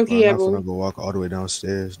 Where your about? key I'm at, not boo? gonna go walk all the way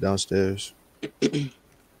downstairs.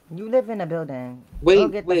 You live in a building. Wait, Go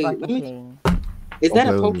get the wait, fucking let me- key. Is Don't that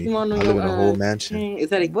a play with me. Pokemon on I your live in a whole mansion. chain? Is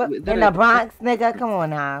that a What, is that in a- the Bronx, nigga? Come on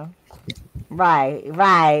now. Right.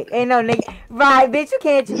 Ain't no nigga. Right, bitch, you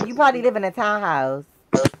can't. You probably live in a townhouse.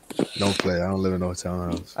 Don't play. I don't live in no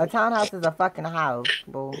townhouse. A townhouse is a fucking house,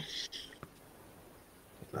 boo.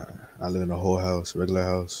 I live in a whole house, regular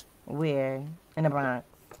house Where? In the Bronx.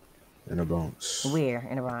 in the Bronx. Where?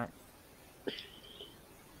 In the Bronx.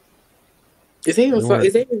 Is there You want-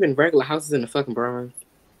 even regular houses in the fucking Bronx?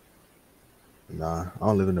 Nah, I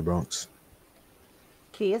don't live in the Bronx.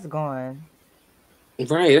 Key is gone.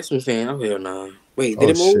 Right, that's what I'm saying. Oh hell no. Wait, did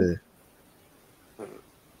Oh it move?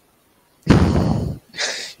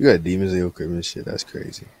 shit. You got demons in your crib and shit. That's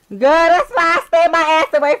crazy. Girl, that's why I stay my ass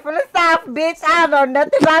away from the South, bitch. I don't know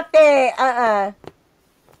nothing about that.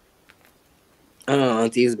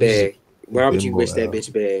 Auntie, it's bad. Why would you Bimbo wish that out.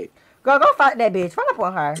 bitch bad? Girl, go fight that bitch. Run up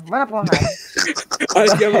on her.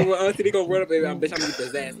 Auntie, they gonna run up, baby. I'm gonna get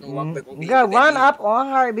his ass. Gonna walk back on me. Girl, run up on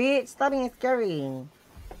her, bitch. Stop being scary.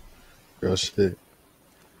 Real shit.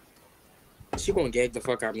 She gonna gag the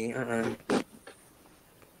fuck out of me.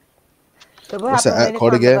 So What's that happens app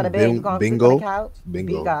called anytime you go to again? bed, you gonna sleep on Bingo? the couch?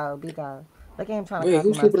 Bingo. Bigo. Look at him trying to Wait, copy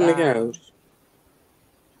who's my sleeping on the style. couch?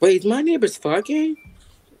 Wait, is my neighbors fucking?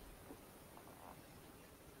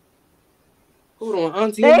 Hold on,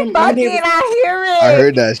 Auntie. They my fucking, neighbors... I hear it. I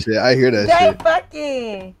heard that shit. I hear that They shit.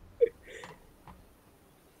 fucking.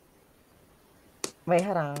 Wait,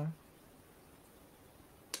 hold on.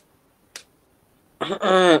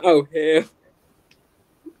 Oh, hell.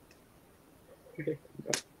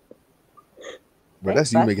 But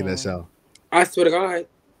that's you making that sound. I swear to God.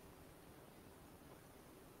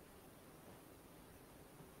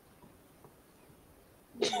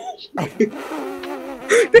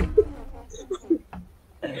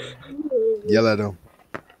 Yell at them.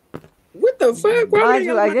 What the fuck? Why would Mind I you,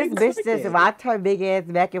 yell at my this niggas bitch like just that? rocked her big ass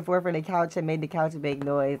back and forth on the couch and made the couch make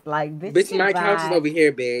noise. Like, bitch, Bitch, my couch is bye. over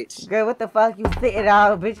here, bitch. Girl, what the fuck you sitting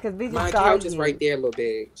on, bitch? Cause bitch My just saw couch is right you. there, little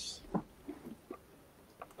bitch.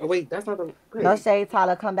 Oh wait, that's not the. Wait. No shade,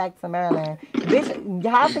 Tyler. Come back to Maryland, bitch.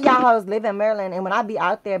 Half of y'all hoes live in Maryland, and when I be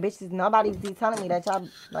out there, bitches, nobody be telling me that y'all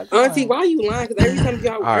like. Come Auntie, on. why are you lying? Because every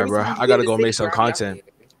time All right, bro. you I be in gotta the go make city, some bro, I be out content.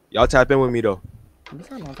 Y'all tap in with me though.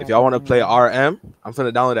 Bitch, I'm not If y'all want to talking play to you. RM, I'm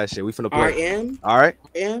finna download that shit. We finna play. RM? All right.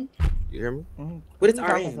 RM? You hear me? What is Who you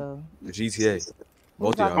talking RM? to? The GTA. Who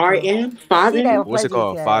you Both of talking y'all. to? RM? She 5M? that will What's play it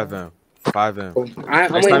called? GTA. 5M. 5M.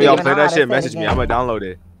 I'm Next waiting time to y'all get play know how that to shit, say the message me. I'm gonna game. download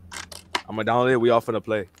it. I'm gonna download it. We all finna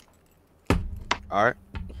play. All right.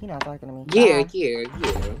 He not talking to me. Yeah, Bye. yeah.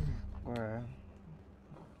 Bruh.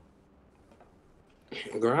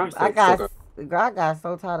 Girl, I fuck up. I got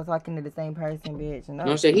so tired of talking to the same person, bitch. No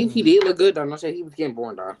No shit, shit. he did look good though. No shit, he was getting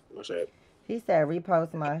born though. No shit. He said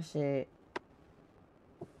repost my shit.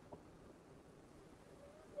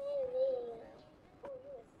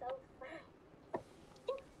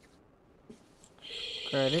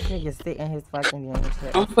 Girl, this nigga sit in his fucking game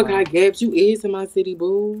shit. I forgot, Gabs, you is in my city,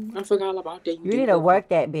 boo. I forgot all about that. You need to work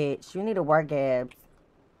that bitch. You need to work Gabs.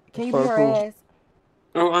 Can you beat her ass?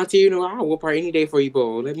 Oh, Auntie, you know I'll whoop her any day for you,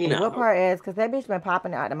 boo. Let me know. Whoop her ass, cause that bitch been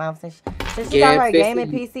popping out the mouth since she got Gab her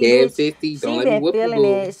gaming sissy, PC, Gab bitch. sissy, don't She let me been whoop you, feeling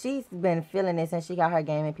boo. it. She's been feeling it since she got her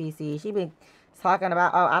gaming PC. She been talking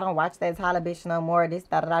about, oh, I don't watch that Tyler bitch no more. This,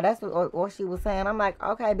 da, da, da. That's what she was saying. I'm like,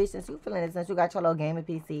 okay, bitch, since you feeling it, since you got your little gaming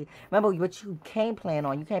PC. Remember what you can't plan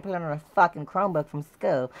on. You can't plan on a fucking Chromebook from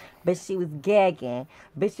school. Bitch, she was gagging.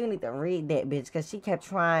 Bitch, you need to read that bitch, cause she kept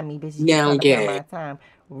trying me. Bitch, she kept trying to play on my time.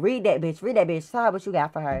 Read that bitch. Read that bitch. Tell her what you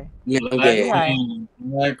got for her. Yeah, Read her.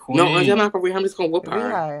 No, Auntie, I'm not gonna read her. I'm just gonna whoop her. Read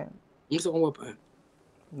her. I'm just gonna whoop her.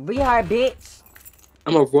 Read her, bitch.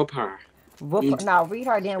 I'm gonna whoop her. No, read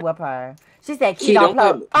her, then whoop her. She said, She don't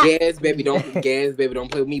don't play. play. Gas, baby, don't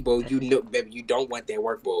play with me, bro. You know, baby, you don't want that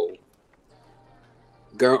work, bro.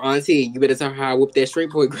 Girl, Auntie, you better tell her how I whoop that straight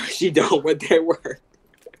boy, girl. She don't want that work.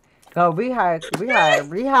 Go read her.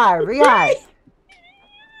 Read her.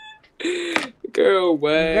 Girl, what?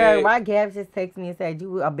 Girl, why Gab just texted me and said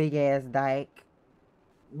you a big ass dyke?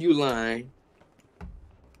 You lying.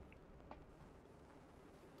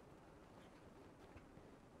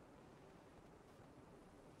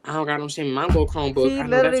 I don't got no shame in my little Chromebook. She I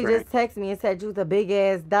know that's literally right. just texted me and said you was a big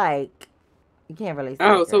ass dyke. You can't really say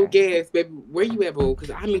Oh, so girl. Gas, baby, where you at, boo? Because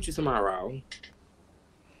I'll meet you tomorrow.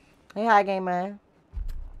 Hey, hi, game man.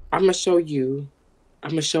 I'm going to show you.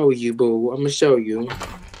 I'm going to show you, boo. I'm going to show you.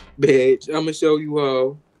 Bitch, I'm going to show you,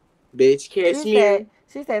 ho. Bitch, catch me.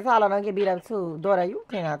 She said, Tyler, don't get beat up too. Daughter, you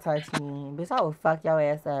cannot touch me. Bitch, I will fuck your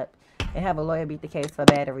ass up and have a lawyer beat the case for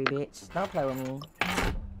battery, bitch. Don't play with me.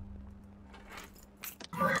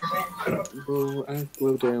 Boo, I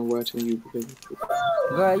slow down watching you.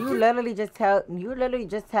 Girl, you literally just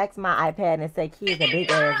text my iPad and say Key is a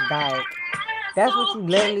big ass dyke. That's what you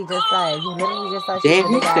literally just said. You literally just said she's a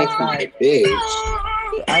big ass dyke. Bitch.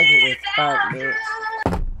 She ugly as fuck, bitch.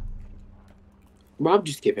 Bro, I'm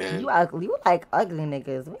just kidding. You ugly. You like ugly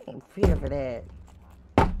niggas. We ain't here for that.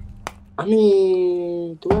 I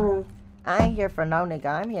mean, do I ain't here for no nigga.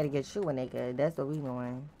 I'm here to get you a nigga. That's what we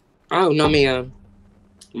doing. Oh, no, ma'am.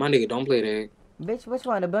 My nigga, don't play that. Bitch, which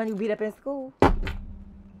one? The bun you beat up in school?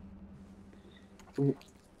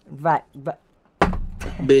 Right.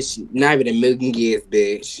 Bitch, not even a million years,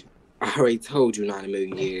 bitch. I already told you not a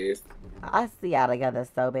million years. I see y'all together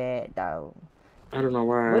so bad, though. I don't know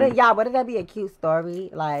why. Wouldn't that be a cute story?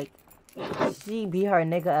 Like, she beat her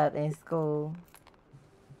nigga up in school.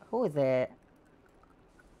 Who is that?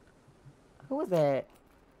 Who is that?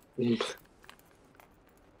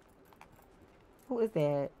 Who is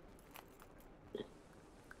that?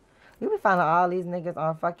 We be finding all these niggas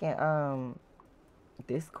on fucking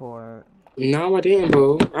Discord. No, I didn't,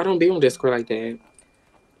 boo. I don't be on Discord like that.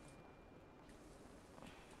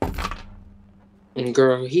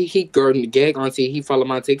 Girl, girl, gag auntie, he follow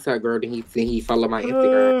my TikTok, girl, then he follow my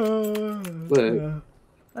Instagram. Look.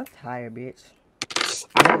 I'm tired, bitch.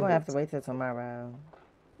 I'm gonna have to wait till tomorrow.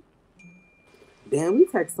 Damn, we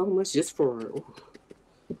text so much just for. Ooh.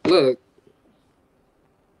 Look.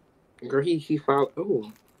 Girl, he followed.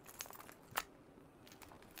 Oh.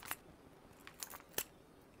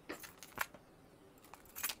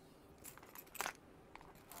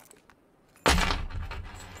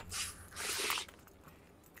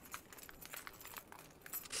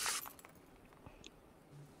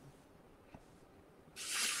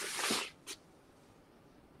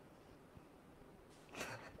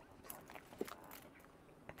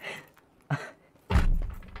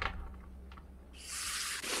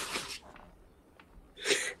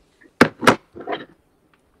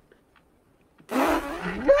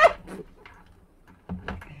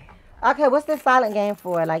 Okay, what's this silent game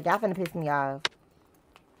for? Like, y'all finna piss me off.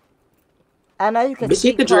 I know you can Bitch, get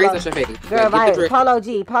speak the dreads Polo. out your face. Girl, Like, get the right. dreads. Polo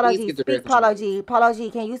G. Polo Please G. get the dreads Speak out your Polo face. G. Polo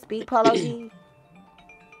G. Can you speak Polo G?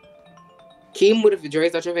 Keem with the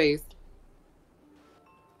dreads out your face.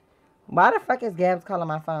 Why the fuck is Gabs calling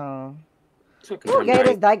my phone? Fucking Who gave nice.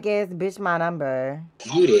 this dyke ass bitch my number?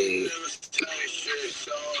 You did.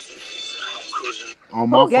 Oh,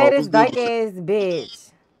 my Who gave fault. this What's good? dyke ass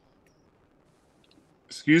bitch?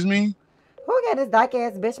 Excuse me? Who gave this dyke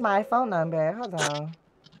ass bitch my phone number? Hold on.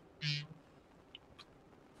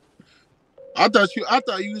 I thought she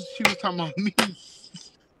was talking about me.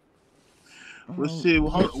 Well, shit,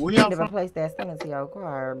 Bitch, where you y'all need to from? replace that sentence to your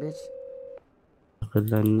car, bitch.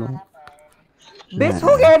 Cause I know. Bitch,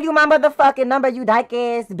 who gave you my motherfucking number, you dyke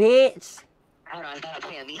ass bitch?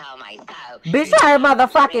 Bitch, you're a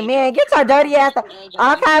motherfucking man. Get your dirty ass.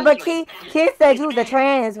 Okay, but Keith said you was a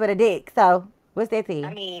trans with a dick. So, what's that to you?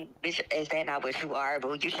 I mean, bitch, is that not what you are?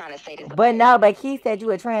 But you trying to say this? But no, but Keith said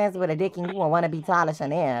you a trans with a dick and you won't want to be Tyler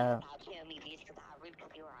Chanel.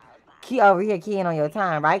 Key over here keying on your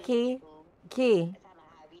time, right, Key? Key.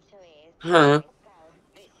 Huh?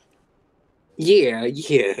 Yeah.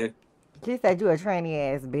 Key said you a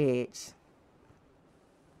tranny ass bitch.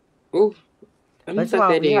 Ooh. Let me But you suck won't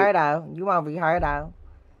that read dick. her though. You won't read her though.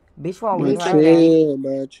 Bitch won't Let me read But her suck that dick. though. chill,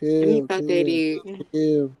 bro. Let me Chill, suck that chill, dick.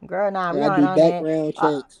 chill. Girl, nah, I we gotta aren't do on that. background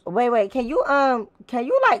checks. Wait, can you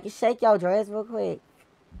like shake your dress real quick?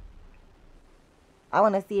 I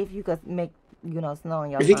wanna see if you could make, snow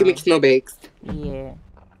on your If you can make phone. snowbakes. Yeah.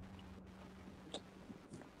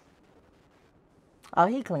 Oh,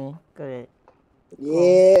 he clean. Good.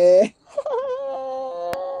 Yeah.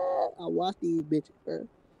 I watch these bitches, bro.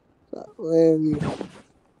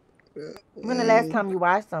 When the last time you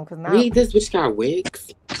watched them? Cause now Read this bitch got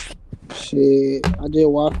wigs. Shit, I just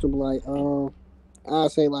watched them like I'll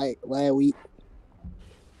say like last week.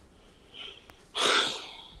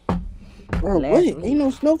 Bro, what? Ain't no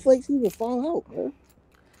snowflakes even fall out, bro.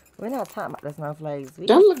 We're not talking about the snowflakes. We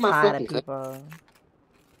Don't just look my tired fucking of people.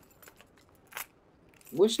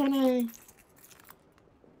 What's your name?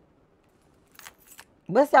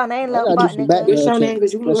 What's your name, I little gotta do fuck some nigga? What's background your check. name?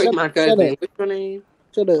 Because you Bro, look like my shut cousin. up. What's your name?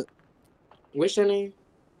 Shut up. What's your name?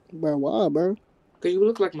 Bro, why, bro? Because you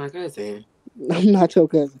look like my cousin. I'm not your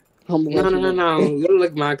cousin. I'm gonna No. let you know that. You look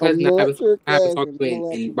like my I'm cousin. gonna I let your haven't talked cousin. to I'm gonna in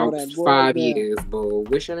let you know about that right 5 now. years, bro.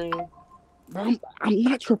 What's your name? Bro, I'm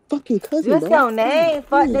not your fucking cousin, What's bro. your name,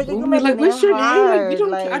 fuck nigga? You Bro, like, making it what's your name? Like, you hard.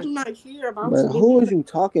 don't. I Like, do not care about Bro, you. who is you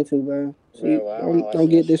talking to, bro? See, don't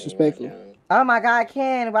get disrespectful. oh my God,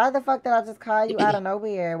 Ken, why the fuck did I just call you out of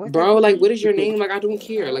nowhere? What's that Bro, to like, what you? is your name? Like, I don't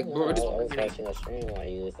care. Like, bro, I just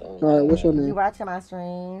All right, what's your You name? watching my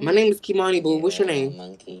stream? my name is Kimani, boo. What's your name?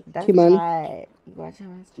 That's Kimani. hot. You watching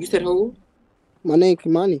my stream? You said who? My name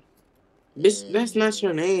Kimani. Bitch, that's not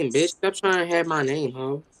your name, bitch. Stop trying to have my name,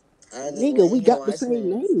 ho. Nigga, we got the same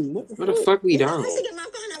name. What the What the fuck? fuck we don't?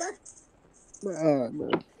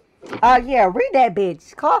 Bro. Oh yeah, read that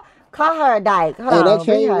bitch. Call her a dyke. Hold Hey, that on, read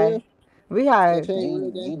chain her. real? Read That her. chain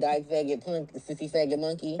real, gang? You dyke faggot punk, sissy faggot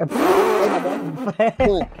monkey. Hey, my boy.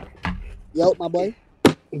 Twin. Yo, my boy.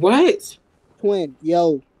 What? Twin.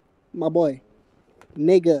 Yo, my boy.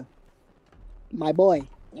 Nigga. My boy.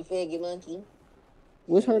 You faggot monkey.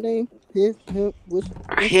 What's her name? Him?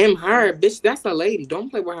 Him, her, bitch. That's a lady. Don't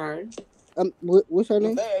play with her. What's her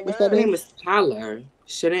name? What's that Her name? name is Tyler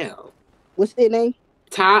Chanel. What's that name?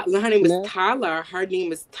 Her name is Chanel? Tyler. Her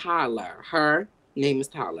name is Tyler. Her name is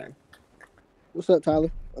Tyler. What's up,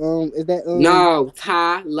 Tyler? Is that No,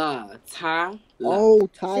 Tyler. Oh,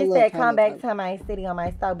 Tyler. She said, Tyler, "Come back Tyler. to my city on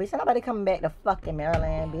my stove, bitch. Ain't nobody coming back to fucking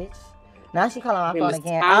Maryland, bitch." Now she calling my Her name phone is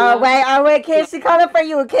again. Tyler. Oh wait, kid, she calling for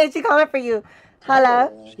you. Kid, she calling for you. Hello.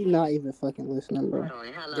 She not even fucking listening, bro.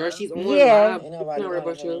 Girl, she's on Yeah. live. Don't worry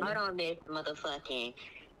about you. Hold on, Miss Motherfucking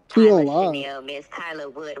She Tyler on live. Chanel, Miss Tyler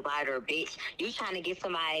Woodwider, bitch. You trying to get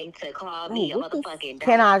somebody to call Bro, me a what the motherfucking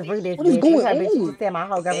Can dyke, I bitch? read this What is bitch? going Read her bitch. She on? just said my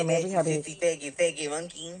whole government. Read her bitch. Faggy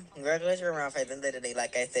monkey. Congratulations, round face. And literally,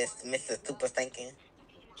 like I said, Mr. Super Stinking.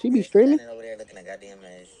 She be streaming? Standing over there looking a goddamn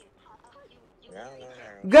mess.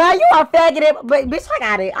 Girl, you are faggot, but bitch,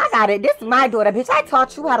 I got it. This is my daughter, bitch. I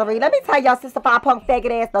taught you how to read. Let me tell y'all, sister five punk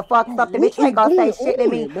faggot ass the fuck Bro, something, what bitch. You is ain't gonna say going shit to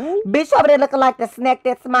me, on, bro? bitch. Over there looking like the snack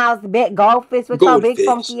that smiles, big goldfish with your big Goldfish.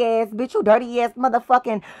 funky ass, bitch. You dirty ass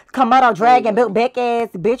motherfucking Komodo dragon built back ass,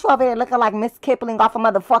 bitch. You over there looking like Miss Kipling off of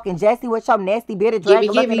motherfucking Jesse with your nasty bearded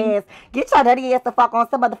dragon looking Gibby. ass. Get your dirty ass the fuck on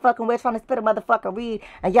some motherfucking way trying to spit a motherfucking weed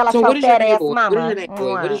and yell at So your what is your fat name, ass boy? mama. What is your name,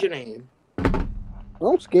 boy? What is your name?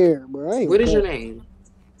 I'm scared, bro. I ain't What is your gonna name?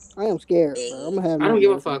 I am scared, bro. I'm gonna have I don't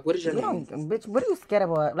give a nightmares. fuck. What is your We name? don't, bitch. What are you scared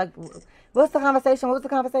about? Like, what's the conversation? What's the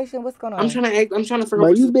conversation? What's going on? I'm trying to figure Bro, out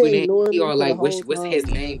what's his you been name. ignoring He me all for the like, whole what's his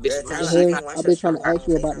time. name, bitch? The hell? I've been trying to ask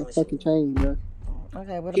you about the fucking chain, bro.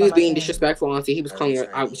 Okay, what He about was my being chain? disrespectful, auntie. He was calling you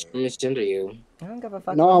out, misgender you. I don't give a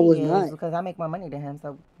fuck No, what I he was is not. because I make more money than him.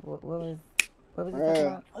 So what was he talking Bruh.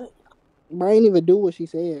 about? Bro, I ain't even do what she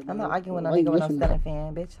said, bro. I'm not arguing with no Why you nigga with no listening? stealing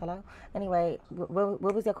fan, bitch. Hello. Anyway,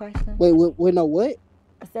 what was your question? Wait, no, what?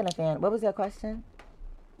 A stealing fan. What was your question?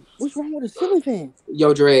 What's wrong with a ceiling fan?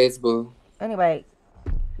 Yo, dreads, boo. Anyway.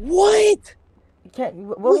 What?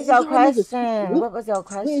 What was your question? What was your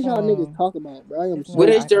question? What is y'all niggas talking about, bro? I am so What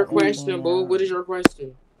is your angry. question, boo? What is your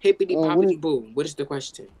question? Hippity poppity boo. What is the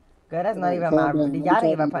question? Girl, that's not Alright, even calm my. down. Don't be Y'all didn't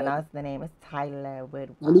talking even to me like pronounce the name. It's Tyler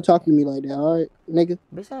Wood. Don't be talking to me like that, alright, nigga?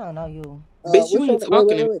 Bitch, I don't know you. Bitch, you What's your ain't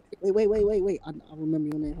talking to me. Wait. I remember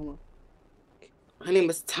your name. Hold on. Her name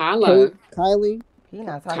is Tyler. Kylie. He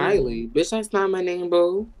not talking to me. Kylie. Bitch, that's not my name,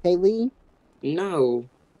 boo. Kayleen? No.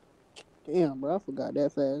 Damn, bro, I forgot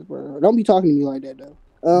that fast, bro. Don't be talking to me like that, though.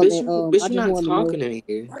 Bitch, I you just not wanted talking to to me.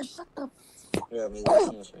 Bro, shut the Yeah, me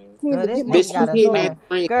Girl, this my nigga got Bitch, a you hit fucking my son.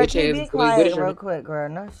 friend, Girl, bitch can you ass be boy. What quiet is your real quick, girl?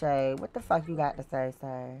 No shade. What the fuck you got to say,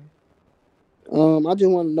 sir? I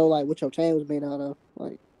just want to know, like, what your chain was made out of.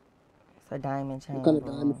 Like, it's a diamond chain. What kind of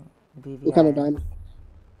diamond? VVS. What kind of diamond?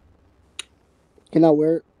 Can I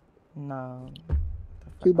wear it? No.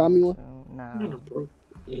 Can you buy me one? No.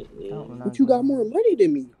 Don't know But you got more money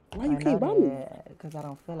than me. Why you can't buy me one? Because I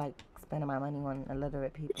don't feel like spending my money on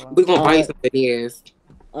illiterate people. We gonna buy you something, yes.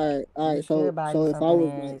 All right. You So could buy you if I was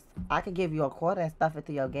something like, I could give you a quarter and stuff it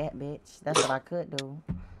through your gap, bitch. That's what I could do.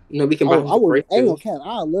 No, we can buy you I would. some Ain't no cap.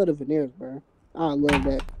 I love the veneers, bro. I love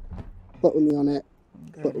that. Fuck with me on that.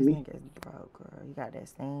 Girl, Fuck with this me. nigga's broke, girl. You got that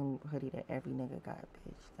same hoodie that every nigga got,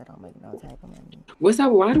 bitch. That don't make no type of money. What's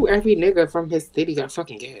up? Why do every nigga from his city got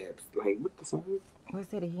fucking gabs? Like, what the fuck? What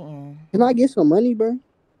city he in? Can I get some money, bro?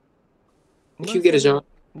 If you get a job.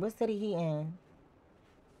 What city he in?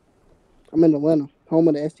 I'm in Atlanta, home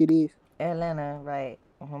of the STDs. Atlanta, right.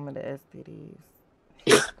 Home of the STDs.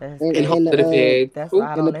 That's And home of the pig. That's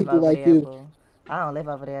why I don't the live people over like there, you. boo. I don't live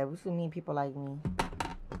over there. What you mean people like me?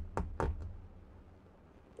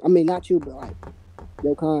 I mean, not you, but like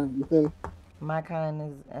your kind. You feel me? My kind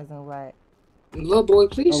is as in what? Little boy,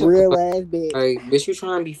 please A shut real the fuck ass bitch. Like, bitch, you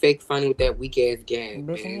trying to be fake funny with that weak ass gag,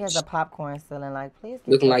 Bitch, and he has a popcorn ceiling. Like, please get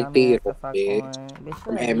looking your like dumb ass Theodore, the fuck bitch. on. Bitch,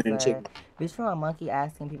 From you're a Admin and loser. Chicken. Bitch, you're a monkey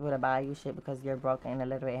asking people to buy you shit because you're broke and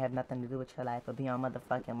illiterate and have nothing to do with your life, but be on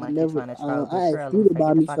motherfucking monkey trying to troll. I Bitch, you're a asked you to loser. buy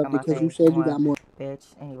Get the me fuck on something my because you face. said you got more. Bitch,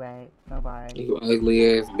 anyway, nobody. You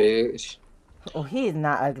ugly ass bitch. Oh, he's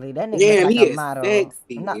not ugly. That nigga Damn, look he like a is model.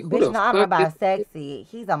 sexy. No, Who bitch, the no, I'm fuck about is sexy.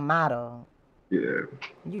 He's a model. Yeah.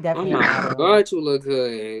 You Oh definitely a my model. god, you look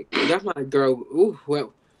good. That's my girl. Ooh,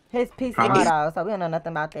 well. His piece of model, so we don't know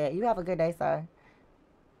nothing about that. You have a good day, sir.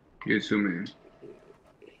 You too, man.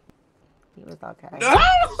 He was okay.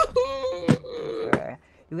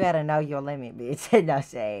 You gotta know your limit, bitch. No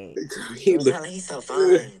shade. He's so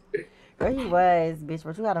fine. Girl, he was, bitch,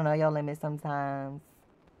 but you gotta know your limit sometimes.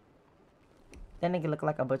 That nigga look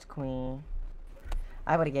like a butch queen.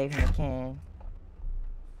 I would've gave him a can.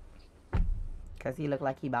 Cause he looked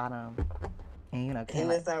like he bottom. And you know, He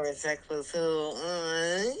was so respectful too.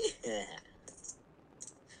 Yeah.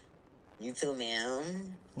 You too,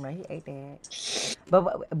 ma'am. Man, he ate that. But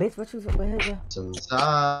bitch, what you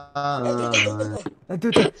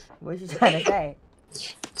what you trying to say?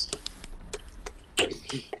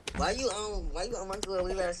 Why you on my girl?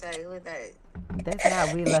 We love Shay. Who is that? That's not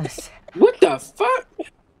we love Shay. What the fuck?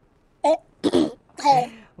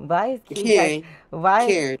 Why is Ken? Why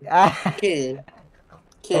Ken?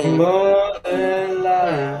 Ken?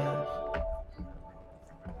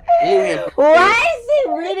 Why is he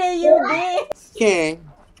reading you, bitch? Ken?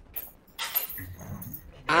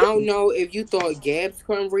 I don't know if you thought Gabs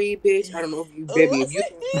couldn't read, bitch. I don't know if you, baby. If you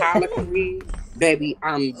thought Tyler can read, baby,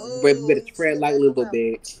 baby, better tread like little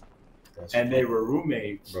bitch. And they were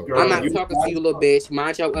roommates. I'm not talking to you, little bitch.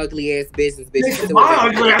 Mind your ugly ass business, bitch. Bitch, my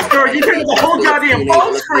ugly ass girl. You take the whole goddamn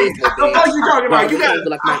phone screen. What the fuck you talking about? You got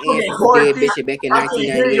like my fucking ancestors did, bitch. Back in I can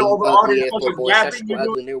hear 1998, you you over all ugly this ass little fucking boy. Shut yapping your you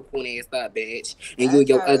ugly little coon ass up, bitch. And you and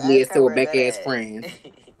your ugly ass silverback ass friends,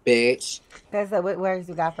 bitch. That's what words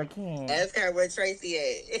you got for Ken. Ask her where Tracy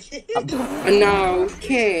at. No,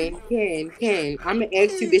 Ken. I'ma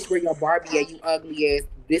ask you, bitch, where your Barbie at, you ugly ass,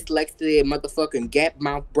 dyslexic motherfucking gap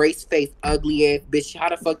mouth, brace face, ugly ass bitch. How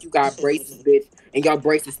the fuck you got braces, bitch, and your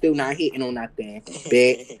braces still not hitting on nothing,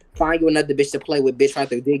 bitch? Find you another bitch to play with, bitch. Right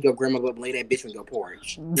there, dig your grandma up and lay that bitch on your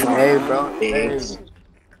porch. Hey, bro. Bitch.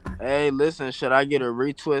 Hey, listen, should I get a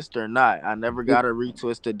retwist or not? I never got a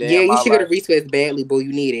retwist a day Yeah, in you my should get a life. retwist badly, boo.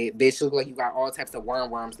 You need it. Bitch, look like you got all types of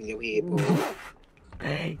worms in your head, boo.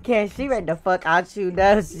 Ken, she ready the fuck out you,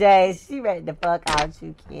 no Shay. She ready the fuck out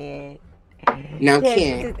you, Ken. Now, Ken, she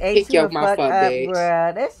Ken, just ate pick you your the mouth fuck up, up, bitch.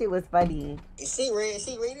 girl. That shit was funny. She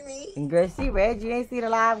ready me? Girl, she read you. Ain't see the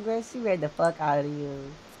live, girl. She read the fuck out of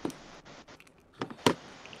you.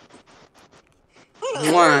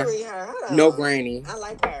 One. No granny. I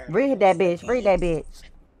like her. Read that bitch. Read that bitch.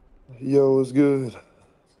 Yo, what's good?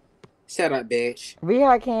 Shut up, bitch. Read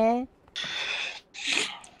her, Ken.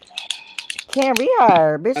 Ken, read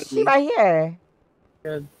her. Bitch, she right here.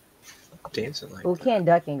 Dancing like Oh, Ken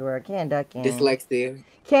ducking, girl. Ken ducking. Dyslexia.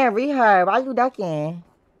 Ken, read her. Why you ducking?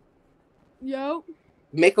 Yo.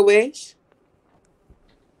 Make a wish.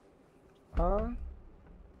 Oh.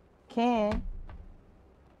 Ken.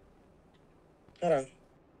 Hold on.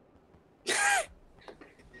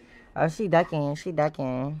 Oh, she ducking. She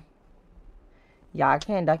ducking. Y'all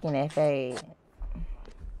can't duck in that fade.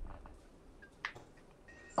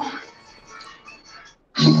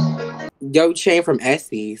 Yo, chain from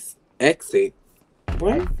Essie's. Exit.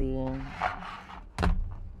 What? Essie.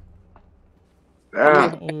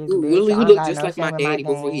 Really, you look just like my daddy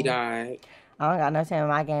before he died. I don't got no shame in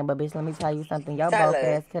my game, but bitch, let me tell you something. Your broke Tyler.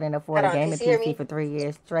 ass couldn't afford a Hold on, gaming can you hear PC me? for 3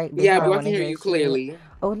 years straight. Bitch, Yeah, I boo, don't I want can to hear hear you shit. clearly.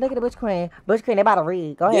 Oh, look at the Butch Queen. Butch Queen, they about to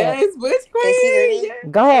read. Go ahead. Yes, Butch Can she hear Queen. me? Yes.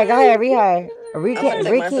 Go ahead, read her. I'm gonna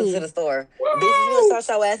take my sister to Ricky. the store. Bitch, you gonna start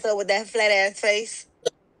your ass up with that flat ass face.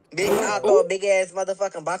 Bitch, I'll throw a big ass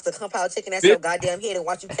motherfucking box of compound chicken at your goddamn head and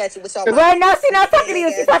watch you catch it with your mouth. Wait, no, she not talking to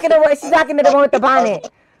you. She's talking to the one with the bonnet.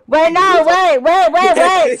 Wait, no, wait. No, wait.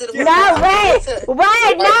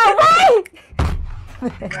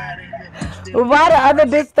 Why the other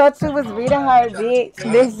bitch thought you was reading her, bitch?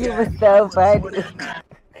 This shit was so funny.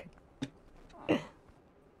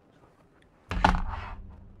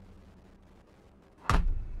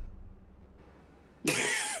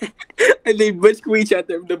 And then Butch Queen shot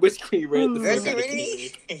the Butch Queen read the Girl, fuck she out of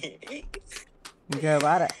ready? Girl,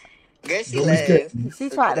 why the... Girl, she laughed. She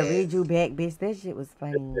tried to read you back, bitch. That shit was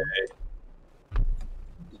funny.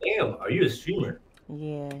 Damn, are you a streamer?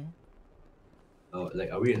 Yeah. Oh,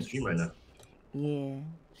 like, are we in stream right now? Yeah.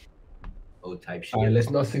 Oh, type shit. Alright, let's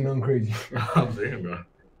not say nothing crazy. I'm saying, bro.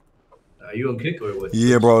 Are you on kick or what?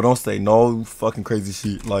 Yeah, bro, don't say no fucking crazy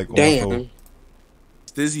shit like on my soul.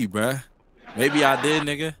 Stizzy, bruh. Maybe I did,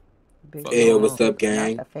 nigga. Hey, what's up,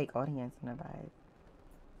 gang? Not a fake audience in the vibe.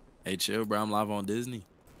 Hey, chill, bro. I'm live on Disney.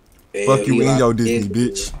 Fuck you in your Disney,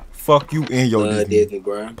 bitch. Fuck you in your Disney.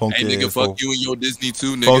 Punk Hey, nigga, asshole. fuck you and your Disney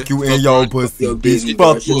too, nigga. Fuck you in your pussy, bitch.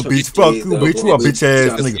 Fuck you, bitch. Fuck you, bitch. You a bitch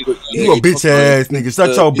ass nigga. You a bitch ass nigga.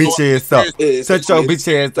 Shut your bitch ass up. Shut your bitch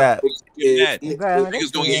ass up.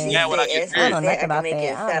 Niggas gonna get mad when I get I don't know serious. nothing about that. I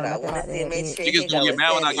don't know nothing about that, bitch. Niggas gonna get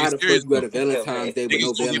mad when I How get the fuck serious. you got a Valentine's Day with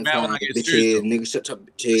no Niggas gonna get mad when I Valentine's? get Bitch serious. ass nigga, shut your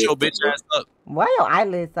bitch Shut your ass bitch ass up. Why your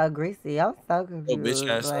eyelids so greasy? I'm so confused. bitch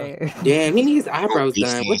ass up. Like, Damn, he needs his eyebrows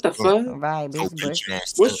done. What the fuck? right, bitch.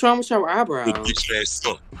 What's wrong with your eyebrows? Hold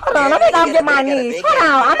on, let me go get my niece. Hold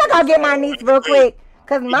on, I'm gonna go get my niece real quick.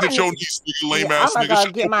 Cause my Get your niece, niece, nigga, lame I'm ass gonna nigga. go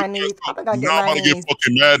Shut get your my bitch niece. ass I'm up. gonna go get Now I'm my about to get niece.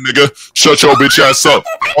 fucking mad, nigga. Shut your bitch ass up.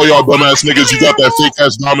 All y'all bum ass niggas, you got that fake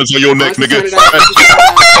ass diamonds on your neck, Auntie, nigga. turn it off.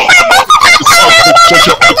 Shut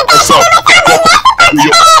your bitch ass up.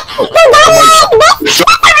 Shut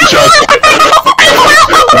your bitch ass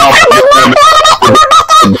up. Now I'm gonna get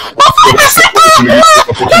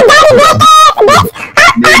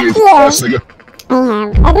mad, nigga.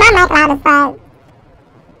 Is my mic loud as fuck?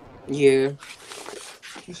 Yeah.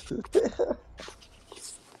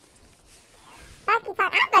 Fuck you,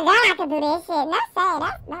 fuck. I forgot I could do this shit. No say,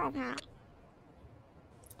 that was hot.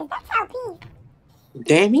 Is that your piece?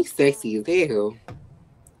 Damn, he's sexy as hell. You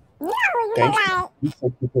know who you look like?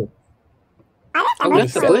 Oh,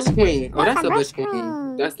 that's the Bush Queen. Oh, that's the Bush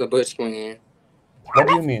Queen. That's the Bush Queen. What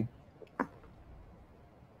do you mean?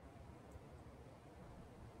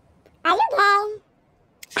 Are you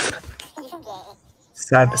gay?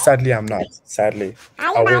 Sadly, I'm not. Sadly.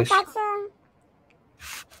 Are I you wish. bisexual?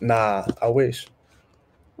 Nah, I wish.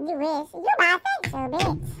 You wish. You bisexual,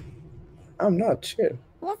 bitch. I'm not. Chill.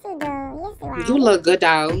 Yes, you do. Yes, you are. You look good,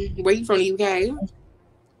 though. Where you from, the UK?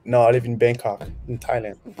 No, I live in Bangkok, in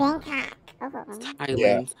Thailand. Bangkok. Oh,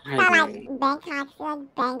 Yeah. so like Bangkok, like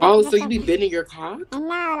Bangkok. Oh, so you be bending your cock? I know,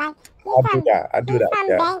 like I do that. I do that. he's from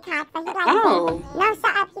Yeah. Bangkok, so he like Oh. No,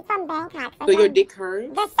 shut up. He's from Bangkok. So your dick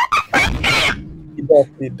hurts? It does.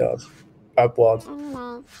 It does. Upwards.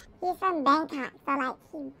 Anyway, he's from Bangkok, so like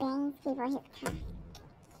he bangs people his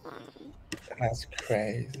cock. That's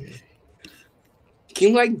crazy. Can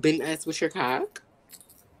you like bend ass with your cock?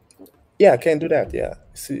 Yeah, I can do that. Yeah,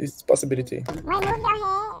 it's a possibility. Wait, move your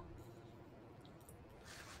head.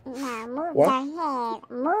 No, move What? your head.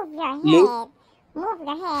 Move your head. Move. Move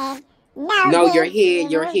your head. No, No, your bitch.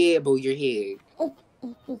 head, your head, boo, your head.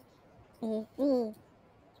 Easy.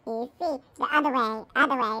 The other way.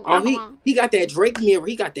 Other way. The Oh, other way. he got that Drake mirror.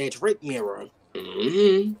 He got that Drake mirror.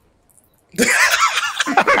 Mm-hmm.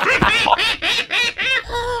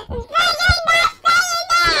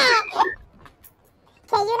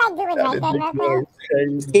 Can you like do a Drake thing real quick?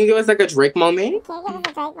 Can you give us like a Drake moment? Can you give us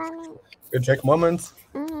a Drake moment? A Drake moment?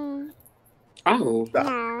 Mm-hmm. Oh. No,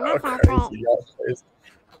 not so Crazy. quick.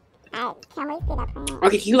 Alright, can we see that plan?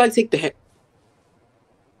 Okay, can you like take the head?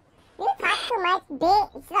 You talk too much,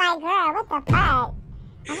 bitch. Like, girl, what the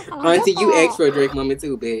fuck? Auntie, you asked for a Drake moment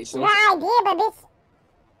too, bitch. Yeah, I did, but bitch.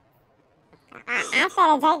 I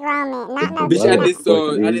said a Drake moment, not no Bitch, I just saw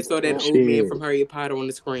Oh, that old man from Harry Potter on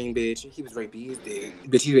the screen, bitch. He was right being his dick.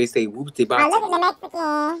 Bitch, he say whoopty look at bop. the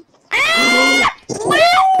Mexican.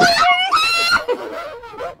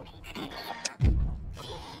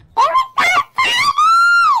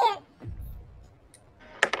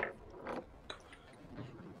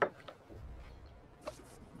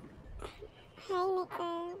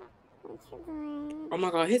 Oh my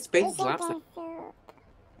god, his face is lopsided.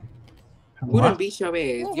 Who done beat your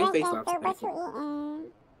ass? Your face lopsided. What you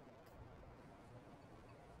eating?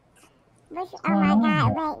 Oh my god,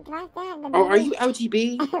 wait, do I still have the baby? Oh, are you LGB?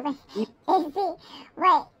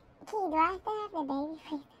 Wait, Key, do I still have the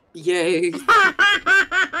baby? Yes. That's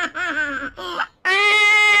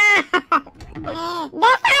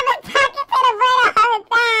how I've been talking to the brother all the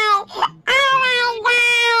time. Oh my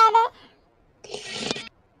god.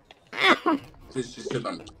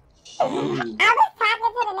 I was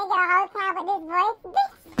talking to the nigga the whole time with this voice.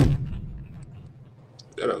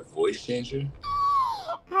 Is that a voice changer?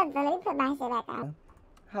 Hold on, let me put my shit back on.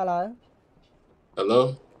 Hello? Hello?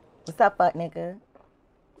 What's up, fuck nigga?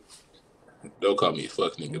 Don't call me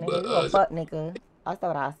fuck nigga, Nigga, but you a fuck nigga. I said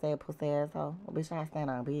what I said, pussy asshole. Bitch, I stand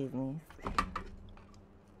on business.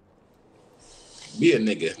 be a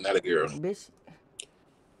nigga, not a girl. Bitch.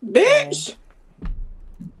 Bitch!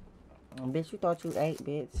 Bitch, you thought you ate,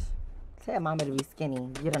 bitch. Tell mama to be skinny.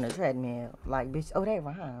 Get on the treadmill. Like, bitch, oh, that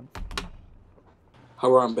rhymes.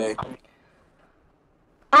 Haram back.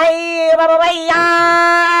 Ay,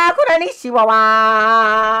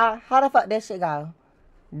 how the fuck that shit go?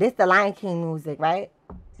 This the Lion King music, right?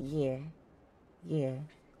 Yeah. Yeah.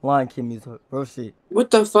 Lion King music. Real shit. What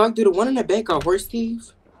the fuck? Do the one in the back got horse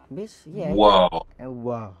teeth? Bitch, yeah. Wow. Yeah.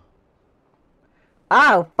 Wow.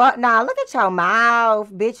 Oh, fuck nah. Look at your mouth.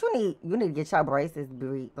 Bitch, you need to get your braces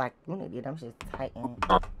like, you need to get them shit tightened.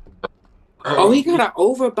 Oh, he got an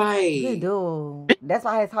overbite. He do. That's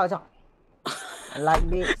why his whole job. Like,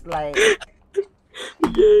 bitch, like.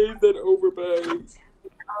 Yeah, that overbite.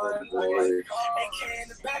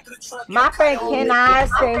 My friend Ken I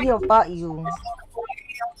said he'll fuck you.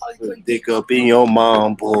 Dick up in your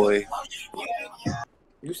mom, boy.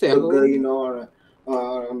 You said good, you know,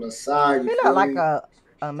 on the side. He look like a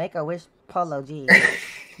Make-A-Wish Polo G.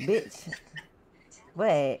 Bitch.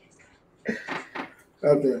 What?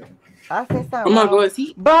 Okay. I said something. Oh my wrong. god,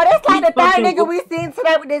 he. Bro, that's like the third fucking nigga we seen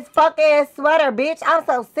today with this fuck ass sweater, bitch. I'm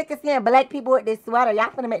so sick of seeing black people with this sweater. Y'all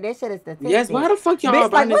finna make that shit a statistic. Yes, why the fuck y'all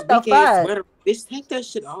bitch, buying like, this what the big ass fuck? sweater? Bitch, take that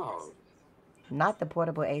shit off. Not the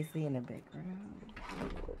portable AC in the background.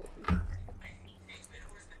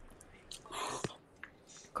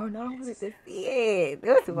 Girl, no, I wanted to see it.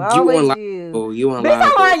 What's wrong with you? Oh, you on Bitch,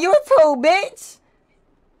 live. I'm on YouTube, bitch.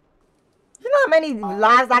 You know how many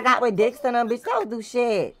lives I got with dicks in them, bitch? Don't do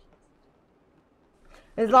shit.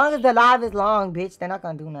 As long as the live is long, bitch, they're not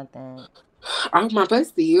gonna do nothing. Oh, my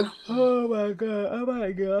pussy. Oh my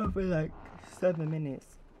god, for like 7 minutes.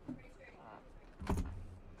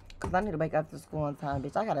 Cause I need to wake up to school on time,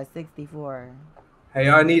 bitch. I got a 64. Hey,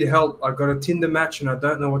 I need help. I got a Tinder match and I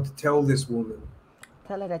don't know what to tell this woman.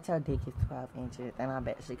 Tell her that your dick is 12 inches, and I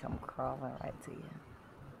bet she come crawling right to you.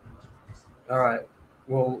 All right.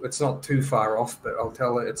 Well, it's not too far off, but I'll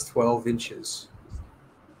tell her it's 12 inches.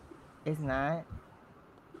 It's not?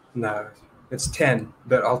 No, it's 10,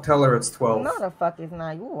 but I'll tell her it's 12. No, the fuck it's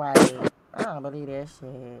not. You white. I don't believe that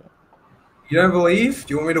shit. You don't believe?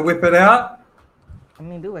 Do you want me to whip it out? I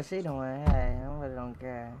mean, do what she doing. Hey, I really don't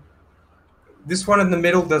care. This one in the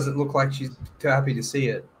middle doesn't look like she's too happy to see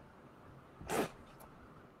it.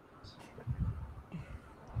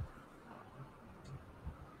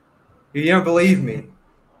 You don't believe me?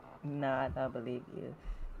 No, I don't believe you.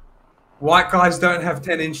 White guys don't have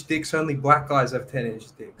 10-inch dicks, only black guys have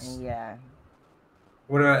 10-inch dicks. Yeah.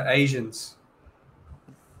 What about Asians?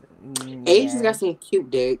 Asians got some cute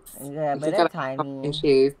dicks. Yeah, but They they're got tiny.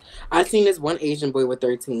 inches. I seen this one Asian boy with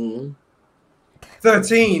 13.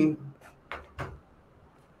 13?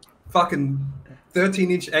 Fucking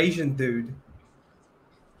 13-inch Asian dude.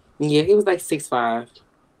 Yeah, he was like 6'5".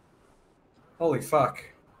 Holy fuck.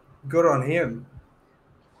 Good on him.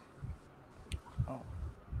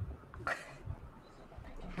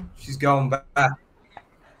 She's going back.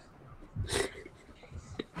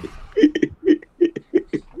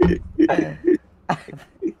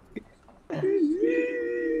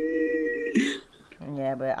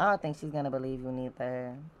 Yeah, but I don't think she's gonna believe you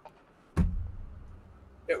neither.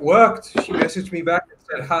 It worked. She messaged me back and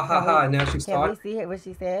said, ha ha ha, and now she's Can we typing. see what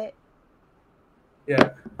she said?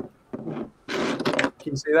 Yeah.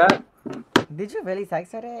 Can you see that? Did you really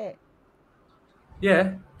text her that?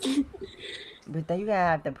 Yeah. But then you gotta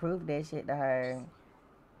have to prove that shit to her.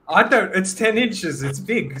 I don't. It's 10 inches. It's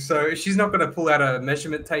big. So she's not going to pull out a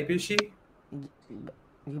measurement tape, is she?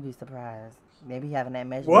 You'd be surprised. Maybe having that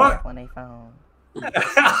measurement tape on their phone.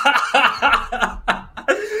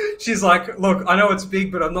 She's like, look, I know it's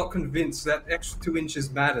big, but I'm not convinced that extra 2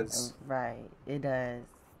 inches matters. Right. It does.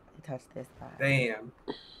 It touched this spot. Damn.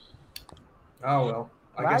 Oh, well.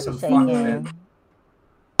 I Why guess are I'm you fucked shaking? then.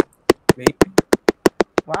 Me?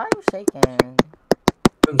 Why are you shaking?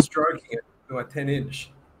 I'm stroking it to a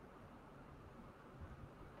 10-inch.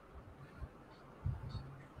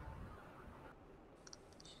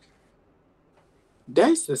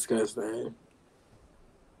 That's disgusting.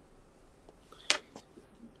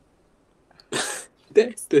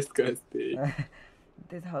 That's disgusting.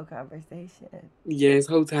 This whole conversation. Yeah, this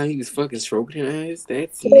whole time he was fucking stroking her ass.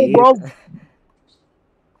 That's Hey, it. bro.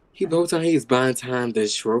 The whole time he was buying time to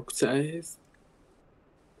stroke to us.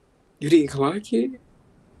 You didn't clock it?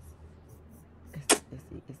 It's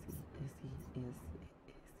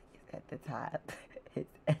at the top. It's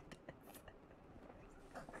at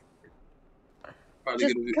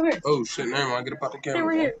Just come here. Oh shit! Never mind. Get up out the camera.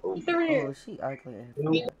 Over here. Bro. Over here. Oh, she ugly as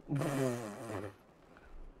fuck.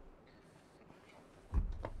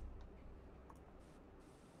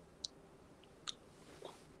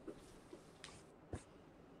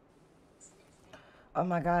 Oh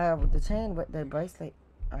my god, with the chain, with the bracelet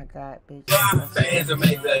I got, bitch.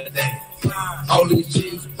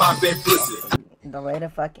 The way the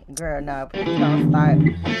fucking girl, no, please don't start.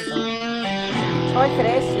 Twerk to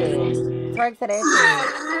that shit. Twerk to that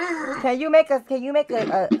shit. Can you make a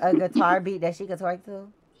guitar beat that she could twerk to?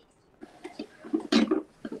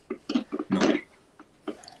 No.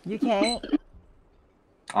 You can't?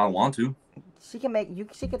 I don't want to. She can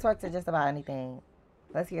twerk to just about anything.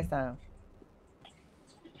 Let's hear some.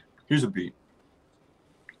 Here's a beat.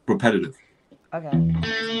 Repetitive. Okay.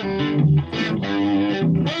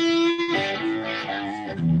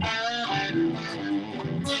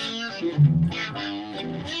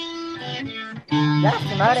 Y'all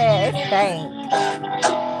smell that? It stink.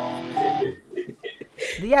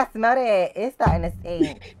 Do y'all smell that? It's starting to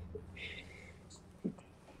stink.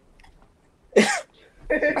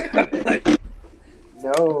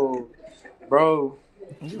 No, bro.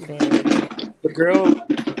 You big. The girl,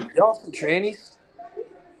 y'all some trannies?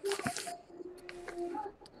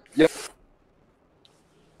 Yeah.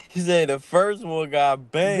 He said the first one got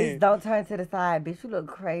Bitch, banned. don't turn to the side, bitch. You look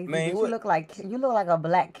crazy. Man, bitch, what? you look like a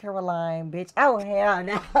black Caroline, bitch. Oh hell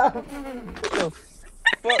no. What the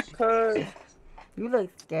fuck, cuz? You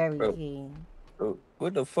look scary, Bro. King. Bro,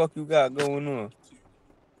 what the fuck you got going on?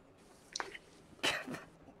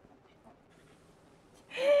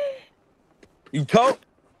 You talk?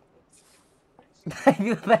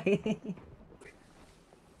 You like...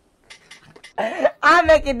 I'm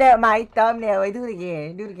making that my thumbnail. Wait, do it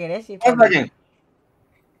again. Do it again. That shit funny. 1 second.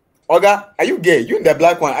 Olga, are you gay? You in the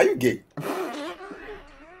black one? Are you gay?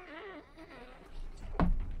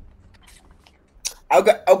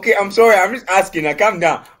 Okay, I'm sorry. I'm just asking. Now, calm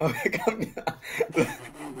down. Okay, calm down.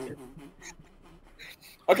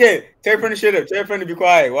 Okay, tell your friend to shut up. Tell your friend to be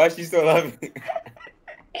quiet. Why is she still laughing?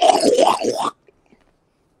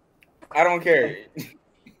 I don't care.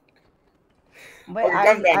 Wait,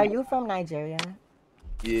 Okay, are you from Nigeria?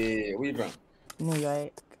 Yeah, where you from? New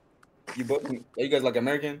York. You both? Are you guys like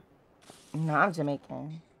American? No, I'm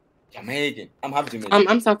Jamaican. Jamaican. I'm half Jamaican.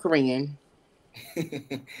 I'm South Korean.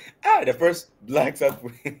 The first black South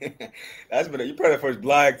Korean. You're probably the first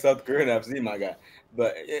black South Korean I've seen, my guy.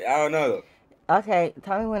 But I don't know though. Okay,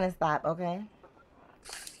 tell me when to stop, okay?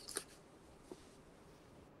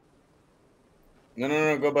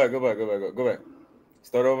 No. Go back.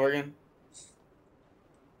 Start over again.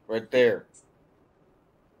 Right there.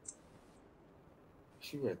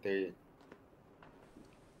 She right there.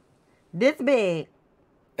 This big.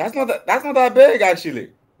 That's not that big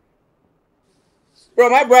actually. Bro,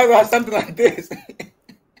 my brother has something like this.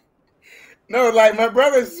 No, like my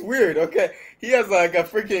brother's weird. Okay, he has like a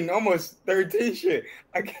freaking almost 13 shit.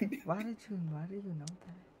 I can. Why did you know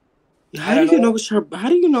that? How do you know which her? How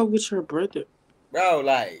do you know which her brother? Bro,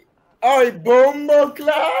 like, oh, bombo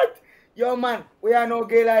clot. Yo, man, we are no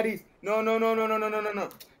gay like this. No.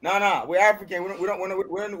 Nah. We're African. We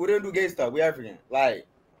don't do gay stuff. We African. Like,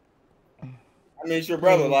 I mean, it's your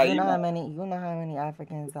brother. Please, Like, you know how many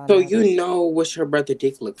Africans I So know. you know what your brother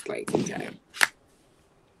dick looks like, okay?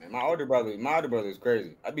 Man, my older brother is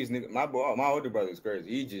crazy. I be sneaking. My older brother is crazy.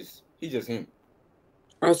 He just him.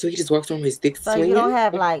 Oh, so he just walks on his dick So swinging? you don't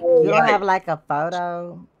have like a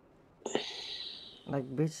photo, like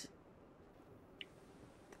bitch.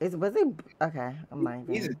 Was it okay? I'm not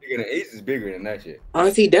even. He's just bigger than that shit. Oh,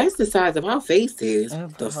 see, that's the size of our faces.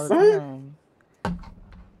 The fuck?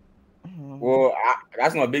 Well,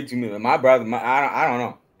 that's not big to me. My brother, I don't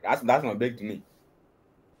know. That's not big to me.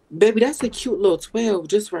 Baby, that's a cute little 12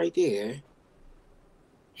 just right there.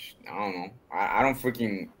 I don't know. I don't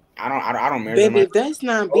freaking. I don't measure. Baby, if that's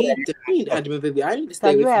not big, baby, I need to stay.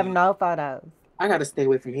 So you away have from no photos. I gotta stay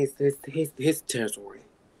away from his territory.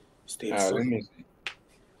 Stay let me see.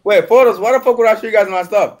 Wait, photos. Why the fuck would I show you guys my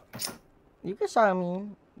stuff? You can show me,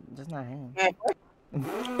 just not him.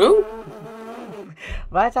 Who?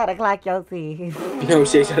 Why try to clock your teeth? No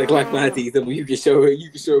shit, try to clock my teeth. But you can show her. You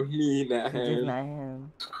can show me, not him. Just not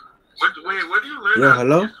him. Wait, what do you learn? Yo,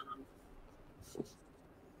 hello.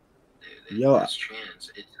 Yo.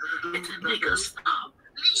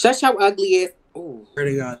 Shut your ugly ass. Oh,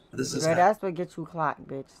 Pretty God, this is. Girl, that's what gets you clocked,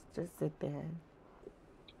 bitch. Just sit there.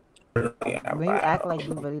 When you act like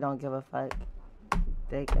you really don't give a fuck,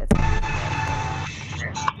 they get.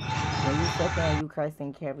 When you sit there and you curse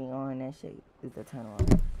and carry on, that shit is a turn on.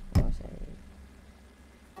 No shit.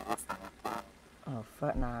 Oh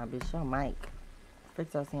fuck nah, bitch. Your mic.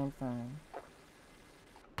 Fix your Samsung.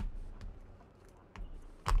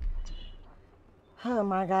 Oh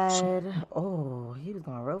my god. Oh, he was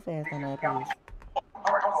going real fast on that piece.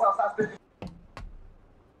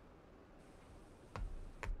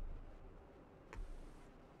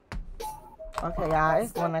 Okay, y'all,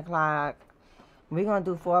 it's 1 o'clock. We're gonna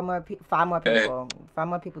do 5 more people. 5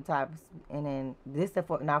 more people tops. And then this is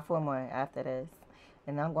 4 more after this.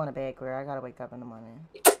 And I'm going to bed, girl. I gotta wake up in the morning.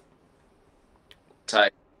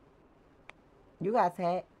 Tight. You got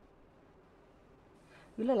tat.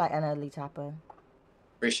 You look like an ugly chopper.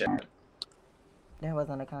 Appreciate it. That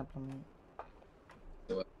wasn't a compliment.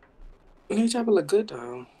 Hey, chopper look good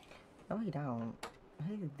though. No, he don't.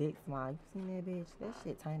 His dick small. You seen that bitch? That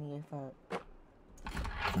shit tiny as fuck.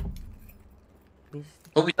 Bitch.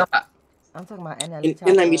 What we talking about? I'm talking about an ugly chopper.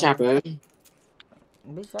 And let me chopper.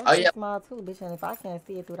 Bitch, that Oh, shit yeah. small too, bitch. And if I can't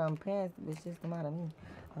see it through them pants, bitch, just come out of me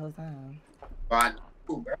the whole time.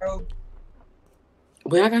 Bro.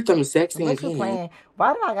 Well, I got them sexy What you hands. playing?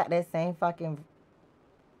 Why do I got that same fucking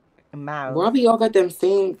mouse? Why we all got them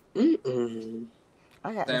same?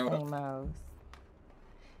 I got the same mouse.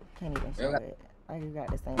 Can't even show it. I just got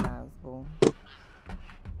the same mouse, boo.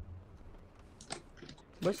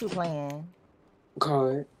 What you playing?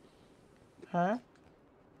 Card. Huh?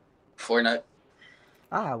 Fortnite.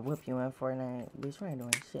 I'll whoop you in Fortnite. Bitch, you ain't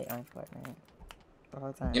doing shit on Fortnite the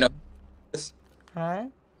whole time. You know this? Huh?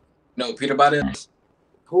 No, Peter Bot is.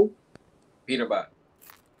 Who? Peter Bot.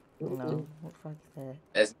 No. What the fuck is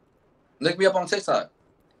that? Look me up on TikTok.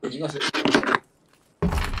 You gonna see?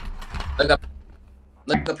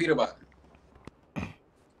 Look up Peter Bot.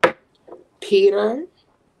 Peter.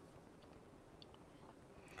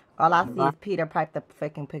 All I see is Peter pipe the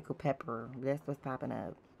fucking pickle pepper. That's what's popping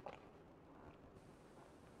up.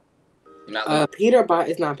 Peter Bot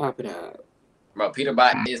is not popping up. Bro, Peter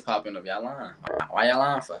Bot is popping up. Y'all lying. Why y'all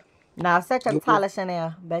lying for? Now search up Tyler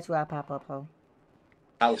Chanel. Bet you I pop up, ho.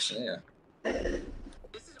 Tyler Chanel.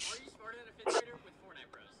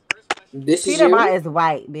 Peter Bot is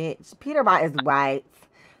white, bitch. Peter Bot is white.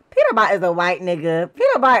 Peter Bot is a white nigga.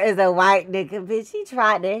 Peter Bot is a white nigga, bitch. He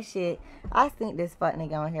tried that shit. I seen this fuck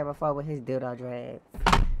nigga on here before with his dildo dreads.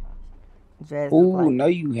 Ooh, no,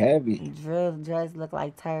 you haven't. Dreads look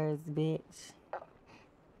like turds, bitch.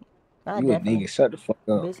 You a nigga, shut the fuck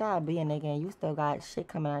up. Bitch, I'll be a nigga and you still got shit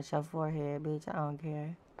coming out your forehead, bitch. I don't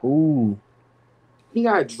care. Ooh. He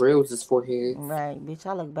got drills his forehead. Right, bitch.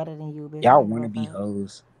 I look better than you, bitch. Y'all wanna be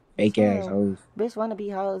hoes. Fake ass hoes. Bitch wanna be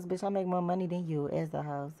hoes. Bitch, I make more money than you as a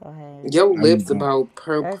hoe. So hey. Your lips about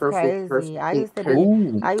That's perfect. crazy. I used to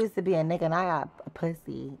be a nigga and I got a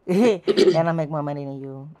pussy. And I make more money than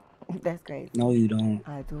you. That's crazy. No, you don't.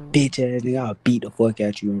 I do. Bitch ass nigga, I'll beat the fuck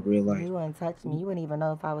out you in real life. You wouldn't touch me. You wouldn't even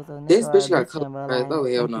know if I was a nigga This or a bitch got bitch in real color. life. Oh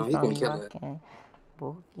hell Since no, you he saw gonna me kill her. walking,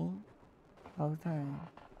 walking, whole time.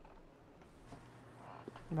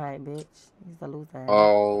 Right, bitch. He's a loser.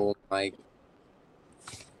 Oh my.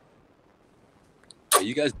 Are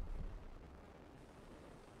you guys?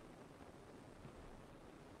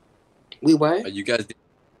 We what? Are you guys?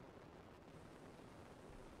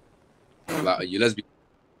 Like, are you lesbian?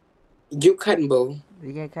 You cutting, boo.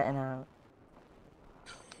 You get cutting out.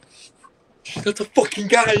 That's a fucking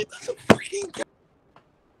guy. That's a fucking guy.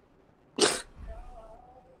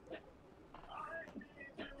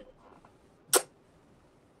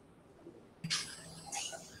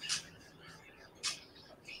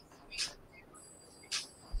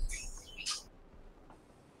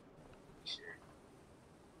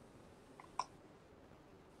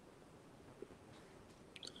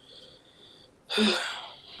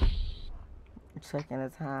 Checking the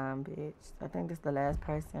time, bitch. I think this is the last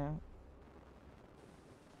person.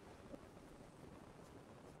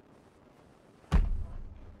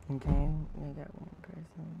 Okay, we got one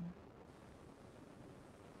person.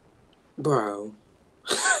 Bro.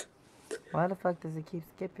 Why the fuck does it keep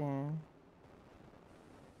skipping?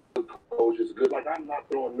 Oh, just good. Like, I'm not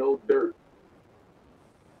throwing no dirt.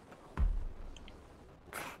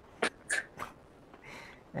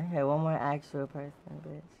 Okay, one more actual person,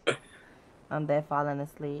 bitch. I'm dead falling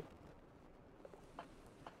asleep.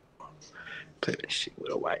 Play this shit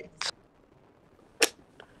with a white.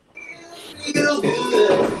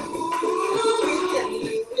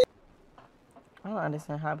 I don't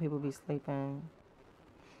understand how people be sleeping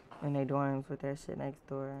in their dorms with their shit next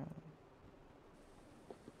door.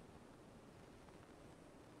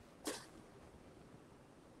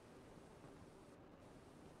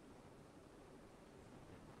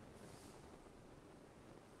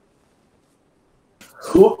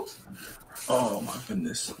 Oh my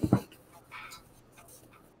goodness.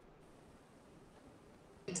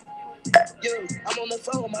 Yo, I'm on the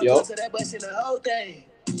phone with my Yo. so that bus in the whole thing.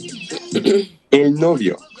 El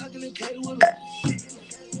novio.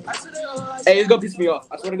 Hey, it's gonna piss me off.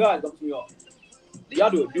 I swear to God, it's gonna piss me off. Y'all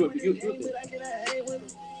do it. Do it.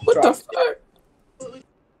 What the fuck?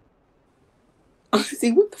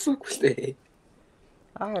 See, what the fuck was that?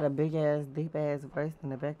 I heard a big ass, deep ass voice in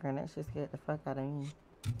the background. That shit scared the fuck out of me.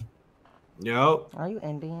 Yo. Are you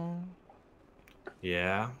Indian?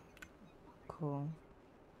 Yeah. Cool.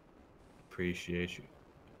 Appreciate you.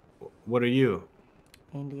 What are you?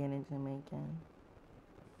 Indian and Jamaican.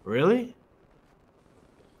 Really?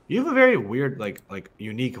 You have a very weird, like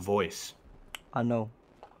unique voice. I know.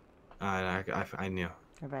 I knew.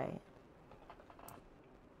 Right.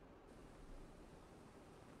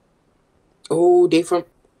 Oh, they from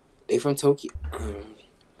Tokyo.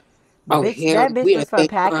 Oh Bitch, hell, that bitch we in was the from same.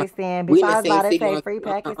 Pakistan. We Bitch, in I the was same about to city. say free We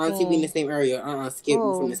in Pakistan. the same area. Skip.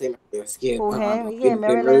 We from the same area. Skip. Who, him? No. He We in in the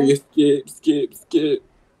same Maryland? area. Skip.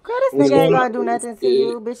 Girl, this What's nigga ain't going gonna on? do nothing to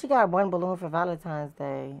you. Bitch, you got one balloon for Valentine's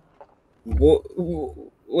Day.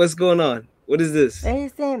 What's going on? What is this? And he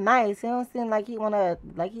seem nice. He don't seem like he a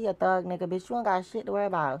thug nigga. Bitch, you don't got shit to worry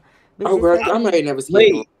about. Bitch, Oh, just girl, take I'm me. not never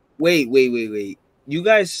scared. Wait. You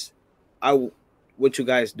guys, what you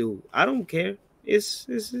guys do? I don't care. It's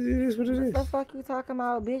what it is. What the fuck you talking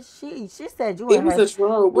about, bitch? She said you It and was her. a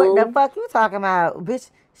troll, What the bro. fuck you talking about, bitch?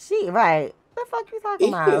 She right. What the fuck you talking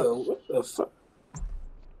about? Ew, what the fuck?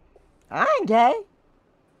 I ain't gay.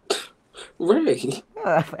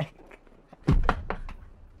 Right.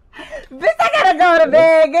 Bitch, I gotta go to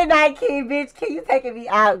bed. Good night, Key, bitch. Key, you taking me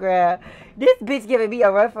out, girl. This bitch giving me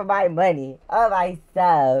a run for my money. Oh my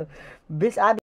soul. Bitch, I